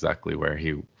don't know exactly where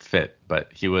he fit.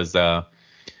 But he was a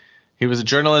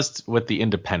journalist with The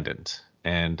Independent.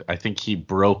 And I think he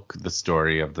broke the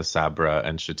story of the Sabra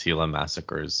and Shatila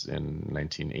massacres in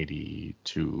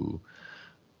 1982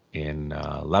 in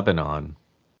Lebanon.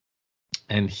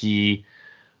 And he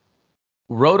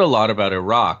wrote a lot about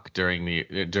Iraq during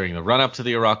the run up to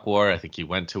the Iraq War. I think he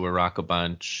went to Iraq a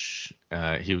bunch.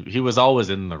 He was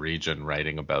always in the region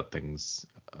writing about things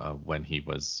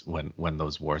when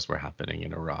those wars were happening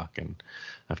in Iraq and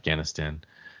Afghanistan.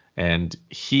 And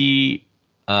he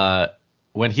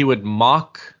when he would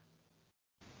mock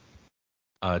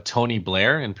Tony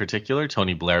Blair in particular,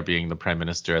 Tony Blair being the prime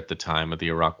minister at the time of the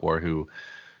Iraq War,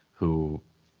 who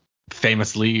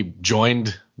famously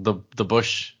joined the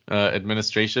Bush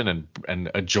administration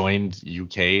and joined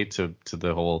UK to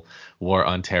the whole war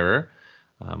on terror,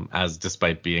 as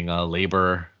despite being a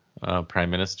Labour prime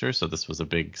minister. So this was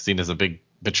seen as a big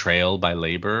betrayal by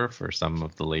Labour for some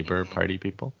of the Labour Party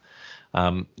people.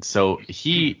 So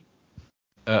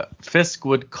Fisk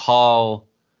would call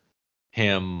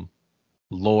him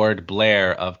Lord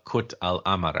Blair of Kut al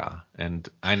Amara, and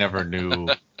I never knew.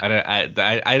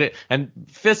 And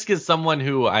Fisk is someone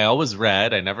who I always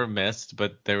read, I never missed,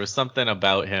 but there was something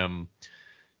about him.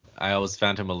 I always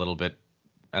found him a little bit,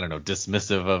 I don't know,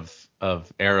 dismissive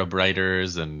of Arab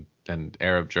writers and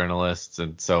Arab journalists,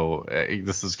 and so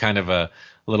this is kind of a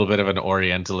little bit of an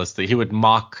Orientalist that he would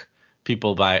mock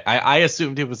people by. I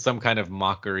assumed it was some kind of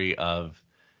mockery of,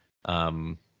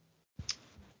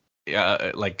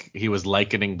 like he was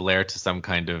likening Blair to some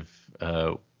kind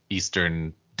of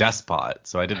Eastern despot.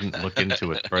 So I didn't look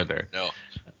into it further. No.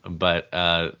 But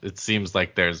it seems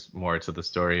like there's more to the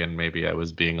story, and maybe I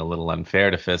was being a little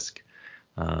unfair to Fisk.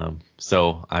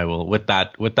 So I will, with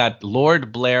that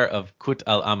Lord Blair of Kut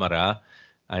al Amara,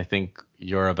 I think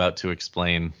you're about to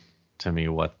explain to me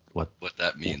what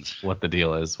that means, what the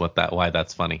deal is, why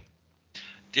that's funny.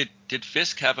 Did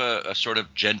Fisk have a sort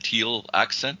of genteel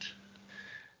accent?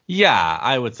 Yeah,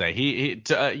 I would say he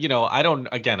I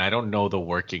don't know the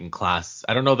working class.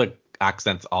 I don't know the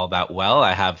accents all that well.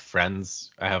 I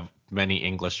have many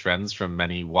English friends from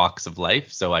many walks of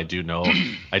life, so I do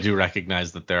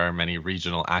recognize that there are many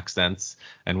regional accents.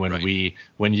 And when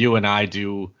you and I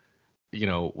do,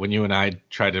 when you and I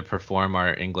try to perform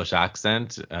our English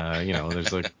accent,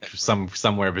 there's like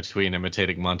somewhere between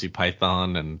imitating Monty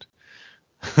Python and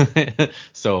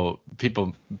so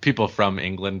people from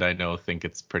England, I know, think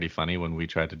it's pretty funny when we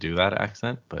try to do that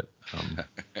accent, but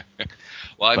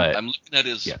well, I'm looking at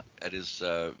his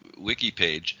wiki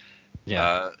page.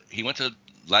 Yeah. He went to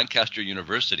Lancaster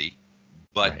University,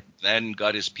 but then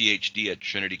got his PhD at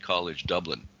Trinity College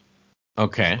Dublin.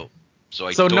 Okay. So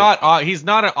he's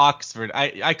not an Oxford.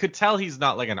 I could tell he's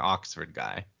not like an Oxford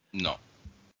guy. No.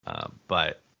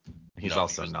 But he's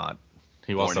also not.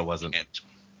 He also wasn't. Kent.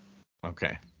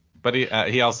 Okay, but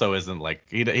he also isn't like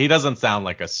he doesn't sound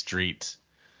like a street.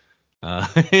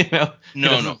 He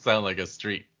doesn't sound like a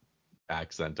street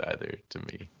accent either to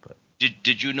me. But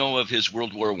did you know of his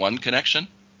World War I connection?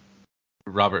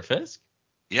 Robert Fisk?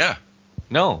 Yeah.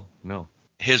 No.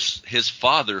 His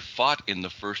father fought in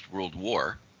the First World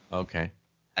War. Okay.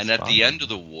 And at the end of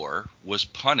the war was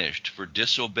punished for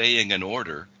disobeying an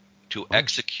order to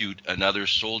execute another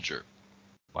soldier.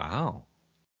 Wow.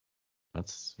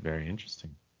 That's very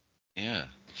interesting. Yeah.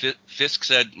 Fisk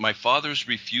said, "My father's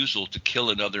refusal to kill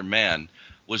another man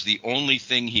was the only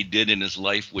thing he did in his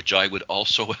life which I would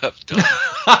also have done."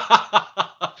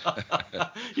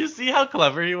 You see how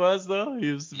clever he was, though?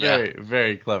 He was very,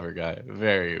 very clever guy.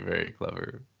 Very, very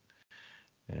clever.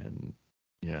 And,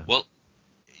 yeah. Well,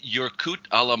 your Kut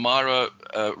al Amara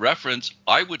reference,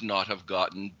 I would not have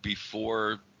gotten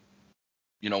before,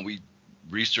 we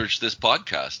researched this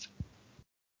podcast.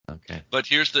 Okay. But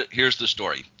here's the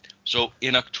story. So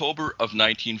in October of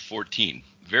 1914,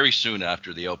 very soon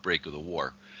after the outbreak of the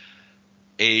war,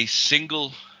 a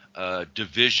single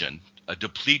division, a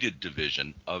depleted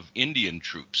division of Indian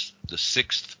troops, the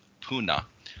 6th Puna,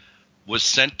 was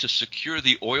sent to secure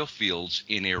the oil fields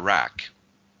in Iraq,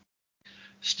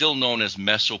 still known as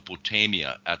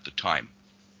Mesopotamia at the time.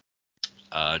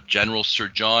 General Sir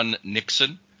John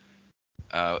Nixon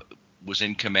was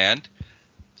in command.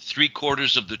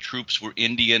 3/4 of the troops were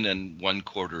Indian and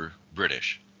 1/4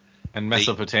 British. And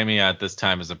Mesopotamia at this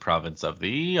time is a province of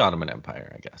the Ottoman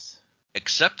Empire, I guess.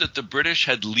 Except that the British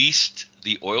had leased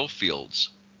the oil fields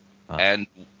and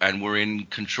were in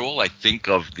control, I think,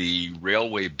 of the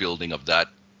railway building of that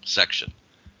section.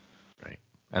 Right.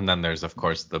 And then there's, of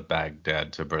course, the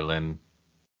Baghdad to Berlin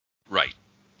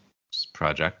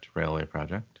railway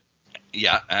project.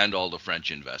 Yeah, and all the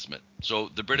French investment. So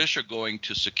the British are going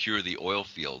to secure the oil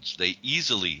fields. They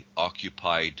easily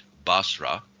occupied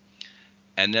Basra,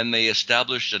 and then they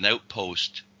established an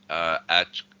outpost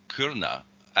at Kurna,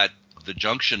 at the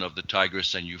junction of the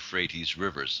Tigris and Euphrates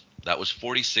rivers. That was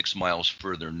 46 miles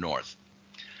further north.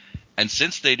 And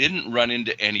since they didn't run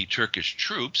into any Turkish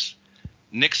troops,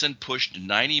 Nixon pushed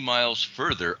 90 miles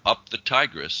further up the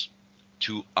Tigris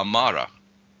to Amara.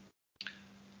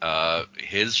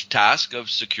 His task of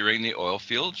securing the oil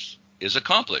fields is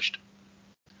accomplished.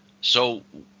 So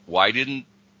why didn't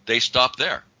they stop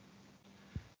there?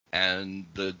 And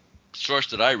the source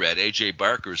that I read, A.J.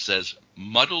 Barker, says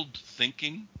muddled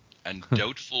thinking and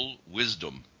doubtful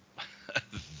wisdom.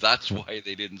 That's why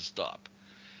they didn't stop.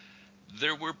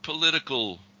 There were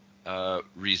political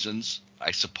reasons,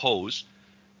 I suppose.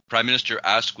 Prime Minister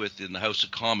Asquith in the House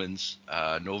of Commons,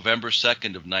 November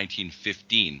 2nd of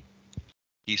 1915,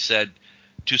 he said,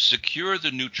 "To secure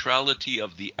the neutrality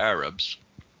of the Arabs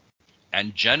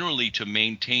and generally to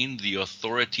maintain the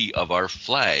authority of our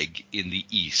flag in the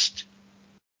East."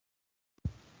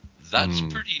 That's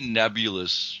pretty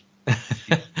nebulous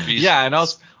Yeah, and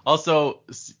also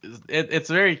it's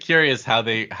very curious how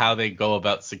they go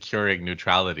about securing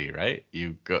neutrality, right?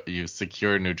 You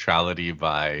secure neutrality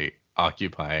by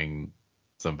occupying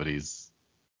somebody's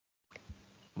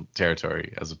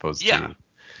territory as opposed Yeah.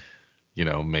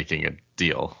 to, making a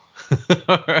deal.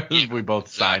 We both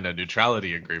sign a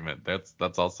neutrality agreement.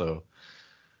 That's also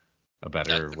a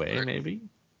better That's way, correct. maybe.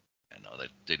 I know that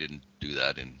they didn't do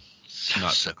that in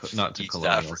Not to East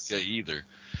colonials. Africa either.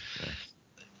 Yeah.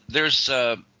 There's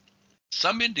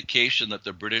some indication that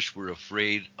the British were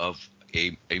afraid of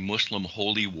a Muslim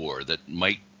holy war that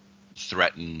might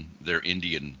threaten their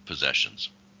Indian possessions.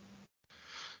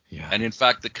 Yeah. And in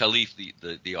fact, the Caliph,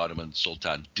 the Ottoman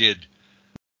Sultan, did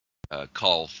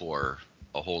call for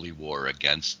a holy war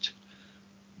against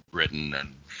Britain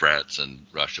and France and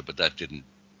Russia, but that didn't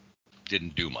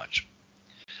do much.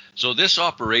 So this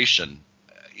operation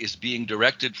is being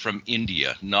directed from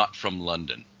India, not from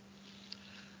London.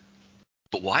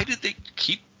 But why did they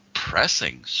keep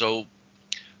pressing? So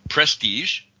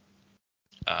prestige.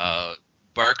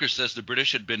 Barker says the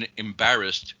British had been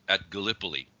embarrassed at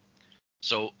Gallipoli.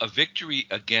 So a victory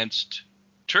against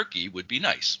Turkey would be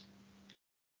nice.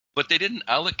 But they didn't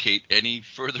allocate any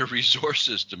further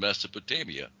resources to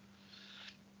Mesopotamia.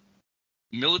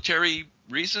 Military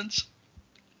reasons?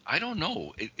 I don't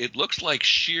know. It looks like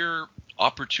sheer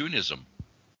opportunism.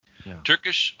 Yeah.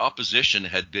 Turkish opposition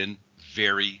had been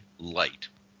very light.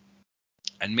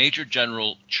 And Major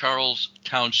General Charles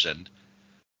Townshend,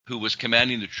 who was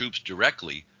commanding the troops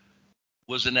directly,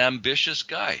 was an ambitious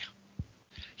guy.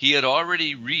 He had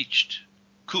already reached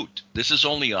Kut. This is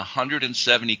only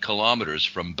 170 kilometers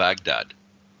from Baghdad.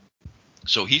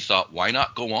 So he thought, why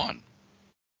not go on?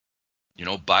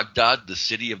 Baghdad, the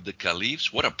city of the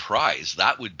caliphs, what a prize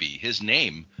that would be. His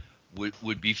name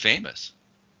would be famous.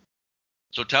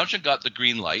 So Townshend got the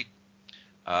green light.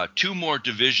 2 more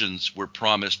divisions were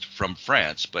promised from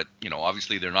France, but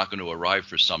obviously they're not going to arrive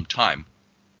for some time.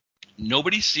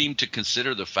 Nobody seemed to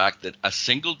consider the fact that a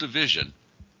single division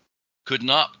could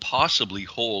not possibly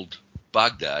hold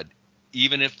Baghdad,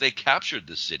 even if they captured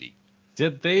the city.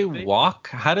 Did they walk?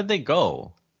 How did they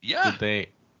go? Yeah.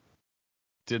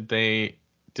 Did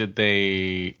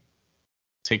they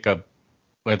take a?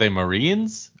 Were they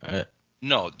Marines?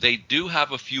 No, they do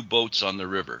have a few boats on the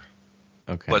river.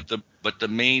 Okay. But the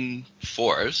main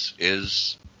force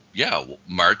is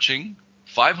marching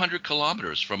 500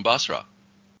 kilometers from Basra.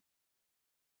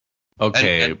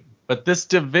 Okay, And but this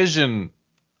division,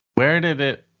 where did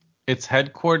it? It's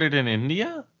headquartered in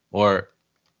India, or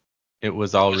it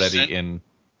was already in?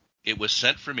 It was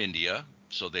sent from India,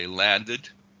 so they landed.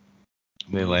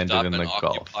 They Moved landed up in and the Gulf.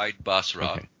 occupied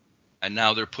Basra, Okay. and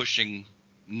now they're pushing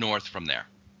north from there.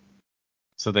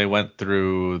 So they went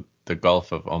through the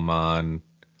Gulf of Oman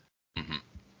Mm-hmm.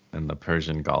 and the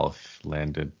Persian Gulf,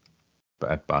 landed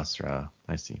at Basra.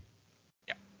 I see.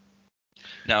 Yeah.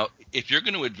 Now, if you're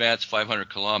going to advance 500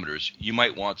 kilometers, you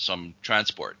might want some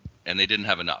transport, and they didn't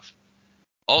have enough.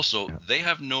 Also, they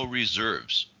have no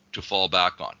reserves to fall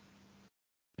back on.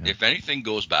 Yeah. If anything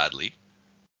goes badly,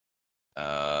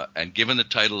 and given the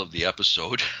title of the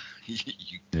episode,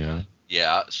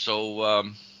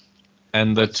 so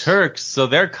and the Turks, so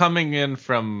they're coming in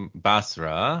from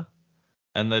Basra,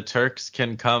 and the Turks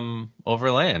can come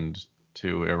overland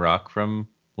to Iraq from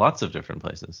lots of different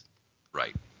places.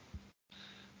 Right.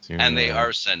 So and they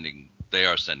are sending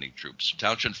troops.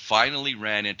 Townshend finally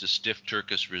ran into stiff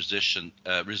Turkish resistance,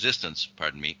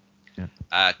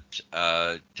 at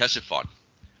Ctesiphon.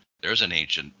 There's an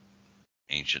ancient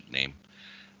name.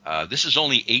 This is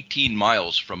only 18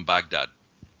 miles from Baghdad.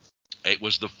 It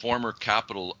was the former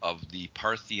capital of the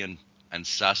Parthian and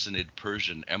Sassanid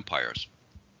Persian empires.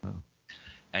 Oh.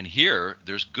 And here,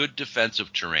 there's good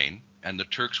defensive terrain, and the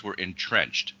Turks were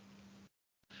entrenched.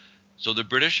 So the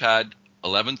British had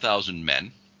 11,000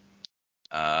 men.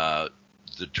 The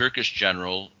Turkish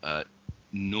general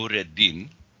Nuruddin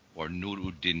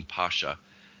Pasha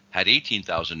had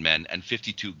 18,000 men and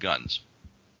 52 guns.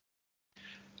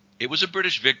 It was a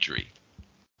British victory.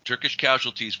 Turkish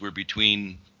casualties were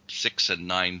between 6,000 and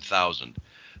 9,000,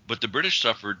 but the British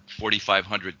suffered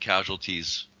 4,500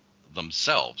 casualties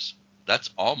themselves. That's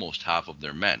almost half of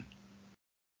their men.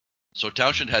 So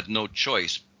Townshend had no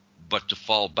choice but to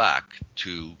fall back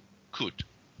to Kut.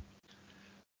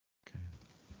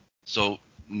 So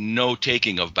no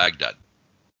taking of Baghdad.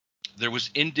 There was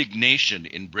indignation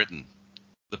in Britain.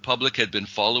 The public had been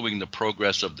following the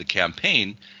progress of the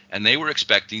campaign, and they were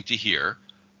expecting to hear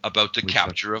about the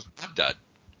capture of Baghdad.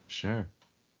 Sure.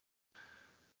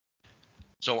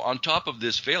 So on top of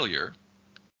this failure,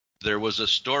 there was a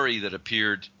story that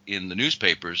appeared in the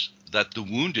newspapers that the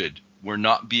wounded were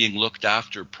not being looked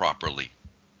after properly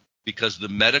because the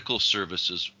medical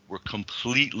services were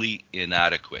completely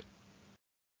inadequate.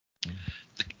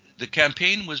 The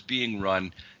campaign was being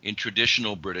run in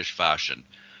traditional British fashion,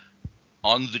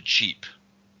 on the cheap,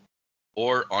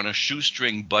 or on a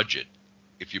shoestring budget,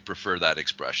 if you prefer that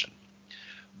expression.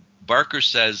 Barker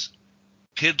says,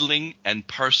 piddling and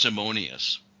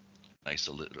parsimonious. Nice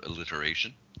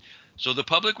alliteration. So the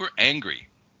public were angry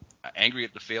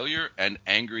at the failure and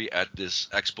angry at this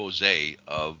expose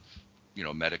of,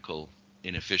 medical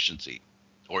inefficiency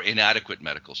or inadequate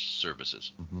medical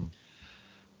services. Mm-hmm.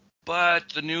 But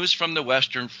the news from the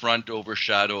Western Front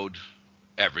overshadowed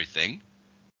everything,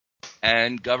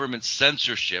 and government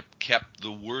censorship kept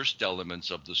the worst elements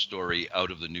of the story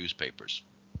out of the newspapers.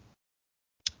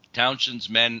 Townshend's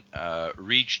men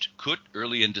reached Kut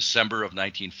early in December of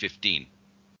 1915.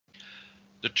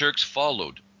 The Turks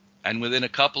followed, and within a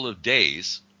couple of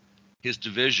days, his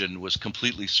division was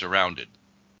completely surrounded.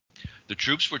 The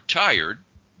troops were tired,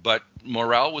 but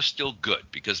morale was still good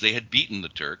because they had beaten the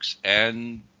Turks,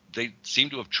 and they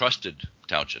seemed to have trusted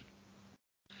Townshend.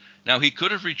 Now, he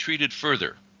could have retreated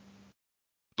further,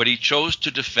 but he chose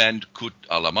to defend Kut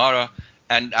al-Amara,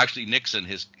 and actually Nixon,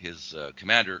 his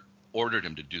commander, ordered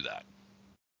him to do that.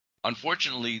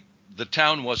 Unfortunately, the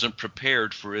town wasn't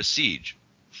prepared for a siege.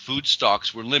 Food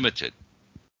stocks were limited.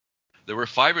 There were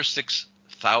 5,000 or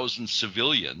 6,000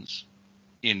 civilians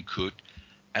in Kut,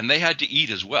 and they had to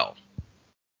eat as well.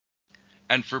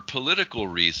 And for political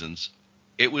reasons,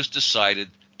 it was decided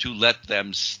to let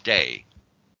them stay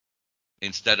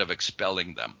instead of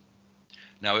expelling them.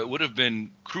 Now, it would have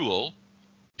been cruel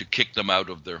to kick them out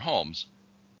of their homes,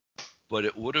 but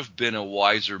it would have been a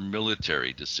wiser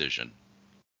military decision.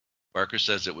 Barker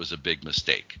says it was a big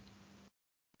mistake.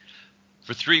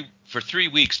 For three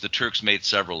weeks, the Turks made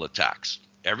several attacks.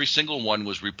 Every single one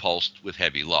was repulsed with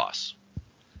heavy loss.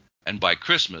 And by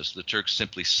Christmas, the Turks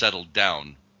simply settled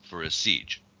down for a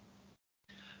siege.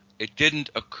 It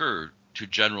didn't occur to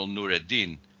General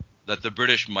Nureddin that the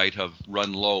British might have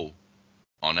run low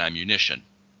on ammunition,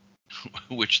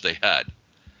 which they had.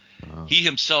 Wow. He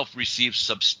himself received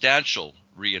substantial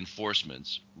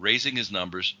reinforcements, raising his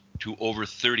numbers to over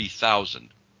 30,000.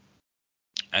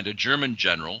 And a German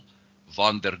general,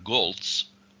 von der Goltz,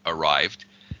 arrived.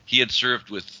 He had served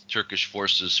with Turkish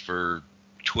forces for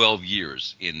 12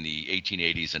 years in the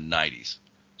 1880s and 90s,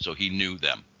 so he knew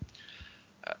them.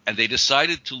 And they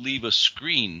decided to leave a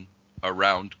screen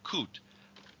around Kut,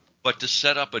 but to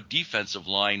set up a defensive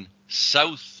line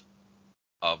south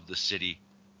of the city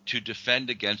to defend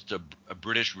against a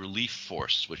British relief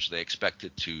force, which they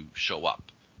expected to show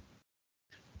up.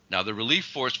 Now, the relief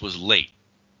force was late.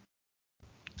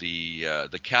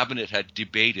 The cabinet had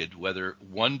debated whether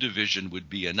one division would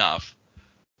be enough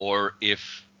or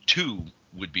if two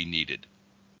would be needed.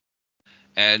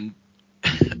 And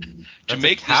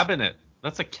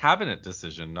That's a cabinet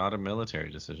decision, not a military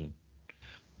decision.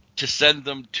 To send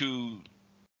them to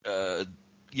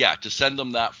send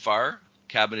them that far,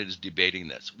 cabinet is debating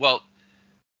this. Well,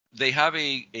 they have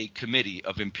a committee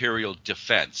of imperial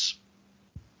defense,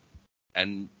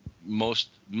 and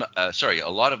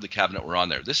a lot of the cabinet were on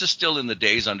there. This is still in the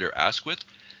days under Asquith,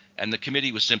 and the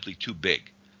committee was simply too big.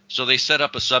 So they set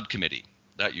up a subcommittee.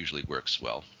 That usually works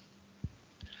well.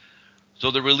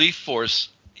 So the relief force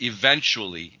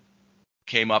eventually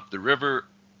came up the river,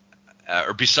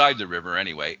 or beside the river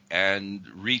anyway, and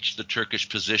reached the Turkish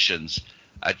positions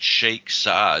at Sheikh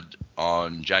Saad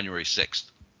on January 6th.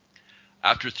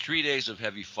 After 3 days of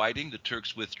heavy fighting, the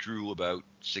Turks withdrew about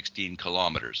 16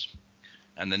 kilometers.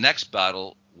 And the next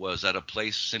battle was at a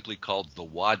place simply called the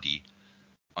Wadi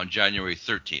on January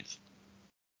 13th.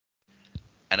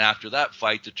 And after that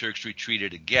fight, the Turks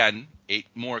retreated again 8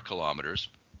 more kilometers.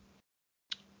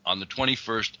 On the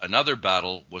 21st, another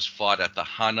battle was fought at the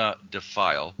Hana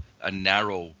Defile, a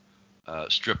narrow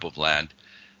strip of land.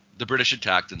 The British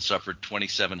attacked and suffered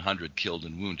 2,700 killed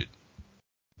and wounded.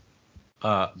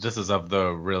 This is of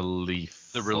the relief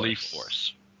force. The relief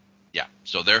force. Yeah.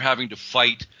 So they're having to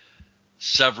fight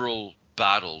several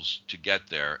battles to get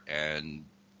there. And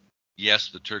yes,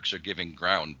 the Turks are giving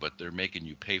ground, but they're making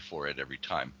you pay for it every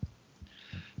time.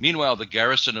 Meanwhile, the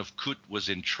garrison of Kut was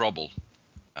in trouble.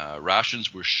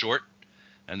 Rations were short,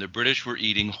 and the British were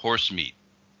eating horse meat,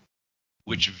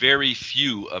 which very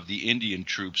few of the Indian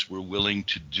troops were willing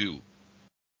to do.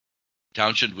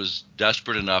 Townshend was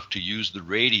desperate enough to use the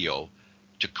radio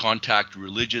to contact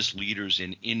religious leaders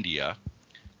in India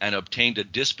and obtained a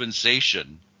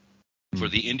dispensation for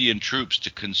the Indian troops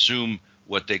to consume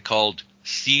what they called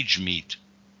siege meat.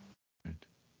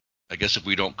 I guess if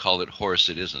we don't call it horse,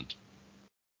 it isn't.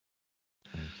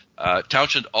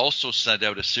 Townshend also sent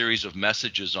out a series of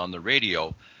messages on the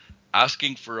radio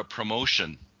asking for a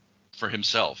promotion for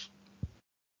himself.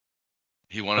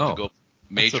 He wanted to go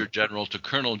Major General to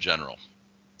Colonel General.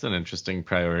 It's an interesting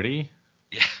priority.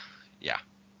 Yeah.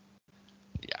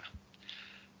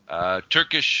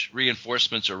 Turkish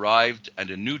reinforcements arrived, and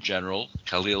a new general,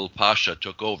 Khalil Pasha,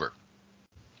 took over.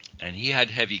 And he had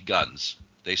heavy guns.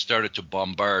 They started to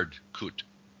bombard Kut.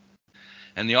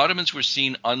 And the Ottomans were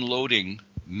seen unloading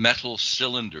metal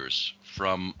cylinders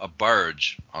from a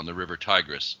barge on the River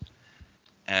Tigris.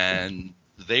 And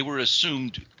they were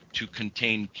assumed to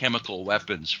contain chemical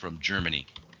weapons from Germany.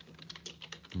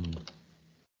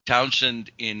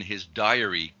 Townshend, in his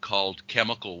diary, called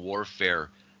chemical warfare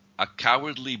a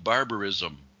cowardly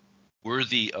barbarism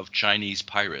worthy of Chinese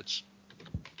pirates.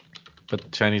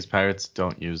 But Chinese pirates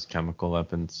don't use chemical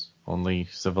weapons. Only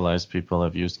civilized people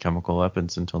have used chemical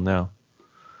weapons until now.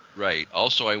 Right.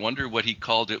 Also, I wonder what he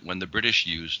called it when the British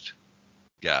used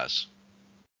gas.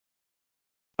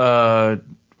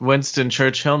 Winston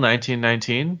Churchill,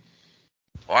 1919.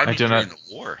 During the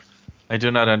war. I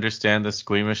do not understand the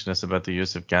squeamishness about the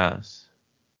use of gas.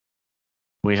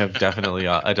 We have definitely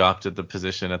adopted the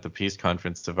position at the peace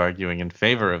conference of arguing in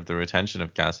favor of the retention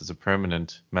of gas as a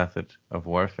permanent method of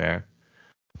warfare.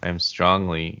 I am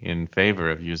strongly in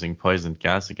favor of using poisoned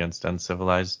gas against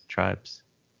uncivilized tribes.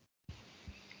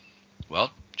 Well,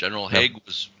 General Haig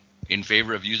was in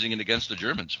favor of using it against the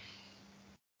Germans.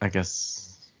 I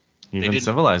guess even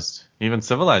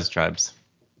civilized tribes.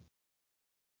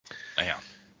 Yeah.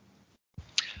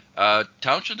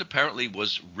 Townshend apparently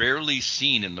was rarely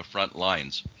seen in the front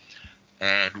lines.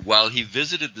 And while he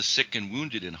visited the sick and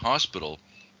wounded in hospital,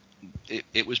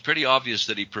 it was pretty obvious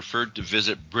that he preferred to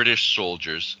visit British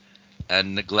soldiers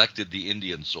and neglected the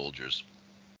Indian soldiers.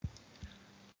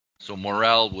 So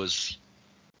morale was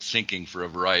sinking for a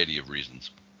variety of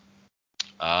reasons.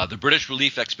 The British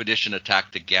relief expedition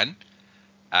attacked again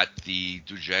at the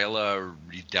Dujala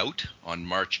Redoubt on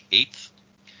March 8th,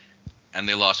 and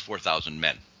they lost 4,000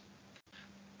 men.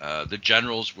 The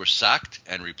generals were sacked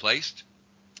and replaced.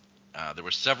 There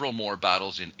were several more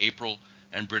battles in April,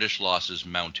 and British losses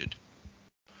mounted.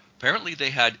 Apparently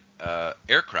they had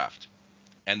aircraft,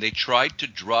 and they tried to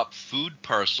drop food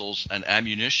parcels and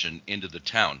ammunition into the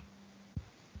town.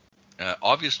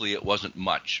 Obviously it wasn't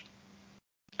much.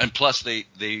 And plus they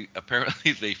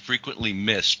apparently they frequently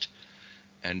missed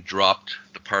and dropped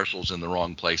the parcels in the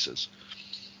wrong places.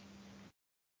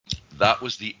 That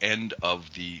was the end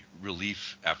of the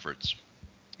relief efforts.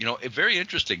 You know, very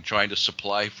interesting trying to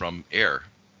supply from air.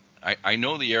 I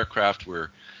know the aircraft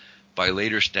were, by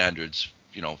later standards,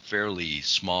 fairly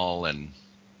small and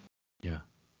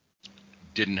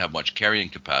didn't have much carrying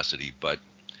capacity, but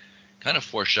kind of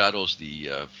foreshadows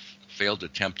the failed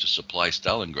attempt to supply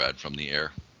Stalingrad from the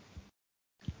air.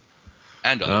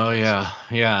 And other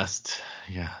places.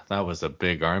 Yeah, that was a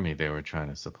big army they were trying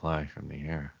to supply from the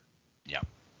air. Yeah,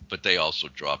 but they also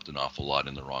dropped an awful lot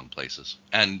in the wrong places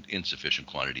and insufficient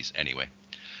quantities anyway.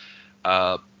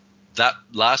 That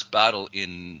last battle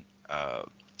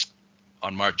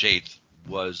on March 8th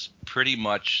was pretty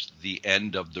much the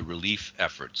end of the relief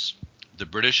efforts. The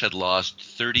British had lost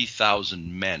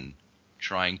 30,000 men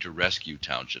trying to rescue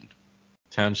Townshend.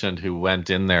 Townshend, who went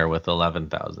in there with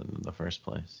 11,000 in the first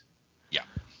place. Yeah.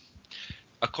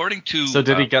 According to... So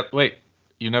did he get... Wait,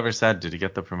 you never said, did he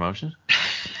get the promotion?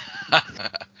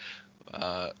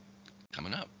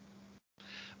 Coming up.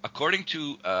 According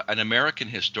to an American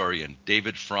historian,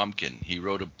 David Fromkin, he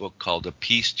wrote a book called A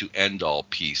Peace to End All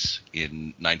Peace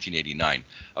in 1989.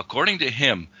 According to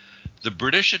him, the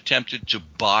British attempted to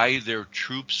buy their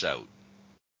troops out.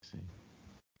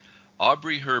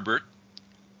 Aubrey Herbert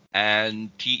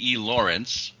and T.E.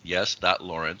 Lawrence, yes, that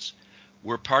Lawrence,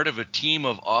 were part of a team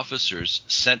of officers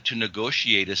sent to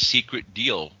negotiate a secret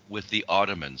deal with the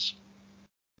Ottomans.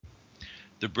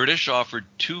 The British offered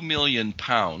 £2 million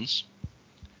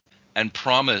and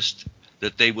promised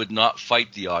that they would not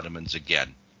fight the Ottomans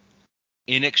again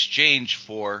in exchange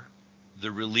for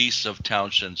the release of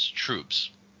Townshend's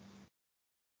troops.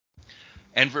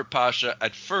 Enver Pasha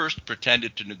at first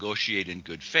pretended to negotiate in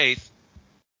good faith,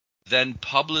 then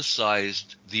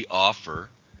publicized the offer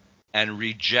and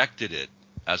rejected it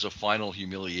as a final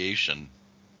humiliation.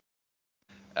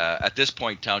 At this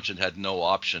point, Townshend had no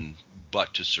option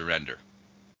but to surrender.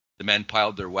 The men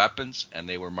piled their weapons and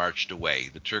they were marched away.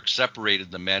 The Turks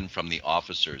separated the men from the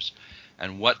officers,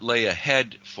 and what lay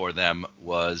ahead for them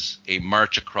was a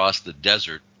march across the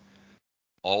desert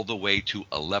all the way to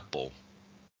Aleppo.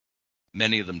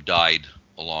 Many of them died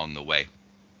along the way.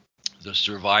 The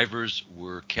survivors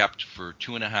were kept for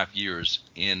 2.5 years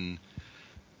in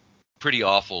pretty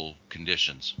awful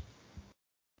conditions.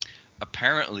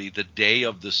 Apparently, the day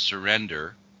of the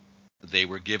surrender, they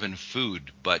were given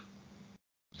food, but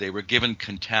they were given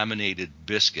contaminated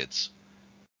biscuits.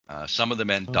 Some of the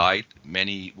men died.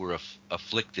 Many were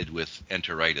afflicted with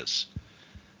enteritis.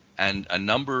 And a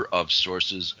number of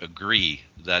sources agree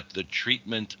that the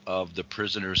treatment of the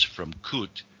prisoners from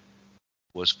Kut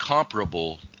was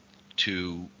comparable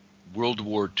to World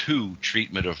War II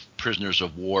treatment of prisoners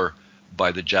of war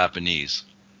by the Japanese.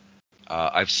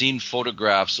 I've seen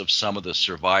photographs of some of the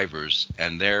survivors,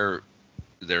 and they're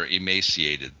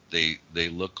emaciated. They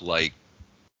look like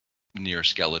near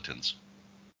skeletons.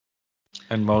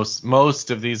 And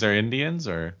most of these are Indians,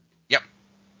 or? Yep.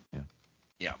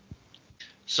 Yeah.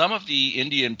 Some of the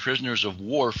Indian prisoners of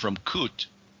war from Kut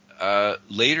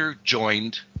later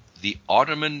joined the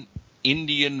Ottoman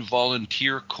Indian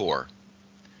Volunteer Corps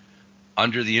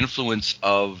under the influence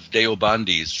of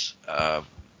Deobandis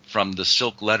from the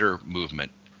Silk Letter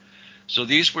movement. So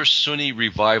these were Sunni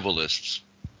revivalists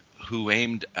who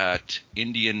aimed at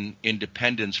Indian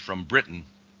independence from Britain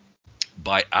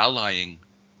by allying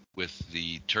with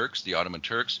the Turks, the Ottoman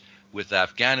Turks, with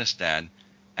Afghanistan,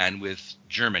 and with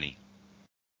Germany.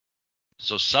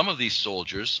 So some of these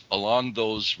soldiers, along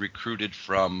those recruited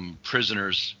from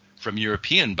prisoners from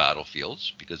European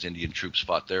battlefields, because Indian troops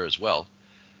fought there as well,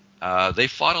 they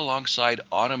fought alongside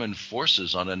Ottoman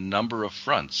forces on a number of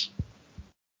fronts.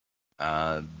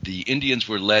 The Indians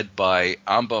were led by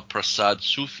Amba Prasad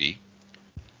Sufi.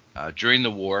 During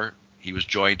the war, he was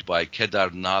joined by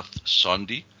Kedarnath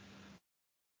Sondhi,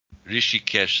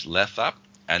 Rishikesh Lethap,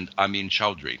 and Amin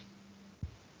Chowdhury.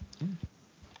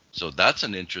 So that's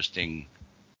an interesting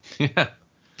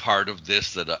part of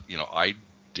this that I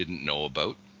didn't know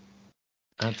about.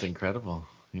 That's incredible.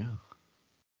 Yeah.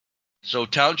 So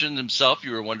Townshend himself,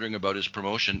 you were wondering about his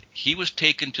promotion. He was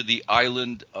taken to the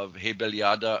island of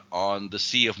Heybeliada on the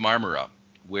Sea of Marmara,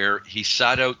 where he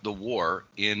sat out the war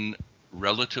in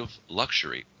relative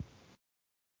luxury.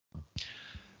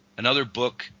 Another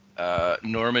book,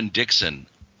 Norman Dixon,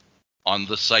 on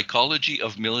the psychology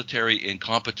of military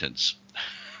incompetence.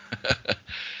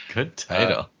 Good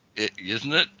title.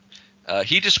 Isn't it?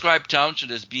 He described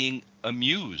Townshend as being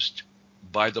amused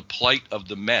by the plight of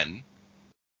the men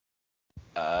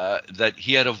that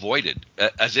he had avoided,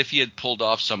 as if he had pulled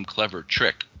off some clever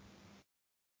trick.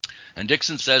 And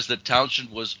Dixon says that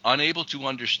Townshend was unable to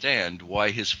understand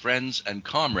why his friends and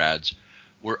comrades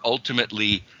were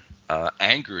ultimately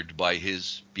angered by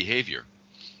his behavior.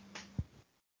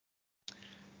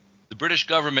 The British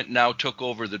government now took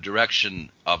over the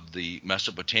direction of the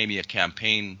Mesopotamia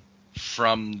campaign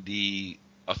from the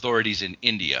authorities in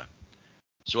India.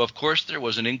 So, of course, there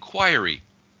was an inquiry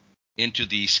into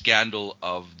the scandal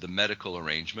of the medical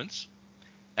arrangements,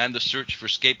 and the search for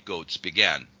scapegoats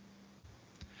began.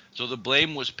 So the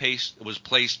blame was placed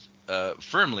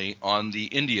firmly on the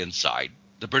Indian side,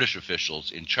 the British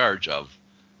officials in charge of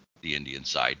the Indian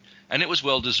side, and it was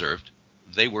well deserved.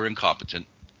 They were incompetent.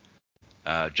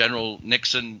 General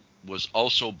Nixon was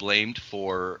also blamed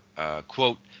for,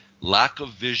 quote, lack of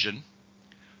vision,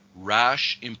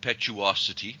 rash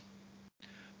impetuosity,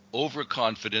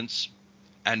 overconfidence,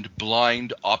 and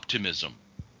blind optimism.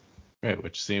 Right,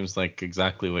 which seems like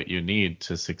exactly what you need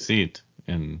to succeed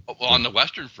in. Well, on the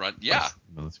Western Front, yeah.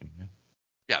 Military, yeah.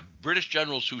 Yeah, British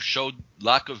generals who showed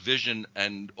lack of vision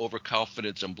and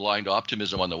overconfidence and blind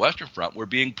optimism on the Western Front were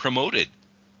being promoted.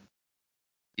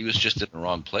 He was just in the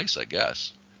wrong place, I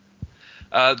guess.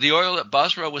 The oil at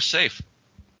Basra was safe.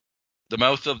 The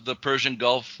mouth of the Persian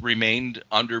Gulf remained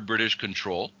under British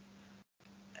control.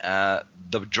 The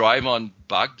drive on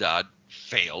Baghdad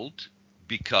failed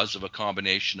because of a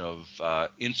combination of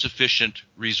insufficient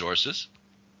resources,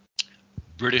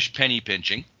 British penny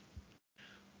pinching,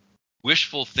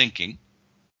 wishful thinking,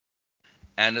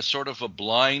 and a sort of a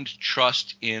blind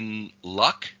trust in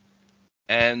luck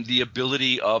and the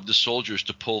ability of the soldiers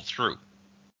to pull through.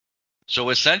 So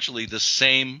essentially the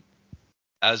same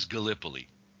as Gallipoli.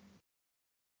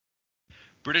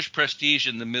 British prestige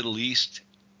in the Middle East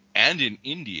and in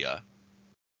India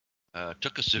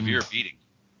took a severe beating.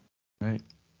 Right.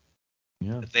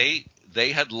 Yeah.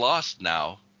 They had lost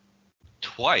now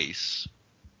twice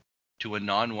to a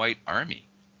non-white army.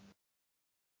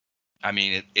 I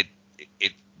mean, it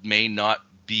may not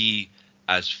be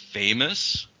as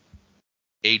famous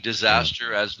a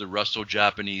disaster as the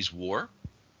Russo-Japanese War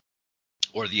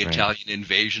or the Italian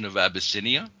invasion of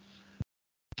Abyssinia,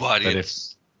 but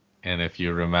if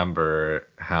you remember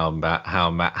how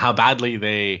badly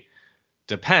they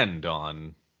depend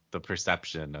on the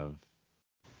perception of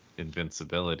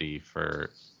invincibility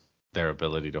for their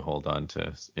ability to hold on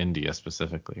to India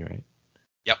specifically, right?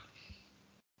 Yep.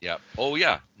 Yep. Oh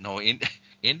yeah. No,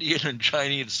 Indian and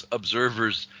Chinese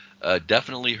observers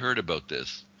definitely heard about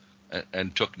this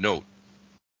and took note.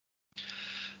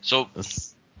 So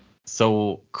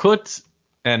Kut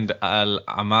and Al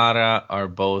Amara are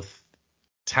both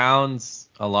towns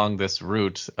along this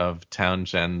route of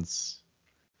Townshend's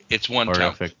It's one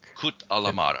horrific. town, Kut Al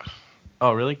Amara.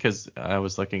 Oh, really? Because I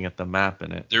was looking at the map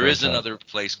and There is another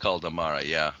place called Amara,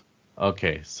 yeah.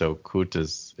 Okay, so Kut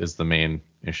is the main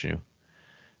issue.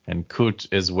 And Kut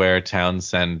is where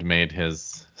Townsend made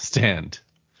his stand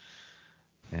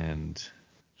and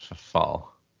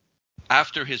fall.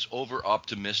 After his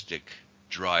over-optimistic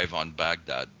drive on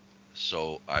Baghdad.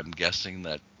 So I'm guessing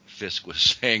that Fisk was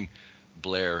saying,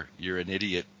 Blair, you're an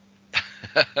idiot.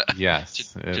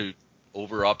 Yes. to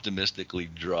over-optimistically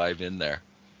drive in there.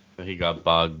 He got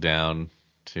bogged down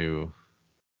to...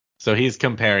 So he's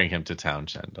comparing him to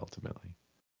Townshend, ultimately.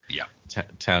 Yeah.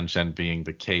 Townshend being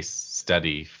the case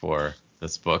study for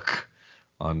this book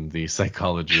on the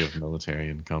psychology of military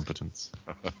incompetence.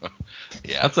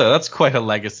 Yeah. That's quite a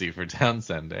legacy for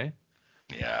Townsend, eh?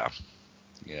 Yeah.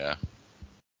 Yeah.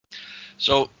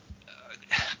 So,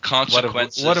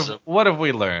 consequences. What have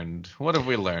we learned? What have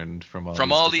we learned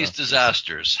from all these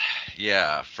disasters?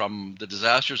 Yeah, from the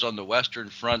disasters on the Western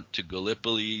Front to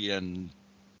Gallipoli and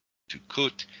to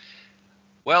Kut.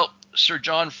 Well, Sir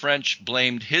John French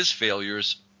blamed his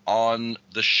failures on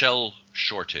the shell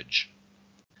shortage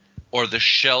or the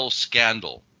shell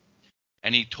scandal,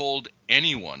 and he told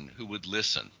anyone who would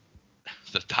listen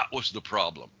that was the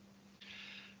problem.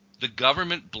 The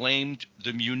government blamed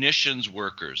the munitions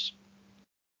workers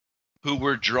who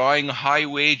were drawing high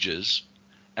wages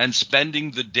and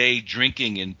spending the day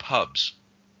drinking in pubs.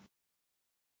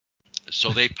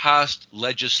 So they passed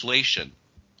legislation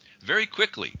very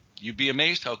quickly. You'd be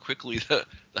amazed how quickly the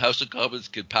House of Commons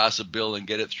could pass a bill and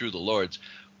get it through the Lords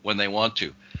when they want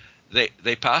to.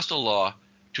 They passed a law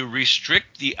to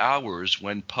restrict the hours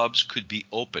when pubs could be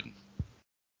open.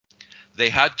 They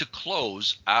had to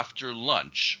close after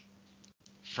lunch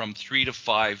from 3 to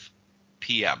 5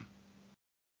 p.m.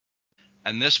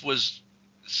 And this was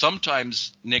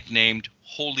sometimes nicknamed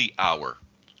Holy Hour.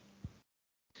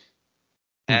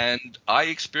 And I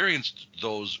experienced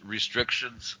those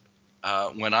restrictions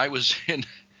when I was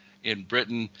in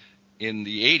Britain in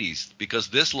the 80s, because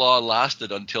this law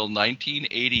lasted until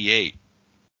 1988.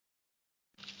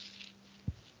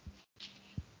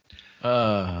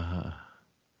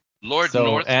 Lord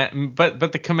North.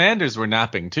 But the commanders were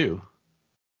napping too.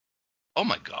 Oh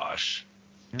my gosh.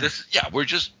 We're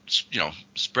just,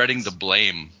 spreading the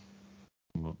blame.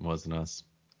 Wasn't us.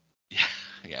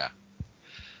 Yeah.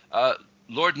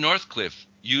 Lord Northcliffe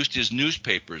used his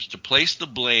newspapers to place the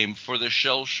blame for the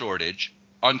shell shortage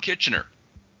on Kitchener.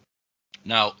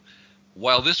 Now,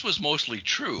 while this was mostly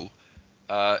true,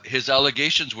 his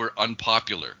allegations were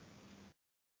unpopular.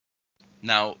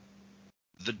 Now,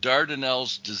 the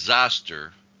Dardanelles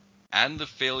disaster and the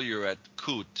failure at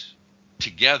Kut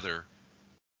together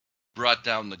brought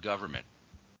down the government.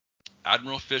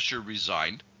 Admiral Fisher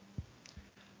resigned.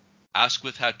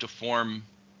 Asquith had to form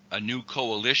a new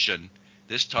coalition,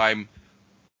 this time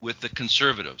with the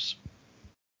Conservatives.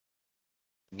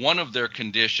 One of their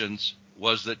conditions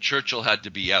was that Churchill had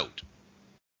to be out.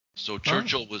 So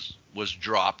Churchill was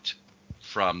dropped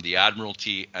from the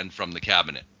Admiralty and from the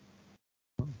cabinet.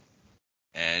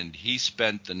 And he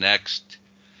spent the next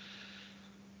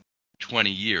 20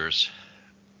 years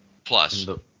plus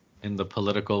in the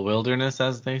political wilderness,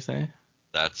 as they say.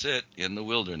 That's it, in the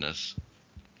wilderness.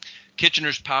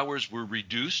 Kitchener's powers were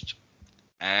reduced,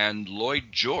 and Lloyd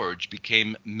George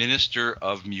became Minister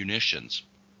of Munitions.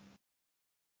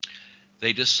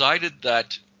 They decided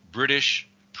that British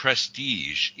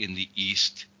prestige in the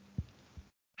East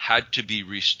had to be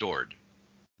restored.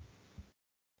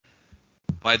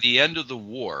 By the end of the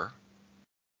war,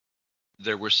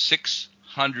 there were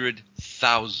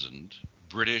 600,000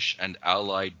 British and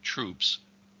Allied troops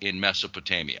in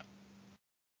Mesopotamia.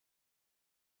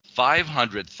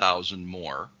 500,000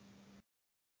 more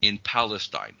in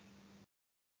Palestine,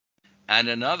 and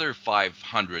another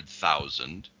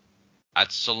 500,000 at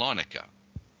Salonika.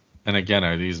 And again,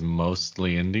 are these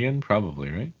mostly Indian? Probably,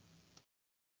 right?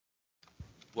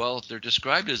 Well, they're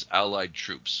described as Allied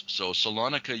troops. So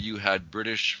Salonika, you had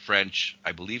British, French,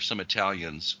 I believe some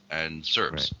Italians, and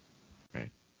Serbs. Right.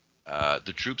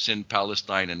 The troops in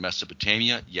Palestine and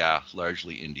Mesopotamia,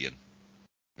 largely Indian.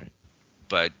 Right.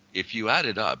 But if you add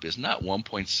it up, isn't that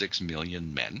 1.6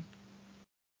 million men?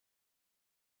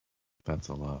 That's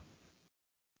a lot.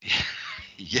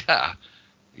 Yeah.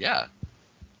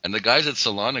 And the guys at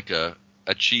Salonika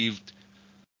achieved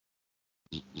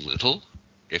little,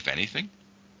 if anything.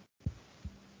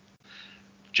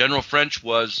 General French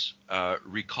was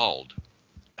recalled.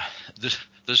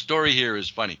 The story here is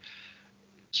funny.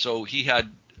 So he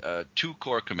had 2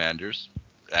 corps commanders,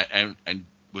 and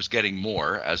was getting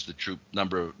more as the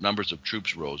numbers of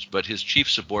troops rose. But his chief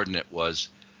subordinate was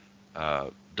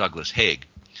Douglas Haig.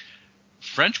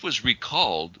 French was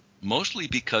recalled mostly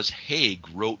because Haig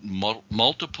wrote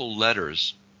multiple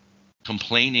letters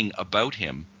complaining about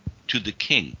him to the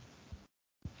king.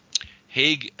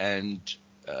 Haig and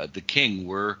the king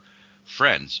were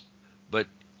friends, but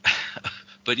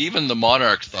but even the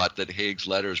monarch thought that Haig's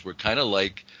letters were kind of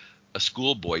like a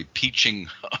schoolboy peaching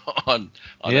on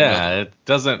another. It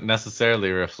doesn't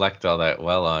necessarily reflect all that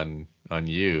well on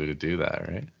you to do that,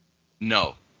 right?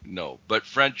 No, but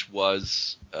French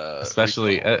was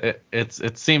especially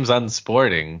it seems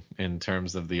unsporting in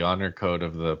terms of the honor code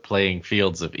of the playing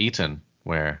fields of Eton,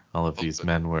 where all of these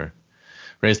men were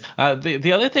raised.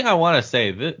 The other thing I want to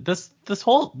say, the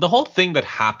whole thing that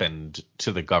happened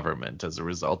to the government as a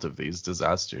result of these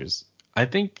disasters, I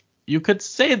think you could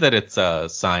say that it's a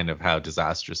sign of how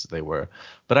disastrous they were,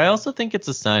 but I also think it's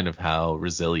a sign of how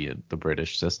resilient the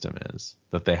British system is,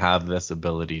 that they have this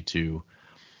ability to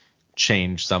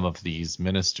change some of these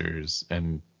ministers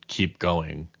and keep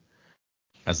going,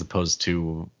 as opposed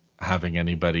to having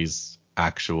anybody's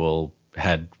actual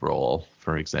head roll,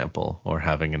 for example, or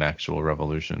having an actual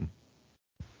revolution.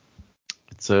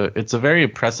 It's a very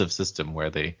impressive system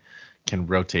where they can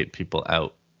rotate people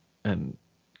out and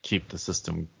keep the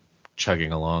system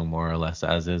chugging along more or less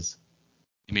as is.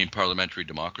 You mean parliamentary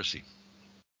democracy?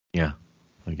 Yeah,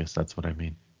 I guess that's what I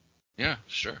mean. Yeah,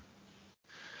 sure.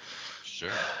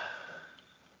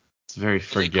 It's very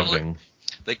forgiving.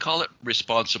 They call it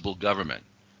responsible government.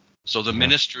 So the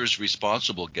ministers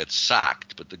responsible get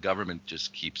sacked, but the government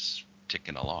just keeps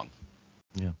ticking along.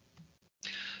 Yeah.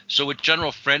 So with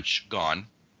General French gone,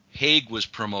 Haig was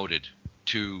promoted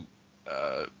to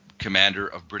commander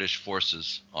of British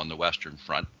forces on the Western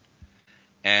Front.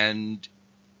 And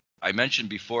I mentioned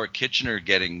before Kitchener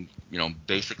getting,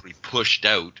 basically pushed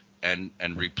out and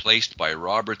replaced by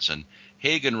Robertson.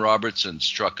 Haig and Robertson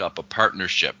struck up a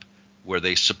partnership where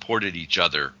they supported each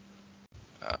other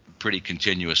pretty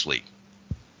continuously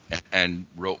and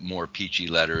wrote more peachy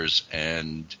letters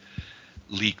and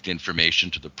leaked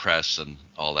information to the press and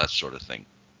all that sort of thing.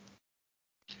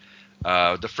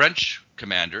 The French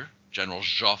commander, General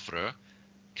Joffre,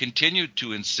 continued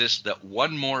to insist that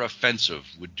one more offensive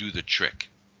would do the trick.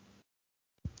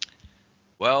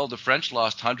 Well, the French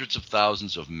lost hundreds of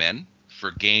thousands of men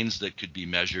for gains that could be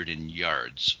measured in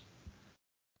yards.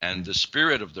 And the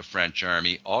spirit of the French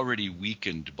army, already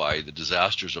weakened by the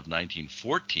disasters of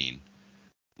 1914,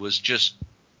 was just,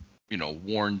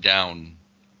 worn down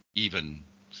even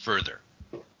further.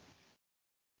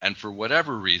 And for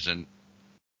whatever reason,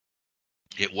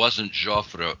 it wasn't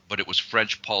Joffre, but it was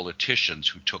French politicians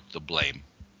who took the blame.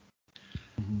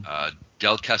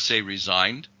 Delcasse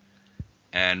resigned,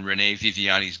 and René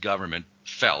Viviani's government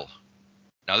fell.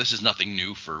 Now, this is nothing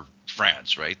new for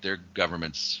France, right? Their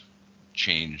governments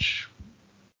change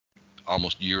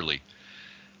almost yearly.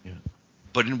 Yeah.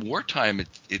 But in wartime,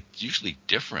 it's usually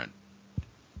different.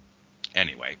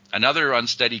 Anyway, another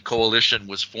unsteady coalition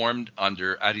was formed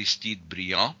under Aristide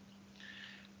Briand.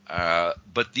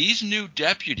 But these new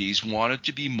deputies wanted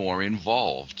to be more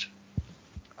involved.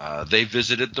 They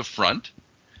visited the front.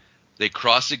 They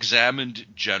cross-examined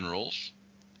generals.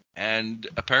 And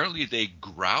apparently they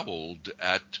growled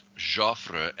at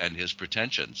Joffre and his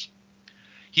pretensions.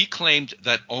 He claimed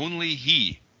that only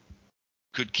he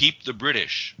could keep the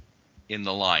British in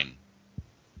the line.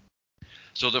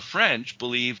 So the French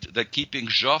believed that keeping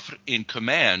Joffre in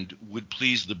command would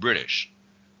please the British.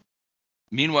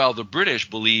 Meanwhile, the British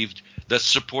believed that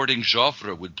supporting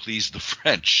Joffre would please the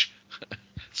French.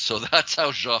 So that's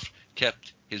how Joffre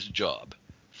kept his job,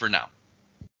 for now.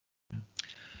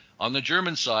 On the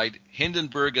German side,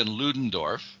 Hindenburg and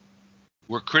Ludendorff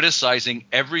were criticizing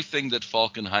everything that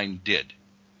Falkenhayn did,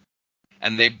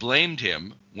 and they blamed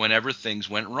him whenever things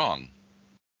went wrong.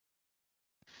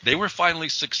 They were finally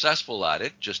successful at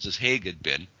it, just as Haig had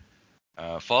been.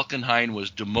 Falkenhayn was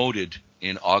demoted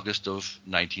in August of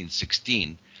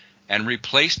 1916 and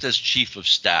replaced as chief of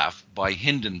staff by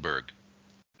Hindenburg,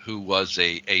 who was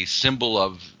a symbol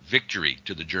of victory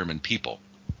to the German people.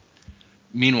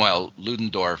 Meanwhile,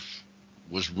 Ludendorff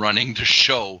was running the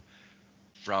show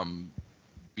from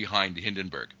behind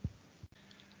Hindenburg.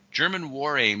 German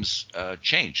war aims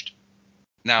changed.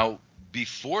 Now,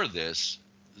 before this,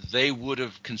 they would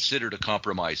have considered a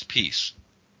compromise peace.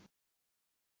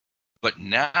 But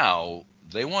now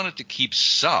they wanted to keep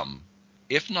some,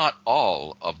 if not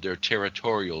all, of their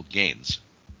territorial gains.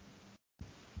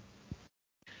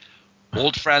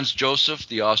 Old Franz Joseph,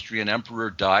 the Austrian emperor,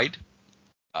 died.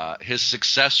 His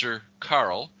successor,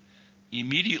 Karl,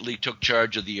 immediately took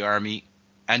charge of the army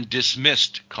and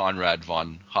dismissed Konrad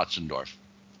von Hotzendorf.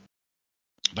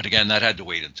 But again, that had to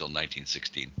wait until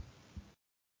 1916.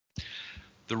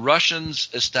 The Russians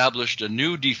established a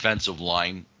new defensive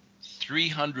line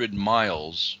 300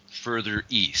 miles further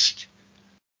east.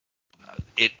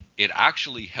 It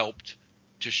actually helped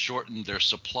to shorten their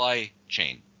supply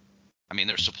chain. I mean,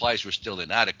 their supplies were still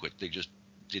inadequate. They just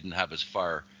didn't have as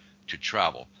far to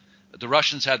travel. The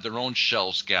Russians had their own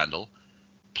shell scandal,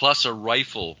 plus a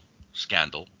rifle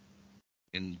scandal.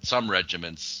 In some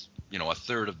regiments, a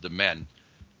third of the men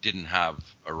didn't have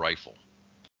a rifle.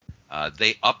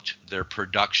 They upped their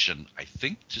production, I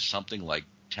think, to something like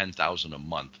 10,000 a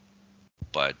month,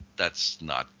 but that's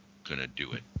not going to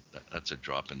do it. That's a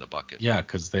drop in the bucket. Yeah,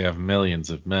 because they have millions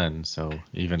of men, so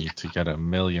even to get 1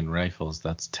 million rifles,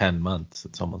 that's 10 months.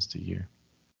 It's almost a year.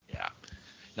 Yeah.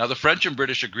 Now, the French and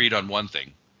British agreed on one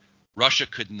thing. Russia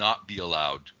could not be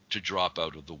allowed to drop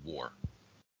out of the war.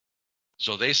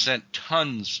 So they sent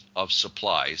tons of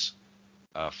supplies,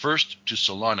 first to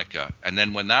Salonika, and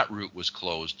then when that route was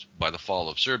closed by the fall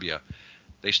of Serbia,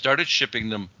 they started shipping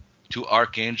them to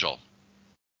Archangel,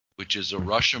 which is a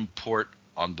Russian port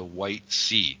on the White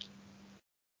Sea,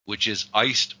 which is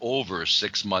iced over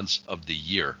 6 months of the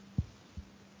year.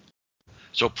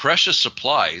 So precious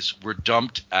supplies were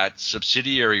dumped at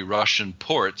subsidiary Russian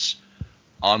ports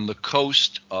on the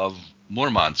coast of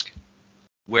Murmansk,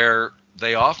 where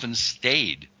they often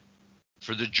stayed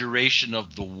for the duration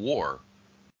of the war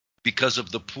because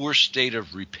of the poor state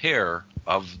of repair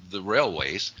of the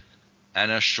railways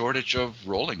and a shortage of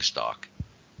rolling stock.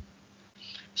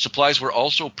 Supplies were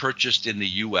also purchased in the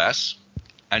U.S.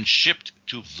 and shipped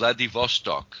to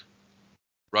Vladivostok,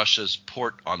 Russia's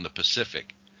port on the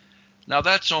Pacific. Now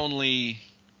that's only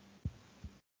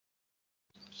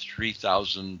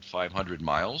 3,500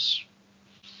 miles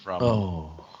from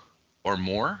or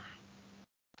more.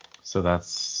 So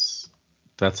that's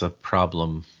a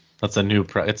problem. That's a new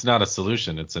it's not a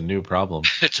solution, it's a new problem.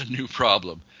 It's a new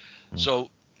problem. So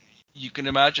you can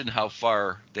imagine how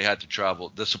far they had to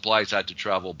travel. The supplies had to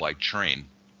travel by train.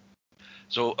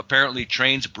 So apparently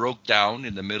trains broke down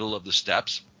in the middle of the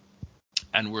steppes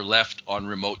and were left on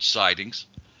remote sidings,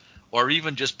 or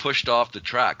even just pushed off the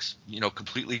tracks,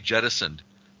 completely jettisoned,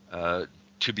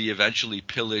 to be eventually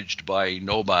pillaged by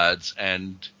nomads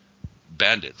and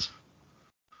bandits.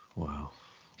 Wow.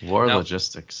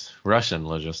 Logistics, Russian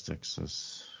logistics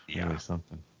is really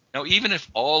something. Now, even if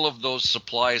all of those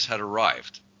supplies had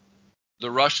arrived, the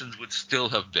Russians would still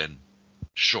have been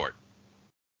short.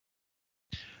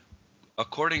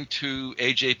 According to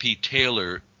A.J.P.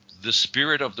 Taylor, the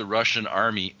spirit of the Russian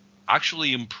army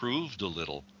actually improved a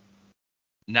little.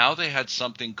 Now they had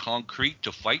something concrete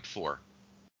to fight for,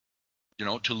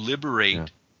 to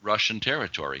liberate Russian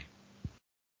territory.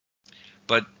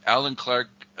 But Alan Clark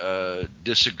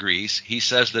disagrees. He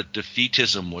says that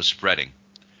defeatism was spreading.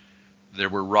 There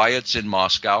were riots in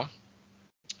Moscow.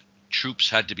 Troops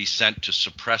had to be sent to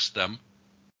suppress them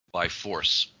by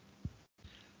force.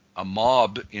 A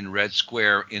mob in Red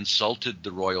Square insulted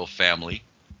the royal family,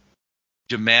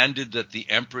 demanded that the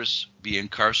empress be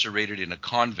incarcerated in a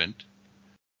convent.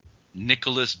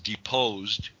 Nicholas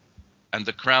deposed, and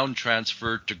the crown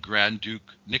transferred to Grand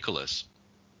Duke Nicholas.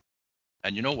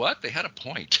 And you know what? They had a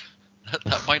point.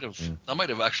 That might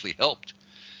have actually helped.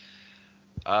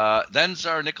 Then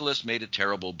Tsar Nicholas made a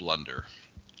terrible blunder.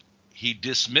 He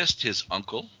dismissed his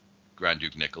uncle, Grand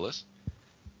Duke Nicholas,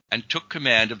 and took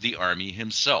command of the army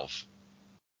himself.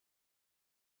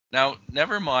 Now,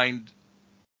 never mind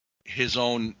his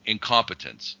own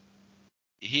incompetence.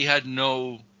 He had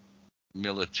no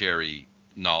military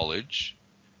knowledge.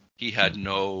 He had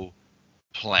no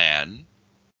plan.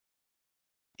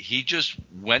 He just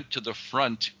went to the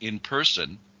front in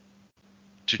person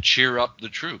to cheer up the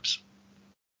troops.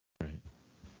 Right.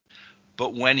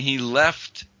 But when he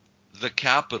left the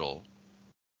capital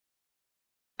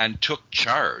and took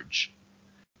charge,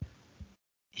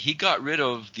 he got rid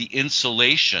of the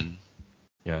insulation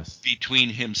between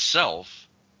himself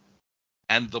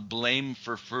and the blame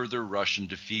for further Russian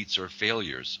defeats or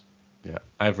failures. Yeah,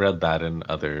 I've read that in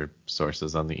other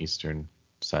sources on the eastern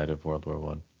side of World War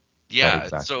One.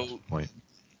 Yeah, so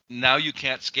now you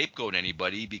can't scapegoat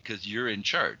anybody because you're in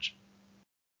charge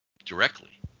directly.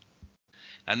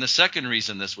 And the second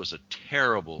reason this was a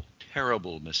terrible,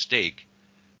 terrible mistake,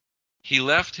 he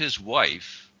left his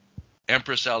wife,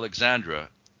 Empress Alexandra,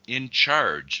 in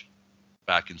charge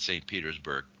back in St.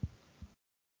 Petersburg.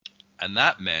 And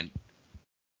that meant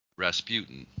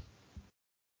Rasputin.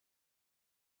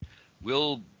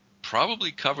 We'll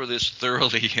probably cover this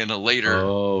thoroughly in a later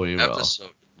episode.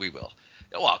 We will.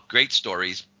 Well, great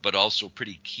stories, but also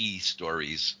pretty key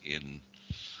stories in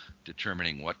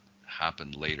determining what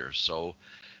happened later. So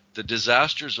the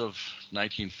disasters of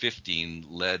 1915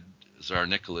 led Tsar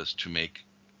Nicholas to make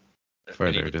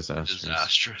further an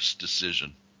disastrous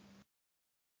decision.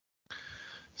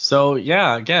 So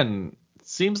yeah, again,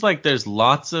 seems like there's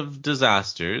lots of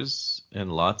disasters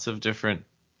and lots of different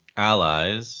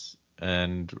allies,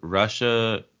 and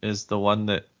Russia is the one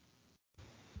that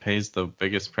pays the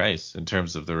biggest price in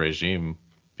terms of the regime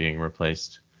being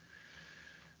replaced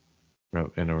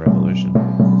in a revolution.